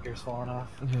 Trigger finger's falling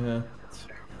off. Yeah. That's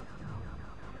fair.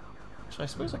 Which I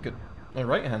suppose I could. My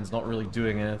right hand's not really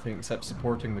doing anything except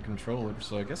supporting the controller,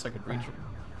 so I guess I could reach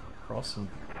across and.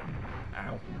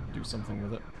 Ow. Do something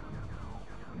with it.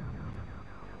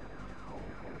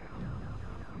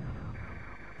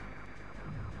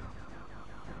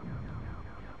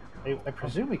 I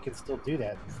presume we can still do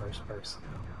that in first person.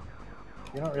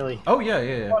 You don't really. Oh, yeah,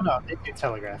 yeah, yeah. Oh no, they do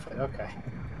telegraph it. Okay.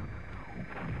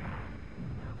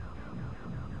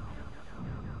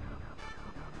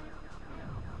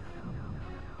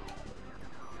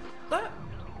 That.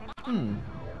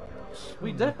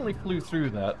 We definitely flew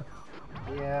through that.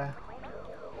 Yeah.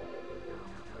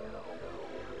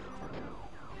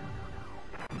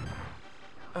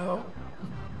 Oh.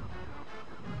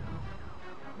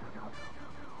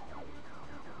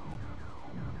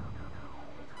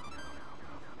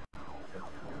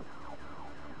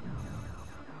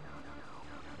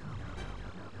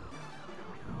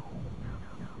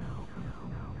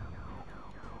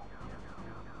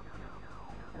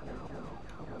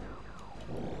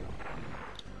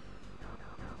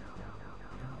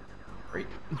 Great.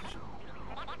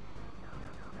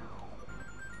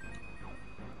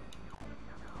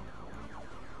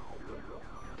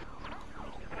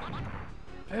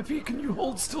 Heavy, can you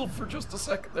hold still for just a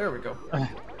second? There we go.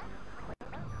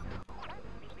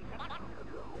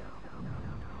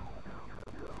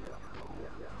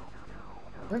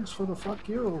 Thanks for the fuck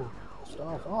you,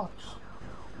 Starfox.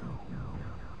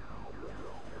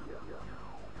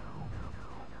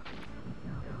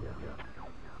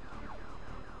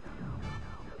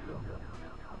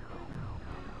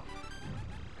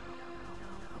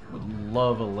 Would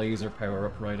love a laser power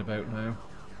up right about now.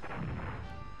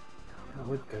 It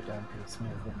would go down pretty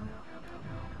smooth, wouldn't it?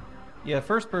 Yeah,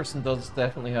 first person does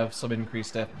definitely have some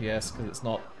increased FPS because it's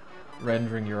not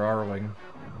rendering your R-wing.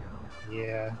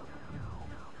 Yeah.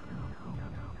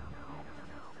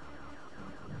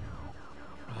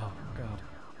 Oh, God.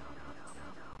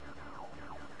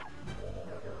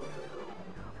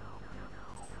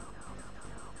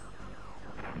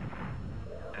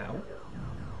 Ow.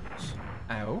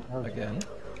 Ow, Okay. again.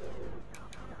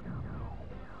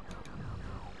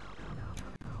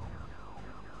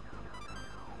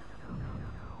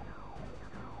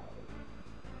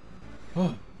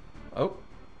 Oh. Oh.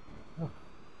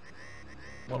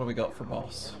 What do we got for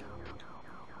boss?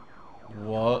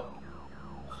 What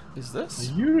is A this?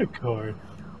 unicorn.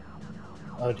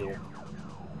 Oh dear.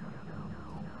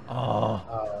 Ah,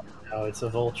 Oh no, it's a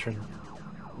Voltron.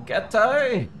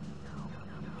 Getai!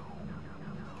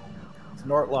 It's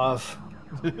Nortlov.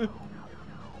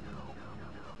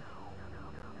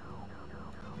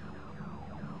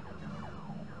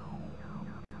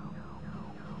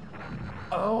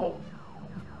 Oh.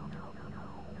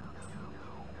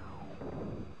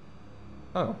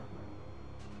 Oh.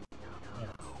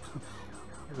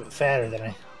 A bit fatter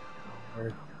than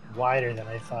or wider than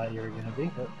I thought you were gonna be,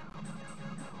 but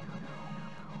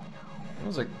I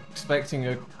was expecting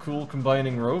a cool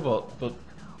combining robot, but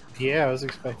yeah, I was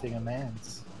expecting a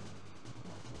man's.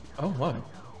 oh wow.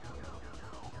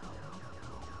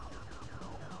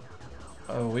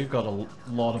 Oh, we've got a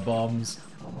lot of bombs.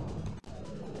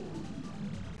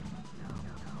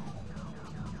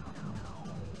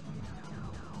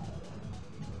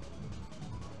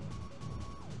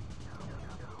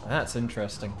 That's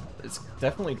interesting. It's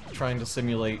definitely trying to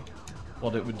simulate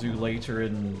what it would do later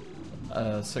in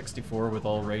 64 with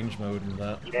all range mode and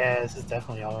that. Yeah, this is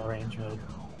definitely all range mode.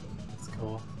 That's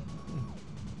cool.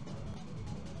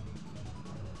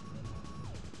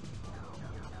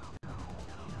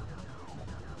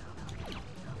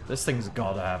 This thing's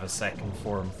gotta have a second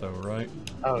form though, right?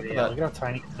 Oh yeah, That- look at how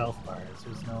tiny its health bar is.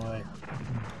 There's no way.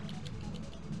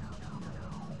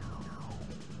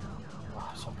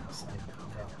 Oh, something sniper.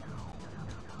 Yeah.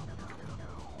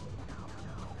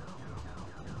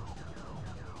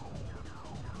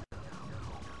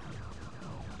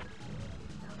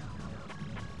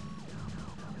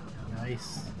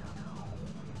 Nice.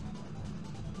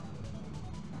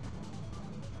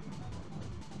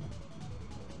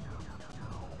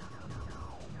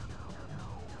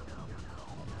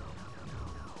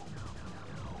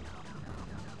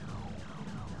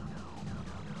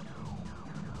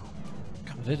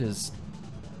 it is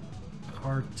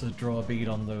hard to draw a bead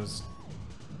on those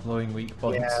glowing weak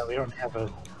buttons. Yeah, we don't have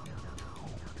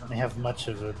much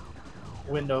of a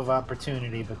window of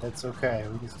opportunity, but that's okay.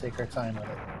 We just take our time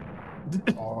with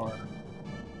it. Or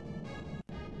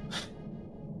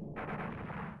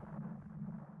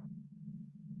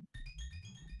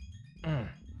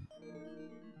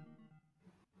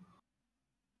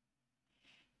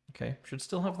Okay, should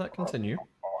still have that continue.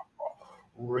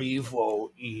 Revo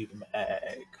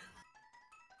Mag.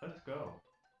 Let's go.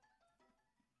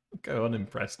 Go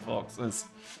unimpressed foxes.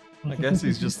 I guess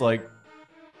he's just like,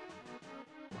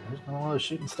 There's no one of those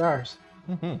shooting stars.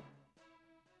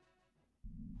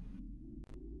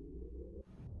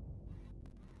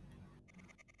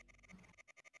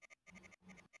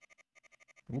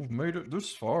 You've made it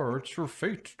this far. It's your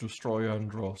fate to destroy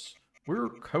Andros. We're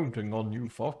counting on you,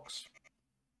 Fox.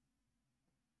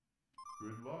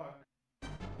 Good luck.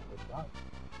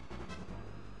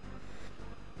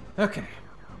 Okay.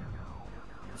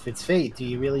 If it's fate, do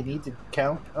you really need to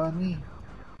count on me?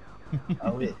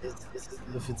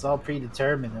 If it's all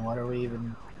predetermined, then what are we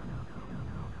even...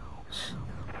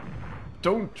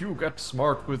 Don't you get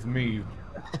smart with me.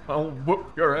 I'll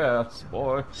whoop your ass,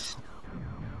 boy.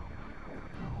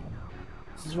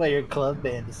 This is why your club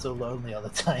band is so lonely all the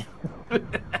time.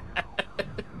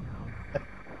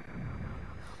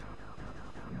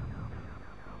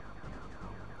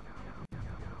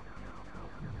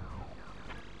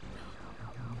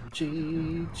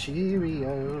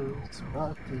 Cheerios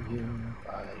brought to you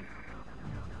by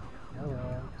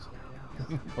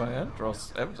By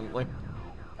Andros, evidently.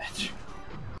 Did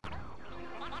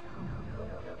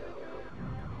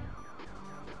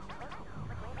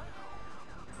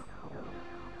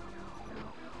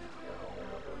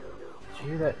you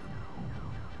hear that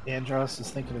Andros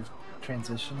is thinking of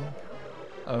transitioning?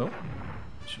 Oh.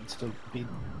 Should still be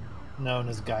known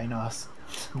as Gynos.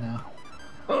 No.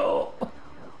 Oh.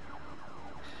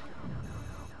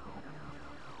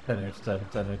 10 out of 10,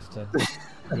 10 out of 10.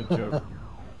 Good joke.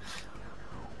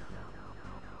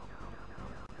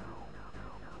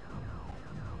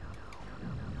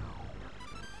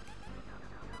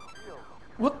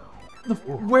 What?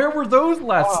 Where were those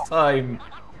last time?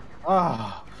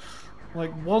 Ah.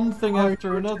 Like one thing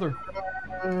after another.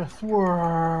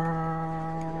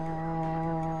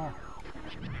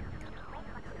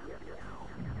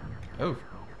 Oh.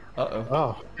 Uh-oh.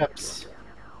 Oh, peps.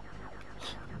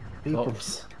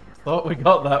 Beepums. Thought we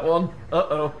got that one.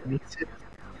 Uh-oh. Me too.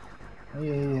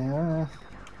 Yeah.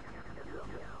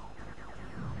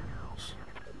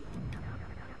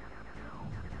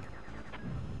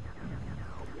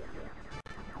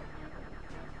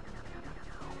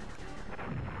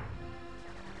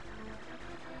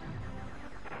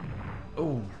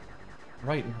 Oh.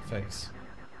 Right in the face.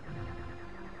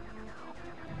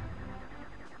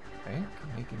 Okay,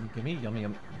 gimme, yummy,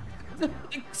 yum.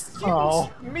 Excuse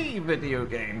me, video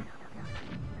game.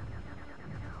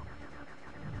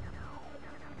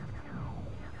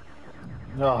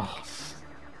 Oh.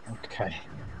 Okay.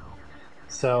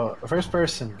 So, first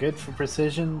person, good for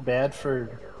precision, bad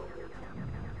for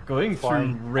Going through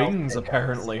flying rings, outfit,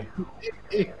 apparently.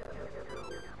 Okay.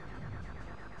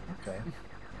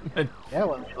 Yeah,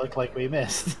 well, we look like we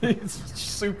missed. It's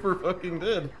super fucking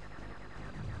did.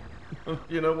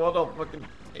 You know what? I'll fucking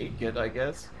take it, I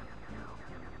guess.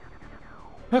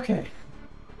 Okay.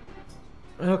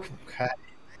 Okay. Okay.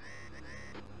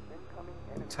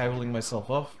 I'm toweling myself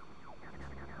off.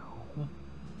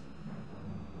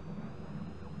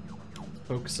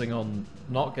 Focusing on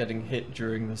not getting hit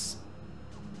during this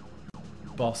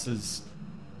boss's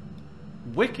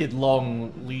wicked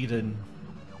long lead-in.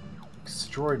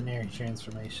 Extraordinary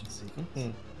transformation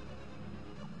sequence.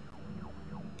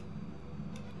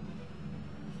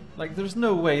 Like, there's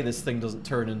no way this thing doesn't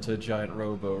turn into a giant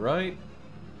robo, right?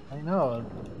 I know,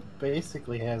 it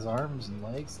basically has arms and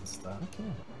legs and stuff.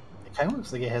 It kind of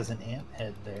looks like it has an ant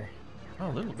head there. Oh,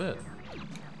 a little bit.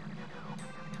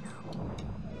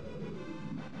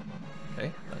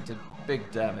 Okay, that did big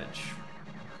damage.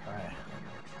 Alright.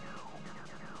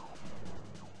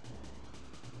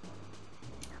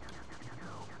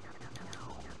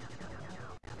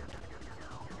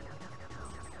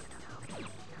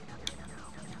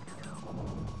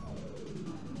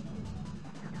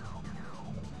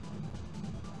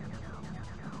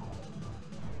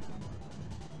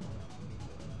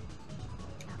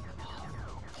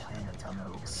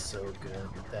 Planetama looks so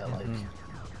good with that, like,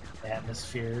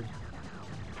 atmosphere.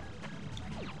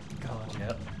 God,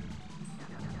 yep.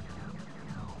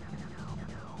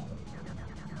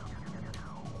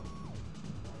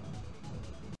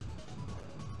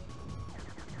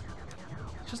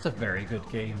 just a very good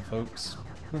game, folks.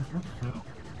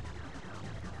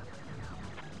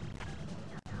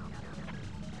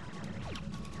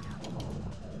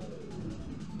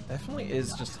 Definitely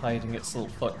is just hiding its little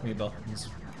fuck me buttons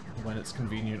when it's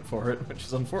convenient for it, which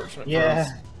is unfortunate for us.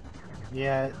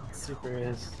 Yeah, it super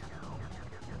is.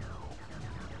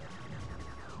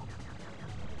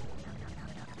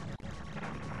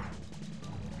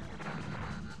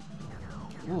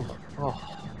 Ooh. Oh.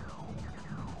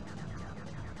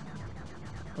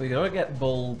 Well, you gotta get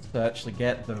bold to actually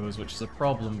get those, which is a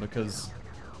problem because...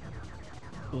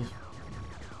 Oof.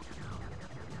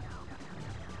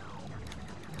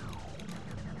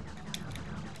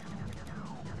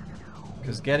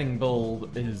 Because getting bold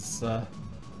is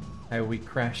how we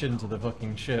crash into the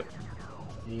fucking ship.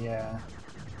 Yeah.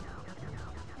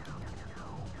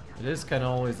 It is kind of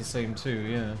always the same too,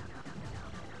 yeah.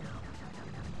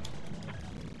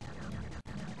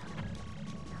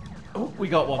 Oh, we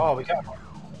got one. Oh, we got one.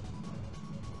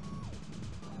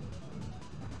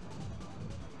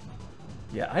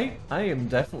 Yeah, I am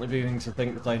definitely beginning to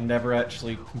think that I never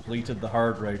actually completed the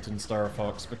hard route in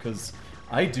Starfox because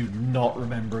I do not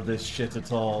remember this shit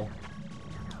at all.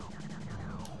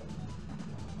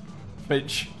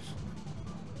 Which...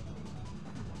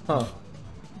 Huh.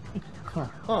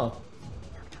 Huh.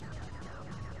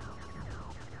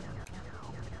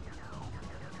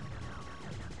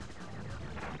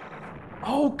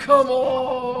 Oh, come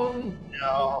on!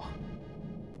 No.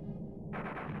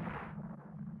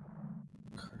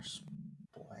 Curse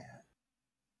Blat.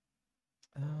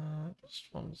 Just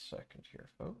 1 second here,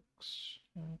 folks.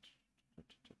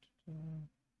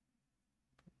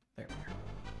 There we go.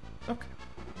 Okay.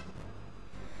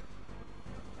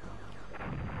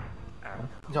 Ow.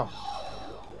 No.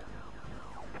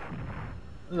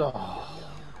 Oh.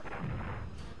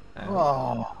 Ow.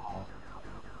 Oh.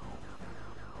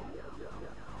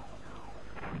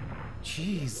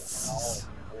 Jesus.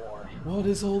 Oh, What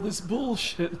is all this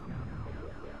bullshit?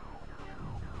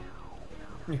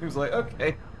 He was like,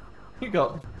 okay, you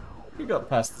got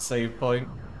past the save point.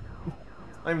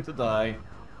 Time to die.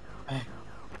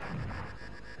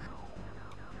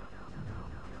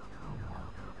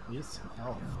 Need some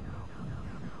help.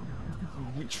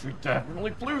 Which we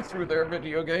definitely flew through their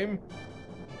video game.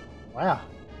 Wow.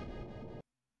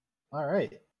 All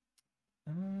right.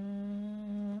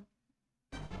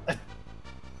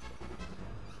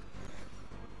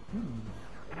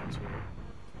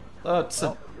 It's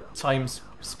a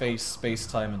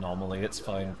space-time anomaly. It's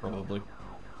fine, probably.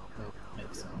 That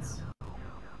makes sense.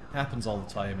 Happens all the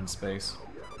time in space.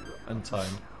 And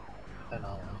time.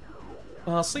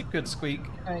 Anomaly. Sleep good, Squeak.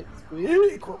 Alright,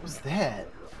 Squeak. What was that?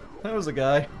 That was a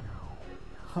guy.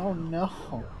 Oh no.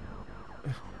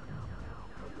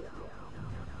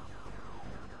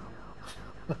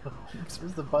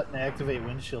 Where's the button to activate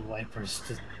windshield wipers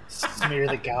to smear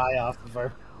the guy off of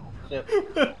our ship?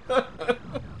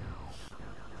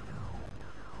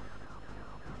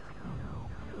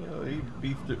 Oh, he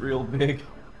beefed it real big.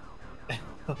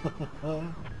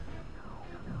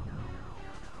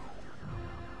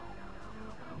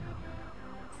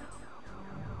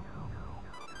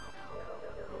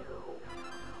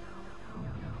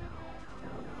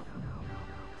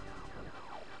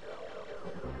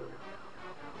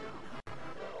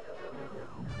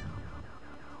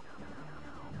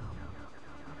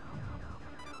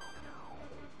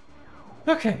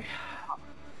 Okay.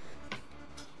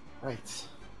 Right.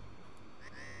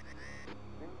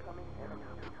 Incoming enemy.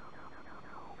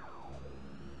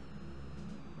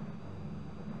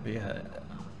 But yeah,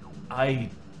 I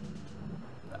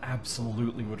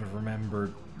absolutely would have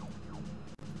remembered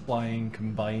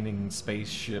combining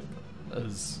spaceship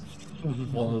as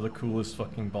one of the coolest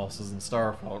fucking bosses in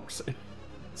Starfox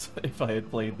if I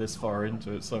had played this far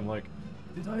into it. So I'm like,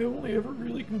 did I only ever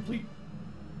really complete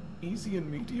easy and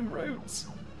medium routes?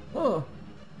 Huh.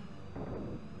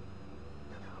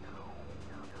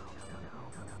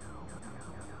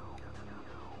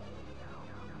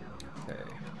 Okay.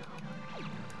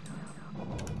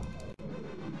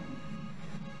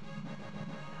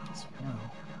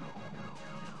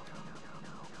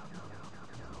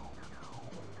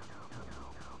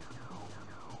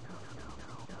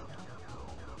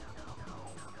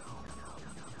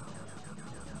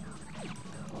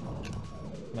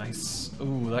 Nice.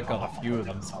 Ooh, that got a few of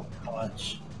them. A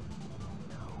bunch.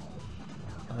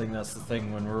 I think that's the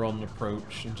thing when we're on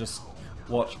approach and just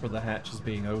watch for the hatches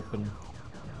being open.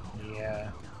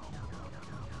 Yeah.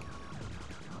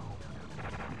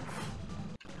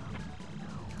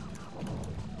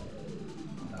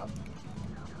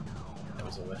 That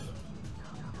was a whiff.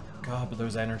 God, but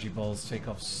those energy balls take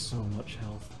off so much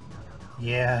health.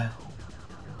 Yeah.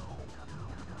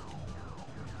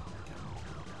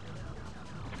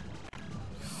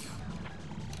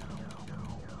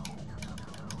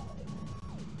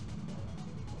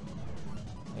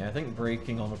 Yeah, I think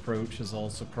braking on approach is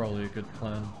also probably a good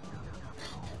plan.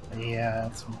 Yeah,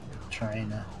 that's what I'm trying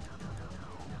to.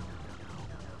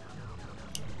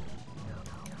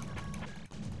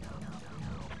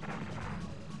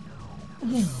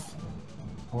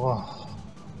 Whoa.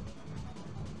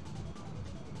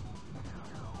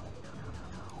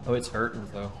 Oh, it's hurting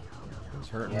though. It's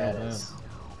hurting Yeah, real it bad. is.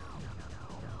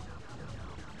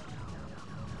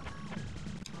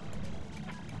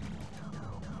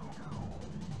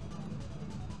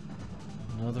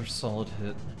 Another solid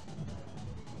hit.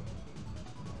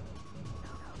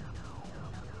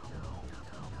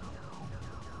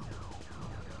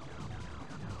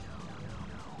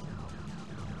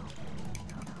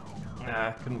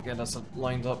 Nah, couldn't get us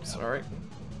lined up, sorry.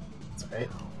 That's right.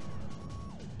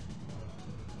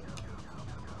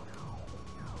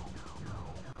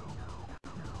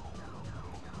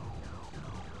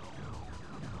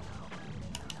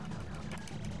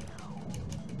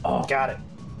 Oh, Got it.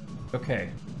 okay.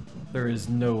 There is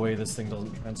no way this thing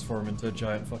doesn't transform into a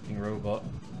giant fucking robot,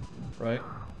 right?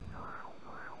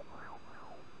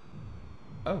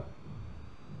 Oh.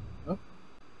 Oh.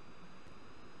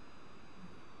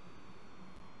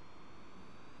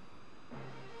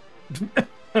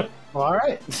 Well, all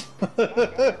right.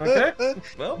 Okay.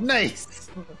 Well. Nice.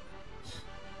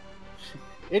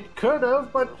 It could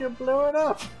have, but you blew it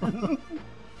up.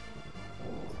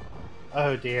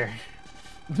 Oh dear.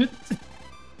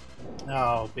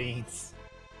 Oh, beans.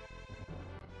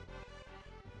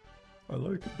 I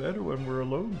like it better when we're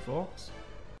alone, Fox.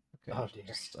 Okay, Oh dear.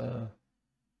 just, there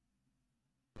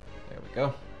we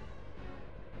go.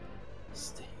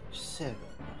 Stage 7.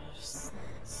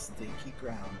 Stinky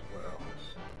ground world.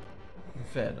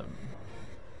 Venom.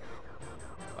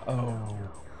 Oh,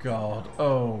 God.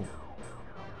 Oh.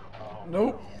 Oh,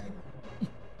 Nope. man.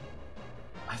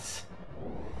 What?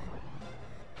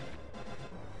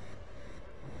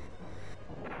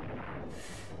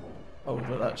 Oh,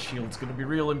 but that shield's gonna be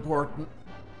real important.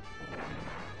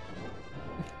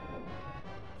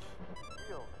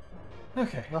 Shield.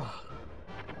 Okay. Oh.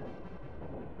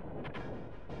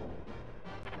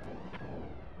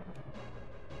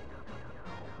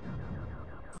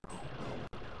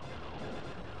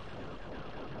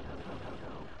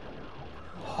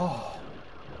 Oh.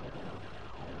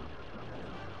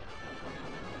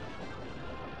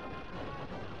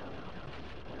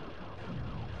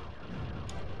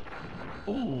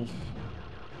 Ooh.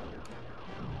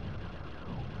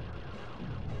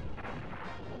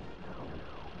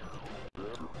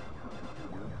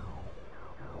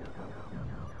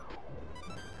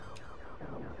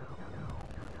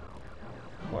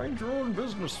 Mind your own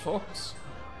business, Fox.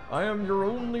 I am your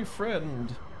only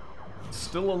friend.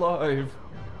 Still alive.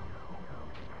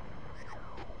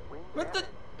 What the?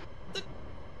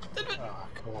 Oh,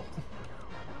 cool.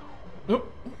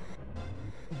 Nope.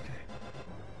 Okay.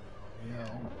 Yeah.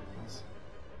 Please.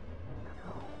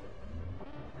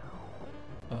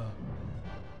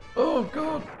 Oh,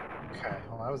 God. Okay,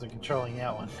 well, I wasn't controlling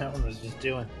that one. That one was just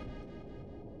doing.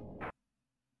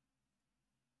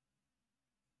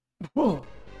 Whoa.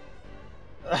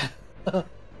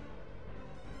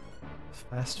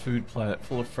 Fast food planet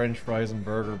full of French fries and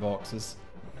burger boxes.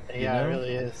 Yeah, know? it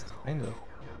really is. Kind of.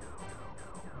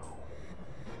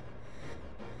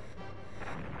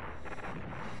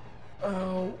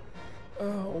 Oh.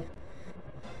 Oh.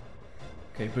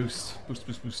 Okay, boost. Boost,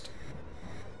 boost, boost.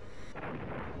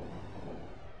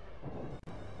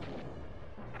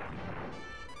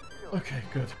 Okay,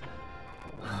 good.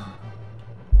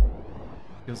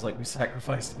 Feels like we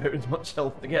sacrificed about as much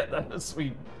health to get that as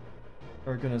we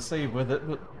are gonna save with it,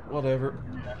 but whatever.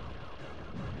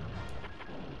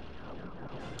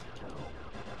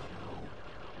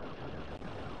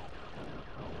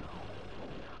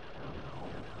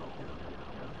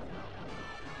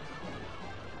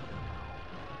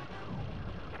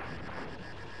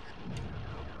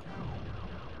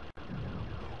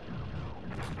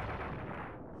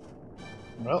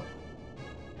 Well,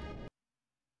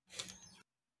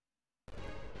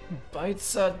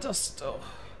 Bites a dusto.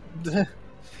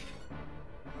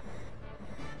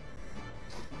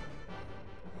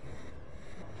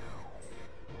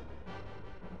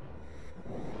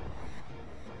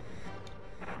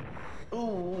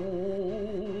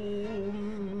 Oh,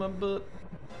 my butt.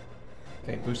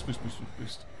 Okay, boost, boost, boost,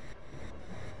 boost,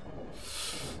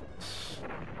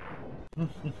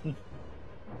 boost.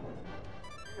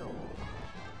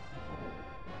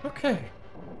 Okay.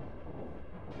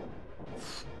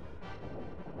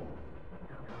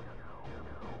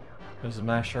 Just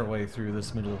mash our way through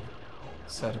this middle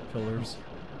set of pillars.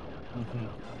 Mm-hmm.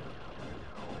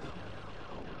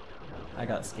 I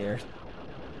got scared.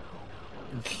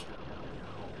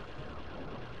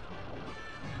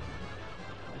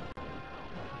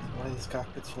 Why are these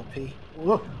cockpits full of pee?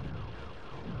 Whoa!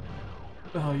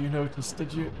 Oh, you noticed,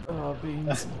 did you? Oh,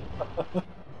 beans.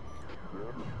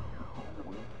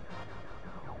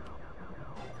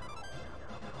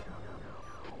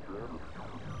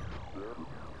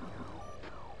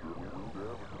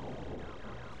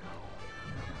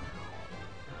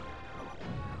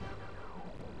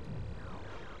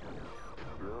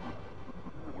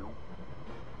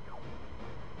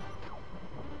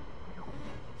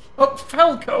 Oh,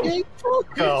 Falco! Hey,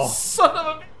 Falco! You son of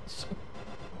a bitch!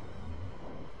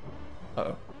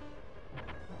 Uh-oh.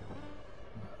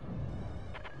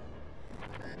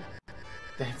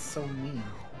 That's so mean.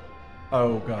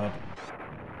 Oh, God.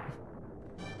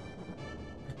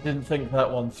 Didn't think that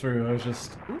one through, I was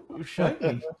just... Ooh,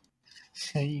 shiny.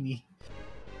 Shiny.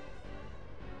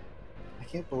 I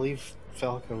can't believe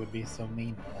Falco would be so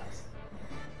mean to us.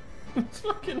 It's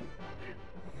fucking...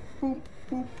 Boop,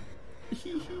 boop.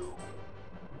 Hee hee.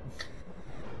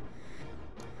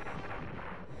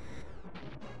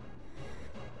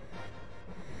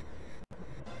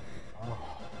 Oh.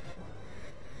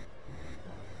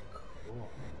 Cool.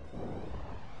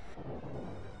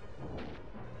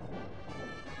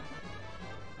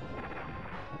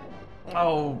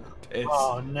 Oh, piss.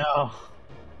 Oh no.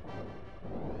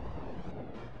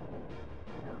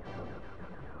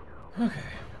 Okay.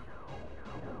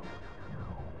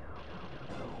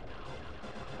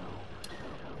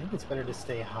 I think it's better to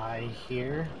stay high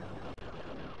here.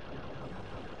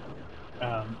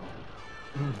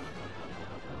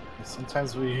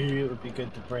 Sometimes it would be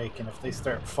good to break, and if they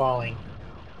start falling,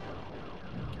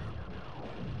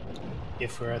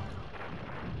 if we're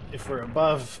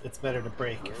above, it's better to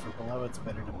break. If we're below, it's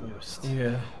better to boost.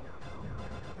 Yeah.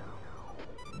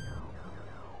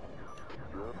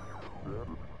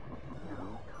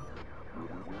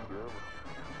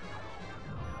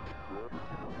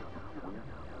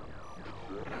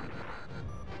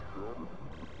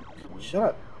 Shut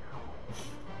up.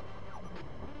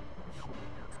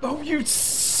 Oh, you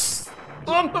son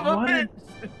of a What? bitch!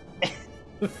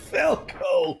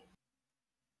 Falco!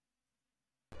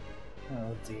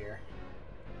 Oh dear.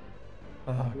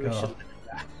 Oh, We God. should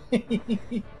let him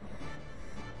die.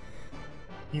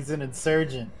 He's an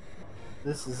insurgent.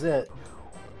 This is it.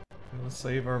 Gonna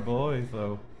save our boy,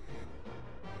 though.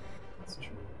 That's true.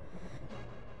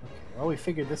 Okay, well, we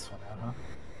figured this one out, huh?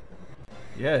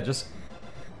 Yeah, just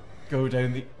go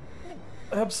down the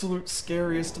absolute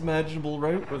scariest imaginable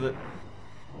route with it.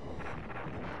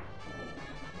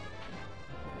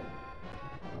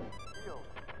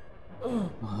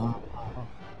 Uh-huh.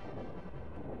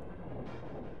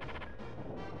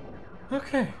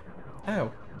 Okay.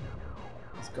 Ow.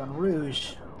 It's gone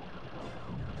rouge.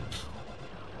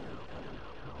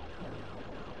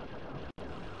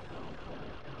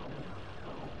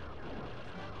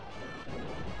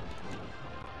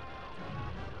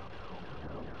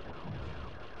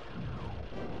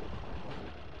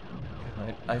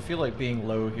 I feel like being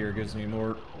low here gives me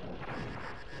more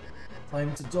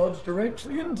time to dodge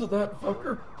directly into that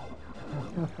fucker.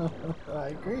 I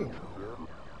agree.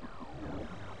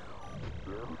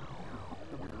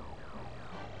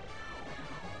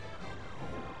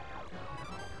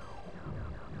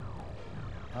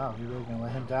 Wow, you really gonna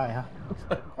let him die,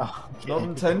 huh? Oh, Not okay.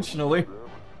 intentionally.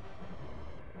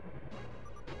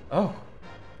 Oh,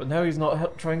 but now he's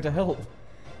not trying to help.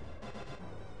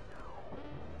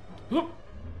 Oop.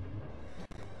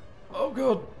 Oh,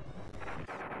 God.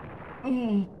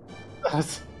 Mm.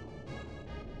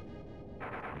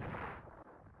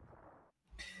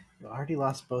 You already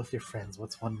lost both your friends.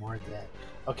 What's one more dead?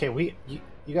 Okay, you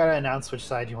gotta announce which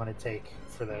side you want to take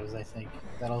for those. I think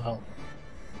that'll help.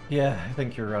 Yeah, I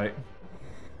think you're right.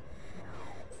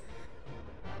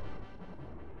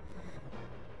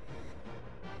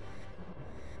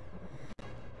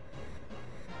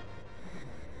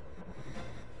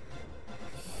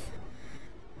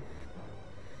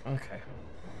 Okay.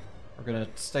 We're gonna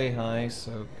stay high,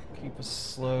 so keep us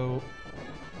slow.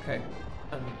 Okay.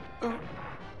 And... oh.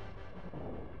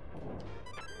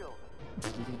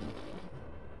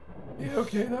 Yeah,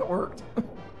 okay, that worked.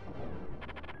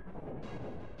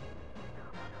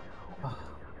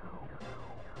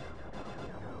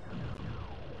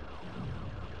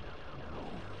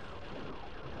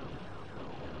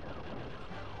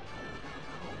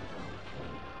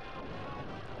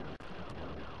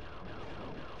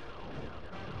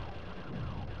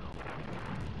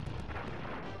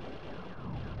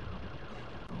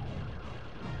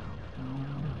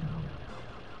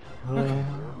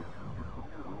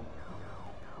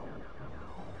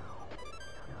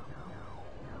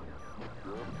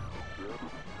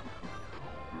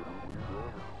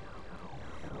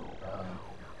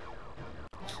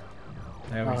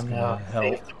 Now Oh he's no, gonna I help.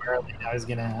 saved him early. Now he's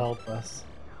gonna help us.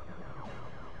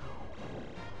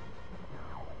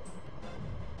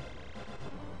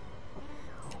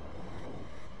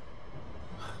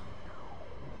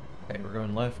 Okay, we're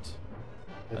going left.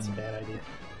 That's a And- bad idea.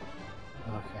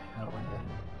 Okay, no,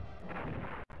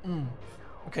 we're good.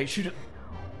 Okay, shoot it.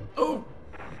 Oh!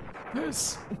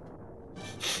 Yes!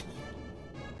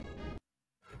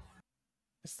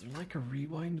 Is there like a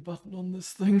rewind button on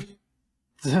this thing?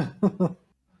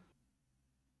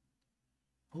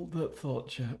 Hold that thought,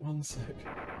 chat. 1 sec.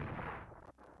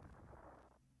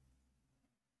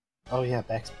 Oh yeah,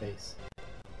 backspace.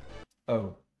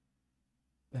 Oh.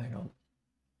 Hang on.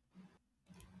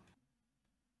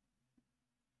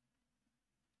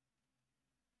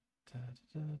 Da,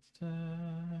 da, da,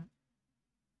 da.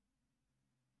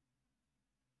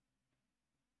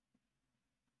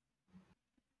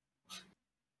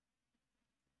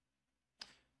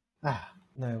 Ah,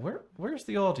 Now, where's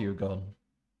the audio gone?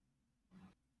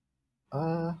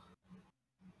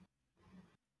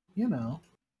 you know.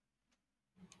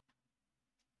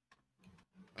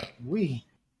 We.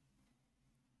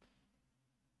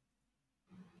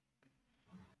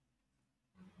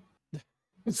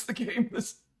 It's the game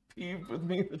that's peeved with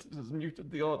me that it has muted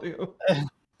the audio.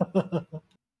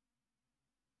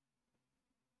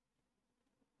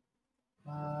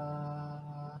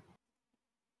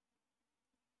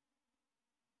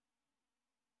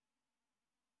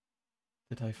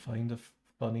 Did I find a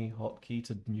funny hotkey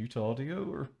to mute audio,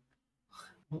 or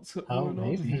what's going on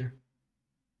maybe. here?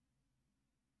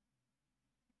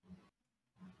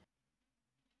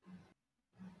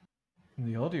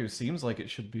 The audio seems like it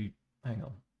should be... Hang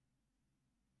on.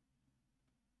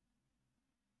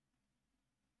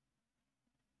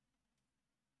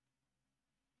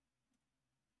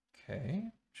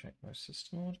 Okay, check my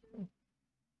system audio.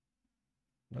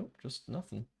 Nope, just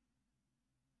nothing.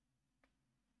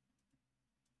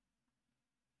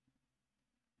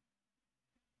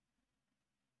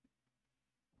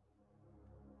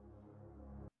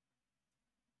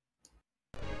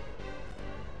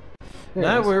 There it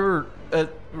Now is.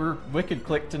 we're wicked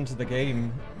clicked into the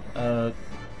game.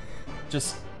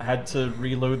 Just had to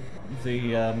reload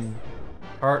the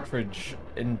cartridge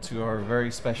into our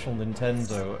very special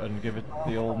Nintendo and give it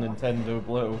the old Nintendo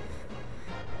blow.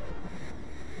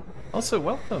 Also,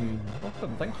 welcome.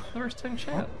 Thank you for the first time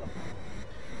chat.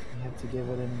 You have to give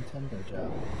it a Nintendo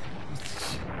job.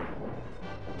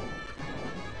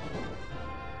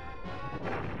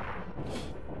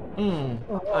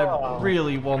 I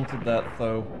really wanted that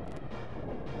though.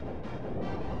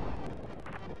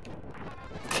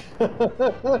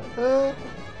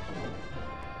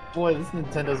 Boy, this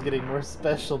Nintendo's getting more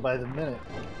special by the minute.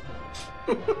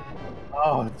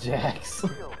 Oh, Jax.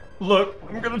 Look,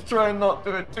 I'm gonna try and not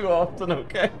do it too often,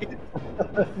 okay?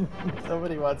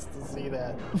 Somebody wants to see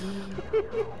that.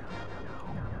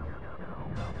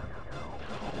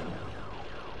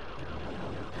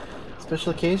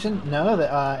 Special occasion? No,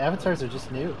 the avatars are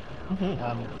just new.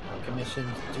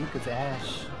 Commissioned Duke of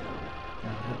Ash.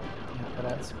 He put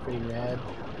out some pretty rad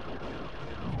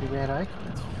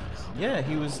icons for us. Yeah,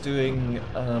 he was doing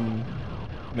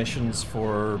missions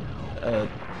for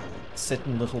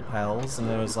Sitting Little Pals, and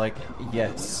I was like,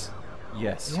 yes,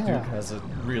 Yeah. Duke has a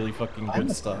really fucking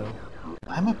good style.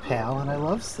 I'm a pal and I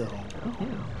love sitting.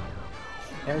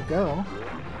 Ergo.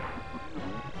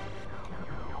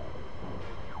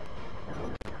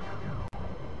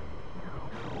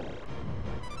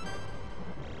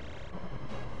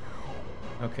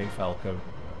 Okay, Falco.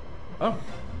 Oh.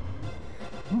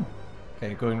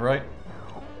 Okay, going right.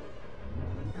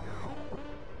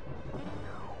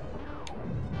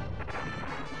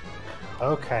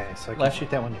 Okay, so I can Left. shoot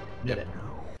that one. Did it.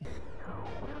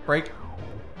 Break.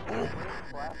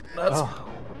 That's Oh.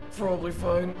 probably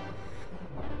fine.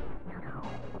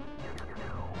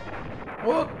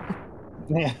 What?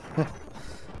 Yeah.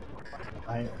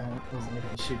 I wasn't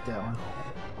able to shoot that one.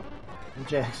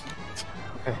 Jax.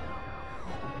 Okay.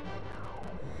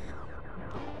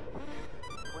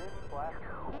 Twin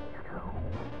blaster.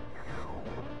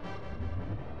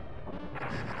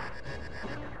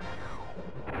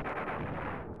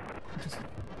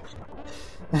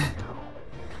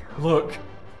 Look.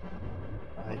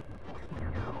 I...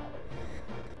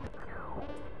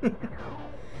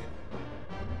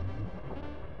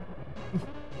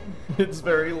 It's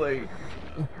very late.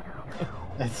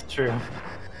 That's true.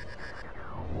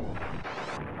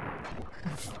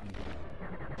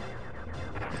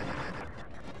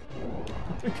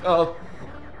 God.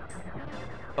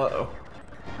 Uh-oh.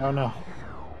 Oh no.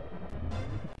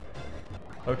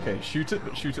 Okay, shoot it,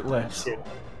 but shoot it less. Shoot.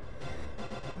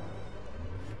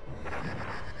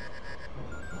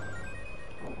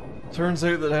 Turns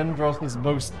out that Andross's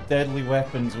most deadly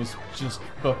weapons was just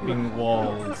fucking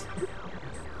walls.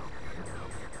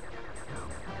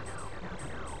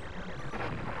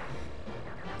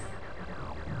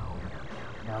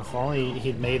 Now, if only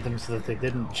he'd made them so that they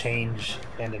didn't change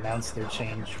and announce their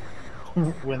change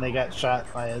when they got shot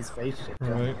by a spaceship.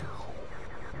 Right.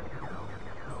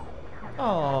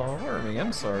 Oh, Wormy,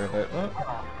 I'm sorry about that.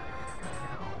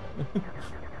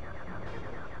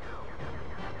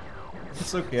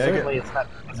 It's okay, Certainly it's not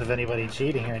because of anybody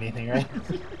cheating or anything, right?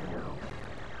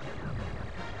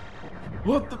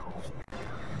 What the...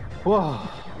 Whoa.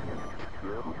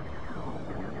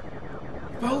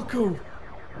 Falco!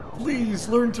 Please,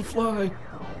 learn to fly!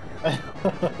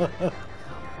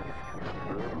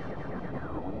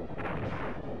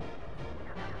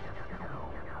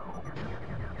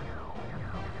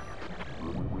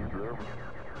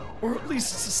 Or at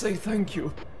least to say thank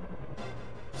you.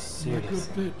 You're a good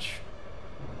Seriously. bitch.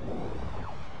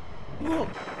 Look.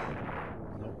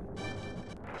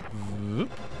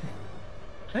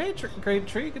 Hey, Great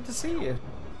Tree, good to see you.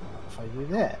 If I do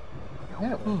that.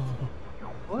 Yeah.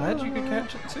 Glad you could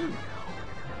catch it too.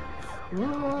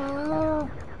 Whoa.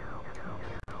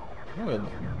 I would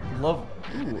love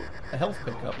a health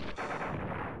pickup.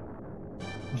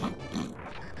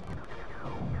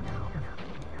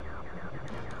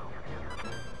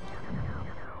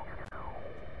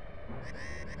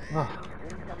 Oh.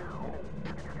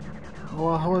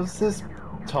 Well, what's this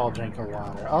tall drink of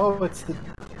water? Oh, it's the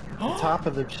top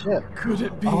of the ship. Could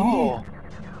it be? Oh.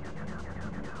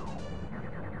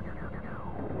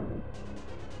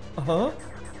 Uh-huh.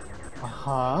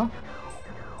 Uh-huh.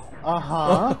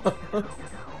 Uh-huh.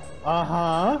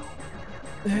 Uh-huh.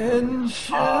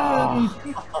 Tension!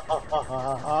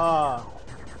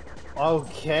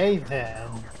 Okay, then.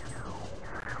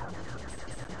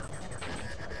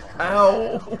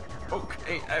 Ow!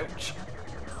 Okay, ouch.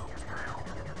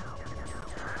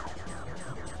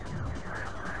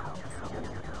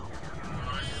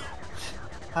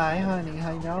 Hi, honey,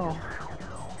 I know.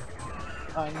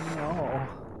 I know.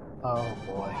 Oh,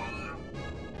 boy.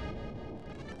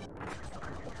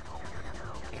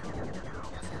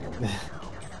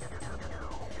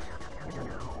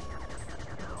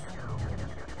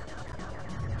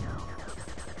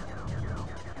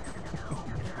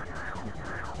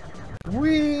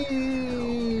 Wee!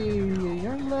 I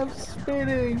love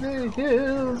spinning, the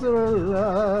hills are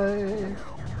alive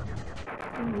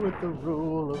with the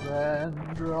rule of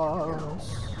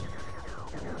Andros.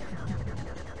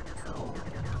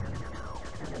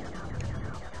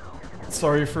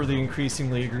 Sorry for the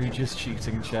increasingly egregious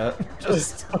cheating, chat.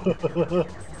 Just,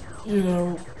 you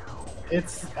know.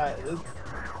 It's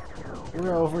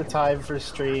we're over time for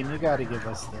stream. You gotta give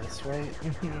us this, right?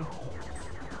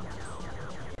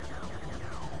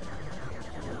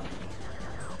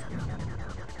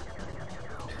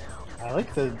 I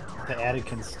like the added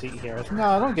conceit here.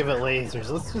 No, don't give it lasers.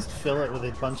 Let's just fill it with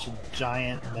a bunch of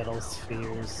giant metal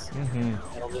spheres.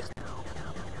 It'll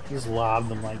just lob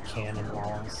them like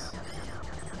cannonballs.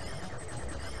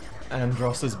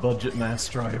 Andross's budget mass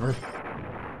driver.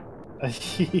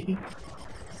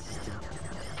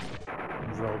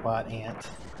 Robot ant.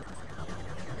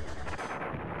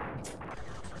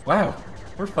 Wow,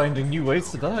 we're finding new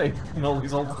ways to die in all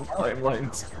these alternate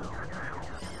timelines.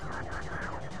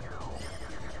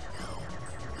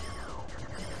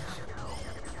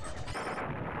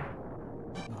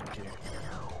 Oh dear.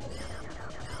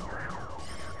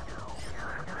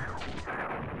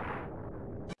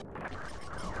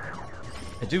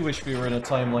 I do wish we were in a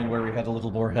timeline where we had a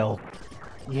little more help.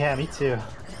 Yeah, me too.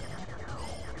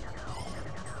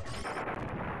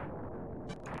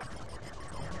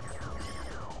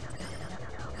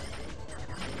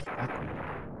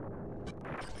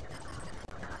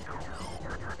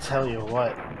 Tell you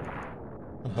what,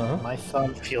 Uh-huh. my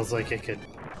thumb feels like it could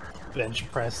bench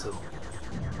press a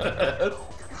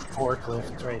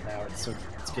forklift right now. It's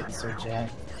getting so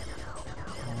jacked.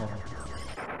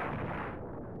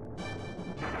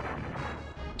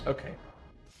 Okay.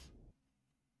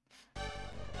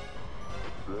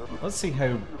 Let's see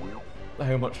how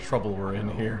much trouble we're in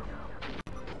here.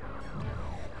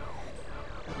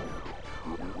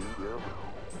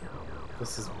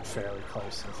 This is fairly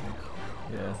close, I think.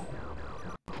 Yeah.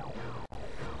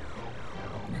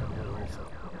 Totally worth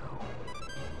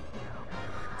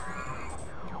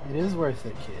it. It is worth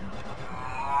it, kid.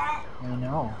 I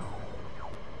know.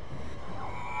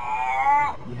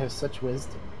 You have such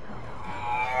wisdom.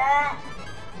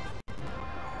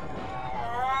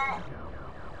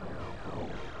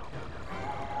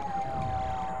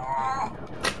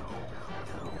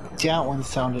 That one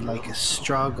sounded like a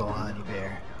struggle, honey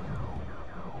bear.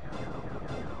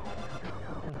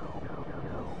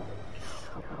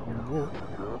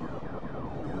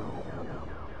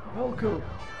 Malco,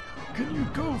 can you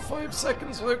go 5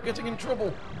 seconds without getting in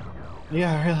trouble?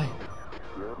 Yeah, really.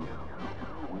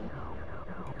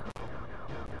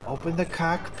 Open the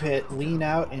cockpit, lean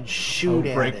out, and shoot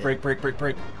at it.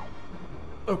 Break.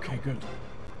 Okay, good.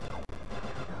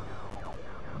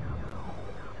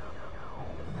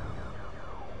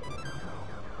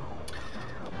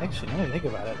 Actually, now I think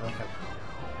about it, like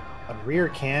a rear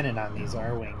cannon on these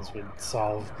R-Wings would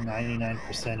solve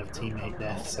 99% of teammate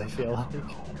deaths, I feel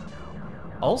like.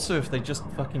 Also, if they just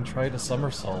fucking tried a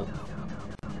somersault.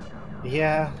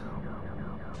 Yeah.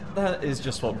 That is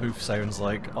just what Booth sounds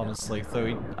like, honestly.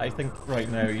 Though I think right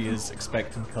now he is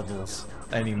expecting cuddles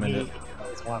any minute. He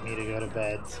does want me to go to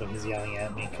bed, so he's yelling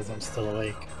at me because I'm still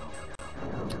awake.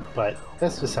 But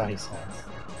that's just how he sounds.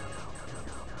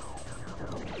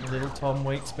 Little Tom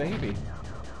Waits baby.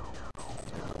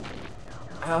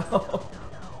 Ow!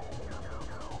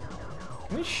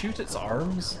 Can we shoot its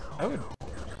arms? I would.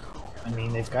 I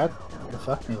mean, they've got the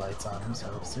fuck me lights on them, so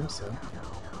I would assume so.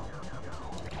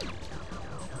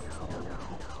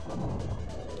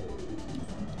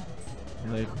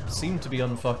 They seem to be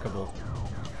unfuckable.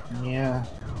 Yeah.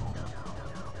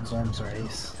 His arms are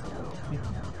ace.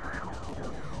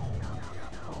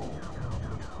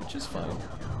 Which is fine.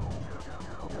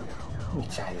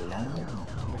 Which I love.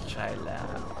 Which I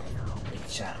love.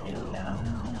 Which I love.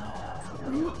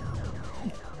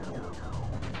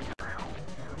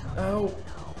 Ow!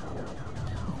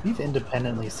 We've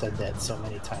independently said that so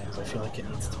many times, I feel like it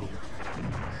needs to be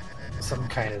some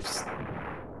kind of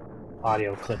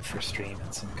audio clip for stream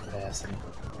in some capacity.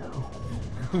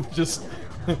 Just,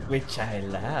 which I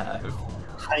love.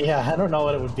 Yeah, I don't know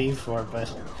what it would be for,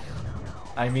 but...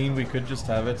 I mean, we could just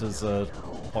have it as a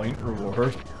point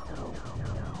reward.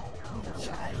 Which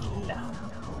I love.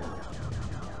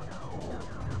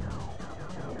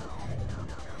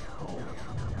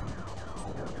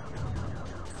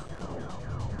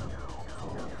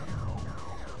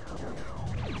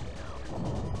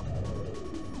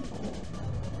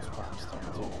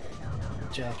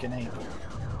 Jack and Ape.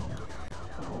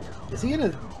 Is he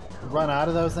gonna run out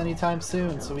of those anytime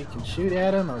soon so we can shoot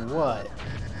at him, or what?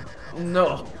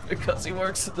 No, because he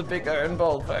works at the Big Iron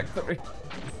Ball Factory.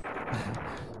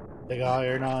 Big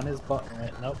iron on his butt.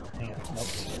 Right, nope, hang on, nope.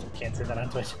 Can't say that on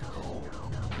Twitch.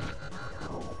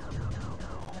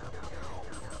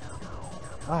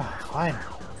 Ah, fine.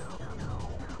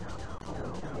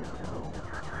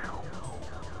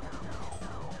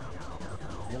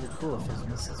 Really cool if his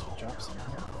missiles would drop some.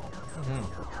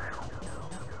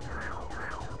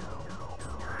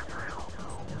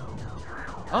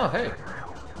 Oh, hey.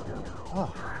 Oh.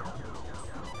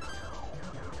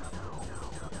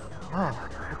 Oh,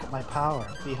 look at my power.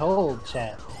 Behold,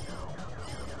 chat.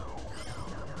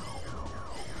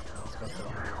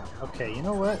 Okay, you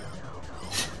know what?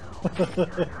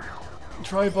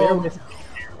 Try bomb.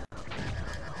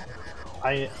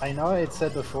 I know I had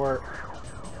said before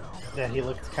that he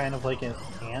looked kind of like an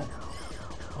ant.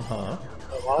 Uh-huh.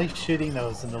 But while he's shooting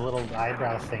those and the little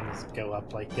eyebrow things go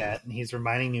up like that, and he's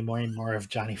reminding me more and more of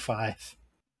Johnny Five.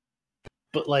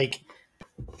 But like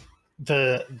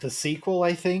the sequel,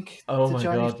 I think. Oh to my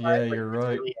Johnny god, Five, yeah, like, you're he's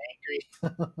right. really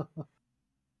angry.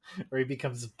 Where he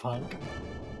becomes a punk.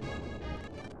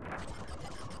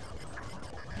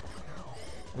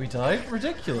 We died?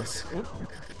 Ridiculous. Oop.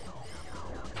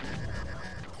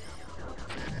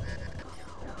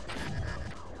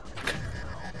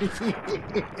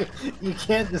 You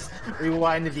can't just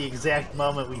rewind to the exact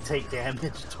moment we take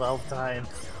damage 12 times.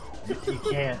 You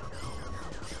can't.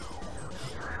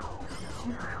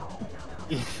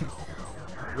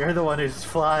 You're the one who's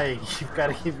flying. You've got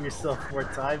to give yourself more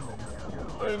time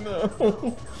than that. I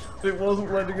know. It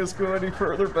wasn't letting us go any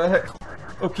further back.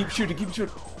 Oh, keep shooting, keep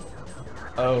shooting.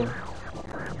 Oh.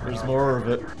 There's more of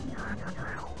it.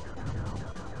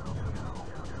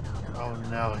 Oh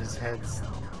no, his head's...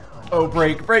 Oh,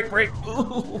 break, break, break!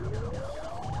 Ooh.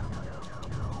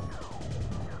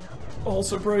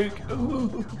 Also break.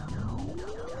 Ooh.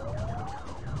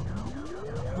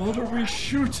 What are we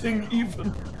shooting,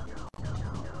 even?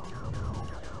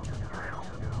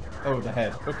 Oh, the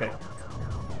head. Okay.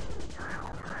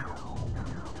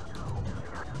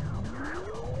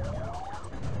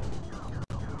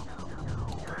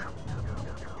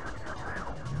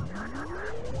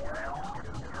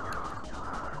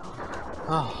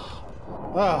 Oh.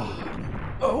 Oh.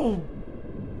 Oh!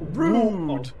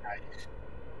 Rude!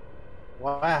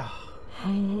 Wow.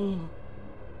 Ow,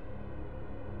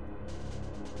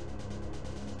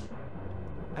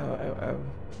 ow, ow.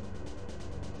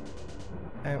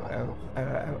 Ow, ow, ow,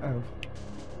 ow, ow.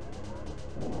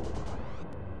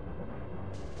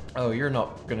 Oh, you're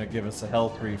not gonna give us a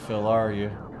health refill, are you?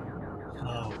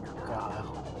 Oh, God.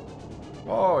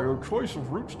 Oh, your choice of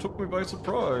routes took me by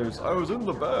surprise. I was in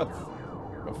the bath.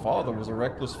 My father was a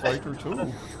reckless fighter,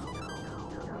 too.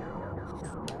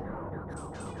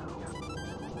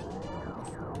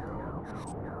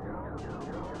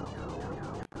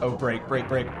 Oh, break, break,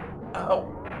 break.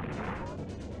 Ow!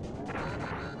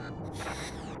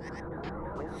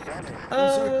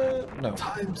 No.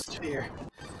 Time sphere.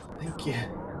 Thank you.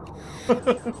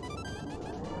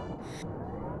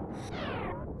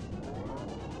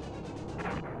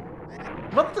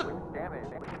 What the?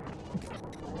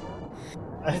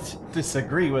 I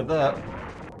disagree with that.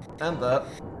 And that.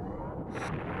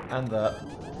 And that.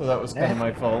 So that was kind of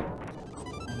my fault.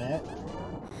 Matt?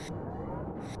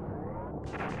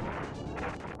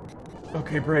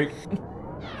 Okay, break.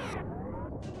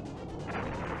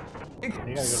 You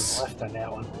gotta go to the left on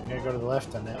that one. You gotta go to the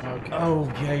left on that one. Okay.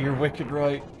 Oh, yeah, you're wicked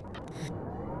right.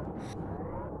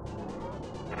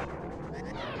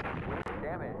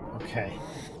 Okay.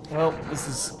 Well, this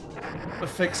is a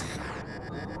fixed.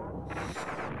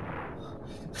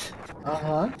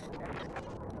 Uh-huh.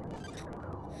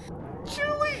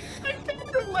 Julie, I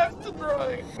can't go left and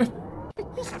right.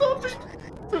 Stop it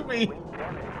to me.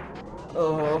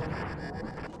 Oh.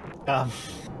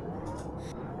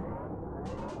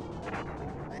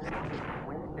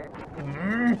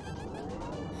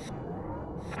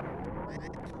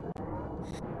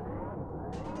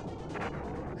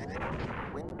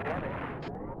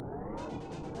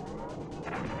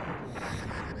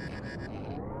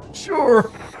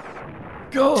 Sure.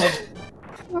 God.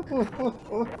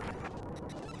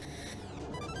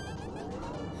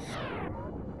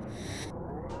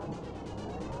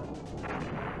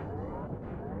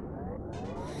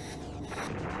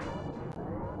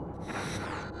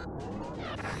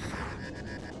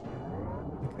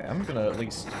 Okay, I'm gonna at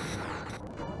least.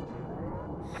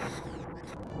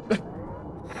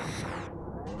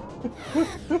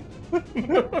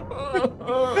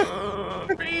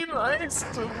 Be nice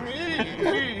to me.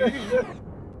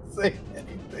 Say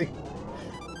anything.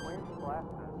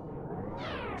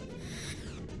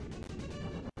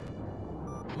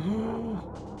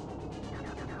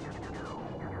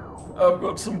 I've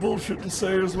got some bullshit to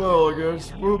say as well, I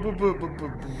guess.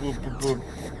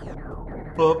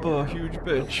 Papa, huge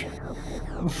bitch.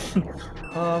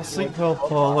 Sleep well,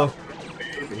 Paula.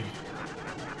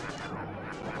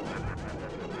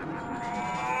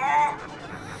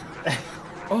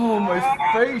 Oh, my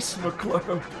face,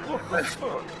 McLeod. What the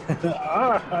fuck?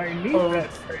 I need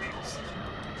that face.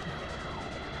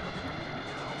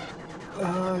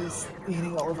 He's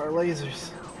eating all of our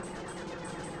lasers.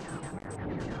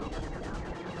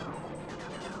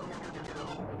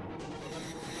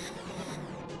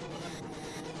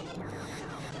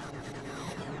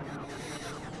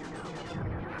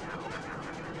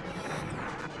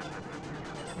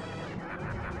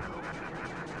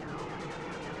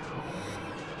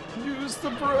 Use the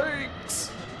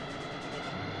brakes!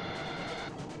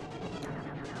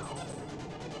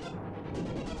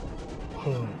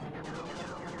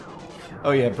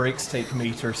 Oh yeah, brakes take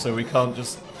meter, so we can't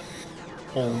just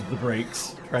hold the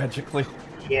brakes, tragically.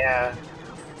 Yeah.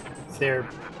 They're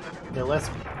less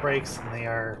brakes than they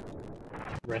are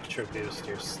retro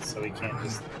boosters, so we can't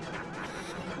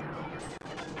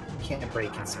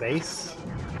brake in space.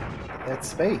 That's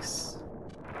space.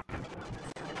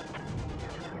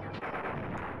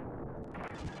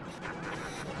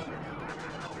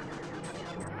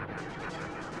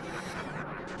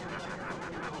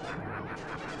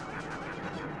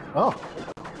 Oh.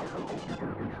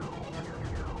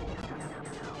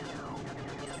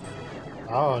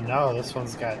 Oh no, this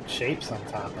one's got shapes on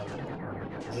top of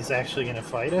it. Is this actually gonna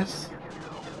fight us?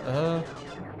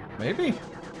 Maybe.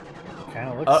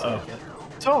 Kinda looks like it.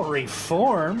 Don't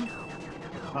reform!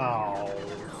 Oh.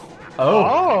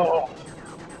 Oh! Oh!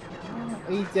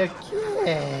 It's a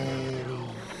kitty.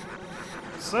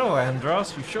 So,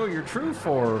 Andros, you show your true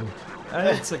form. And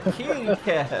it's a kitty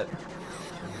cat.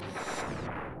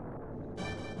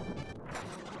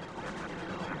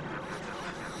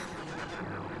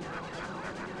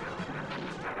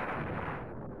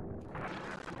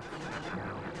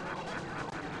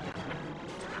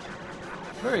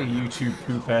 Very YouTube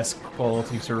poop-esque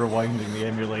quality to rewinding the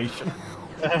emulation.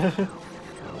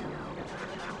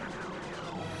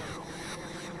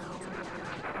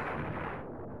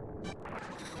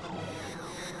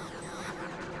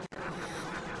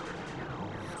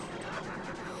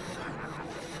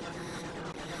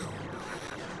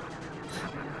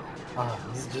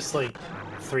 It's just like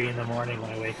 3 in the morning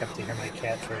when I wake up to hear my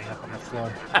cat throwing up on the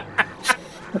floor.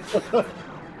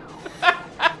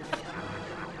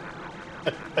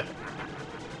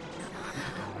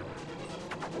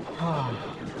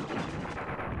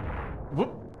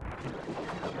 Whoop.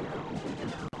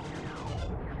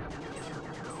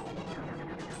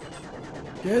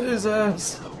 Get his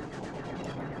ass.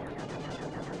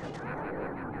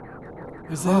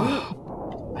 Is that it?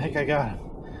 I think I got him.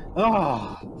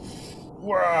 Oh,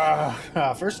 wow.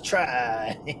 First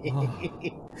try.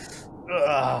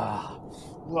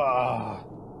 Wow.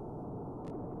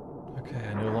 Okay,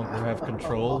 I no longer have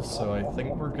control, so I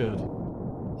think we're good.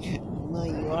 My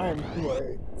arm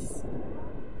hurts.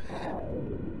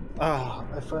 Oh,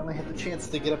 I finally had the chance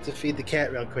to get up to feed the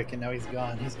cat real quick, and now he's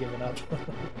gone. He's given up.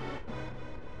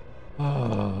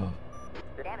 Oh.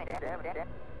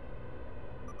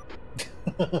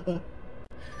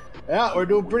 Yeah, we're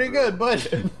doing pretty good,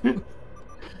 bud. I'm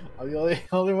the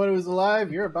only one who's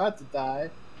alive. You're about to die.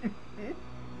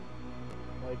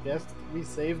 I guess we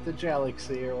saved the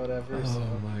galaxy or whatever. Oh So.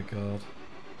 my god.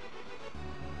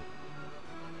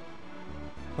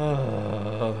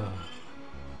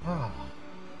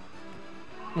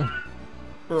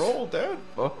 We're all dead,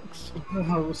 folks.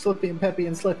 Oh, Slippy and Peppy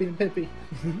and Slippy and Pippy.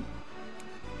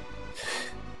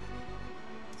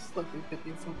 Slippy,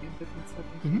 Pippy, and Slippy and Pippy and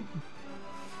Slippy.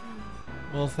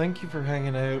 Well, thank you for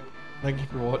hanging out. Thank you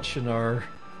for watching our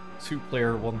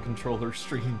 2-player 1-controller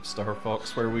stream,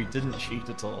 Starfox, where we didn't cheat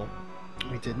at all.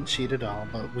 We didn't cheat at all,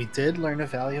 but we did learn a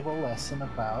valuable lesson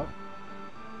about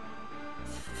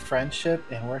friendship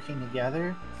and working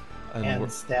together,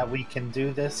 and that we can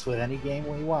do this with any game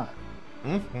we want.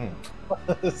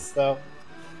 So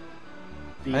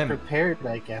be prepared,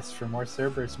 I guess, for more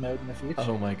Cerberus mode in the future.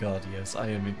 Oh my god, yes. I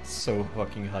am so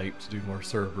fucking hyped to do more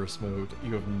Cerberus mode.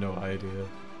 You have no idea.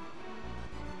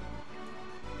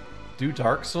 Do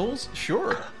Dark Souls?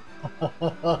 Sure.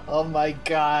 Oh my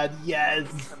god,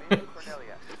 yes! I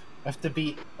have to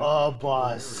be a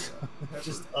boss.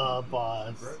 Just a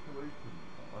boss. Congratulations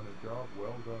on a job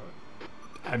well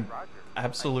done.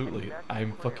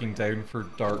 I'm fucking down for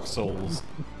Dark Souls.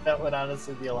 That would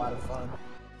honestly be a lot of fun.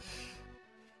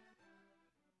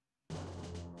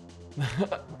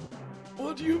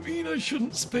 What do you mean I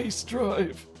shouldn't space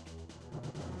drive?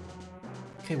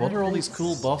 Okay, what are all these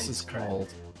cool bosses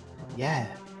called? Yeah.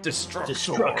 Destructor.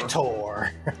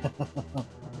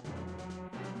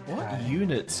 What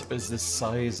units is this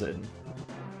size in?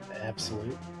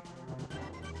 Absolute.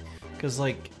 Because,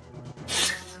 like...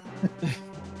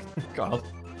 God.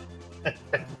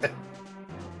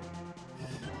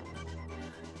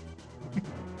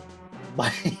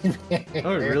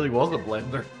 Oh, it really was a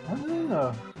blender.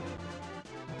 Oh.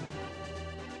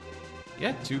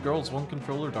 Yeah, 2 girls, 1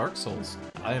 controller, Dark Souls.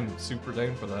 I am super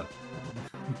down for that.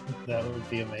 That would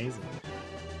be amazing.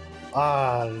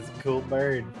 Ah, this cool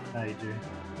bird. Hydra.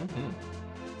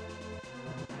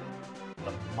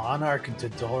 The Monarch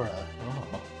Dodora.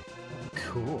 Oh.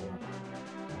 Cool.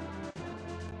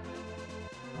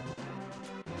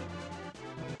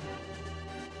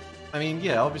 I mean,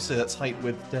 yeah, obviously that's height,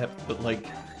 width, depth, but like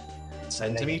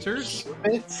centimeters?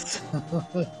 It's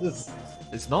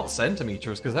It's not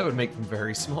centimeters because that would make them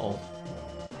very small.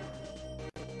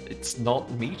 It's not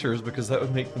meters because that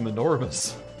would make them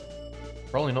enormous.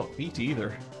 Probably not feet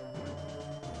either.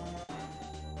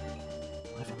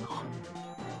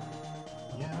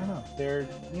 Yeah, I don't know. They're,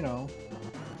 you know,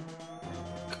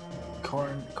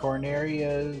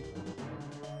 cornaria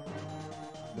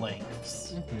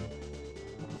lengths.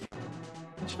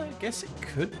 Which I guess it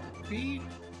could be.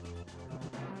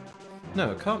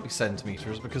 No, it can't be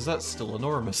centimeters because that's still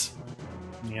enormous.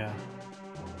 Yeah.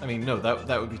 I mean, no,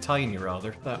 that would be tiny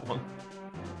rather. That one.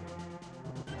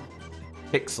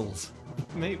 Pixels,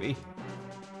 maybe.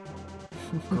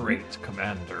 Great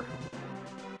Commander.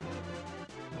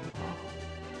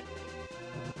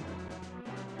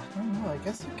 I don't know. I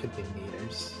guess it could be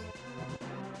meters.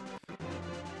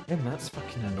 And that's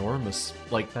fucking enormous.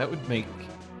 Like that would make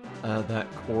that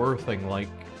core thing like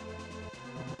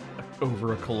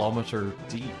over a kilometer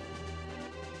deep.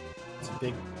 It's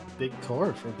a big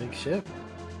core for a big ship.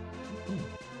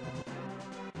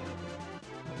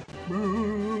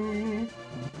 I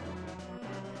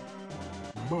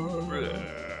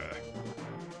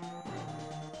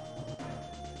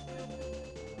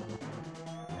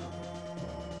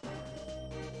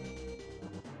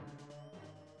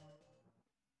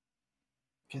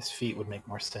guess feet would make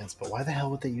more sense, but why the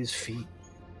hell would they use feet?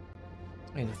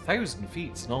 I mean, 1,000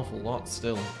 feet's an awful lot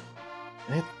still.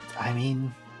 I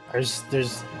mean,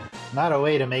 there's not a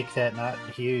way to make that not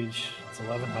huge. It's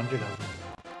 1,100 of them.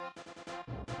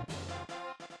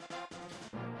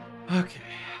 Okay.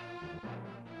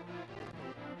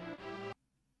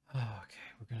 Okay,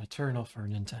 we're gonna turn off our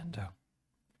Nintendo.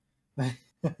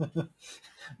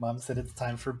 Mom said it's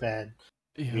time for bed.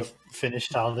 Yep. We've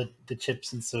finished all the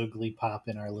chips and sogly pop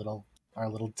in our little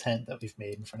tent that we've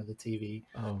made in front of the TV.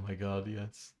 Oh my god,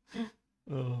 yes.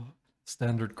 Oh,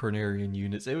 standard Cornerian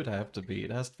units. It would have to be.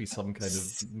 It has to be some kind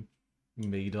of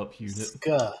made-up unit.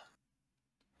 Ska.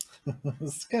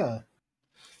 Ska.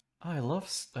 I love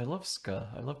Ska.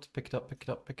 I love to pick it up, pick it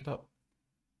up, pick it up.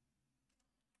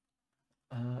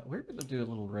 We're gonna do a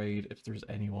little raid if there's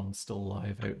anyone still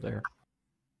alive out there.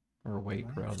 Or awake,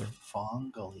 rather.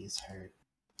 Fongolies hurt.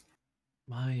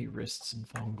 My wrists and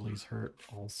fonglies hurt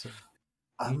also.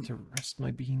 I I'm need to rest my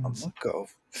I'm beans. gonna go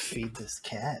feed this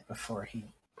cat before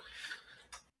he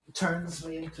turns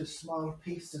me into small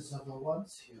pieces of a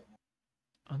once human.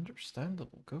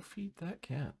 Understandable. Go feed that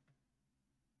cat.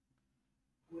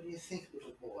 What do you think,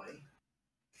 little boy?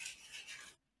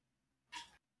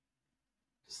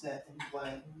 Does that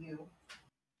enlighten you?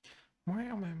 Wow,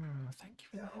 thank you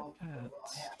for Yeah, the little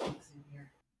pets. happies in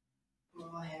your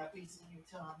little happies in your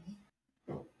tummy.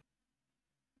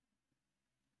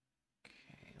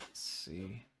 Okay, let's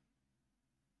see.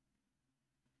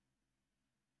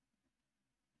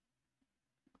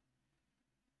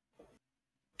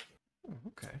 Oh,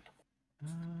 okay.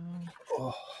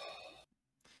 Oh,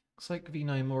 Looks like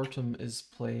V9 Mortem is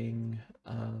playing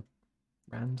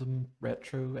random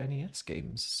retro NES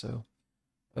games, so...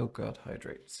 Oh god,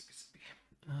 hydrate.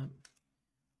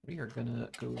 We are gonna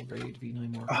go raid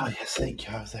V9 Mortem. oh yes, thank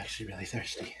you. I was actually really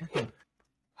thirsty. And,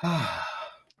 yeah.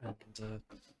 V9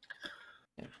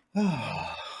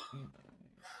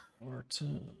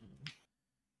 Mortem.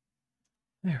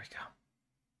 There we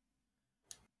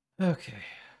go. Okay.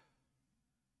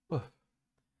 Whew.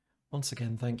 Once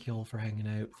again, thank you all for hanging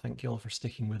out. Thank you all for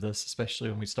sticking with us, especially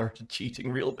when we started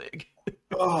cheating real big.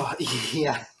 Oh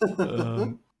yeah.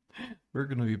 We're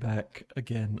going to be back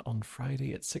again on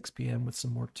Friday at 6 p.m. with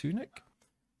some more Tunic.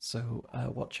 So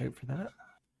watch out for that.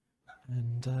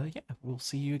 And yeah, we'll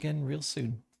see you again real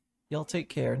soon. Y'all take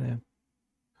care now.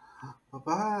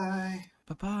 Bye-bye.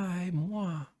 Bye-bye.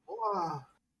 Mwah. Wow.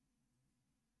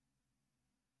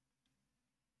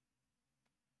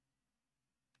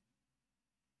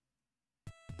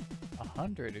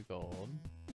 100 gold.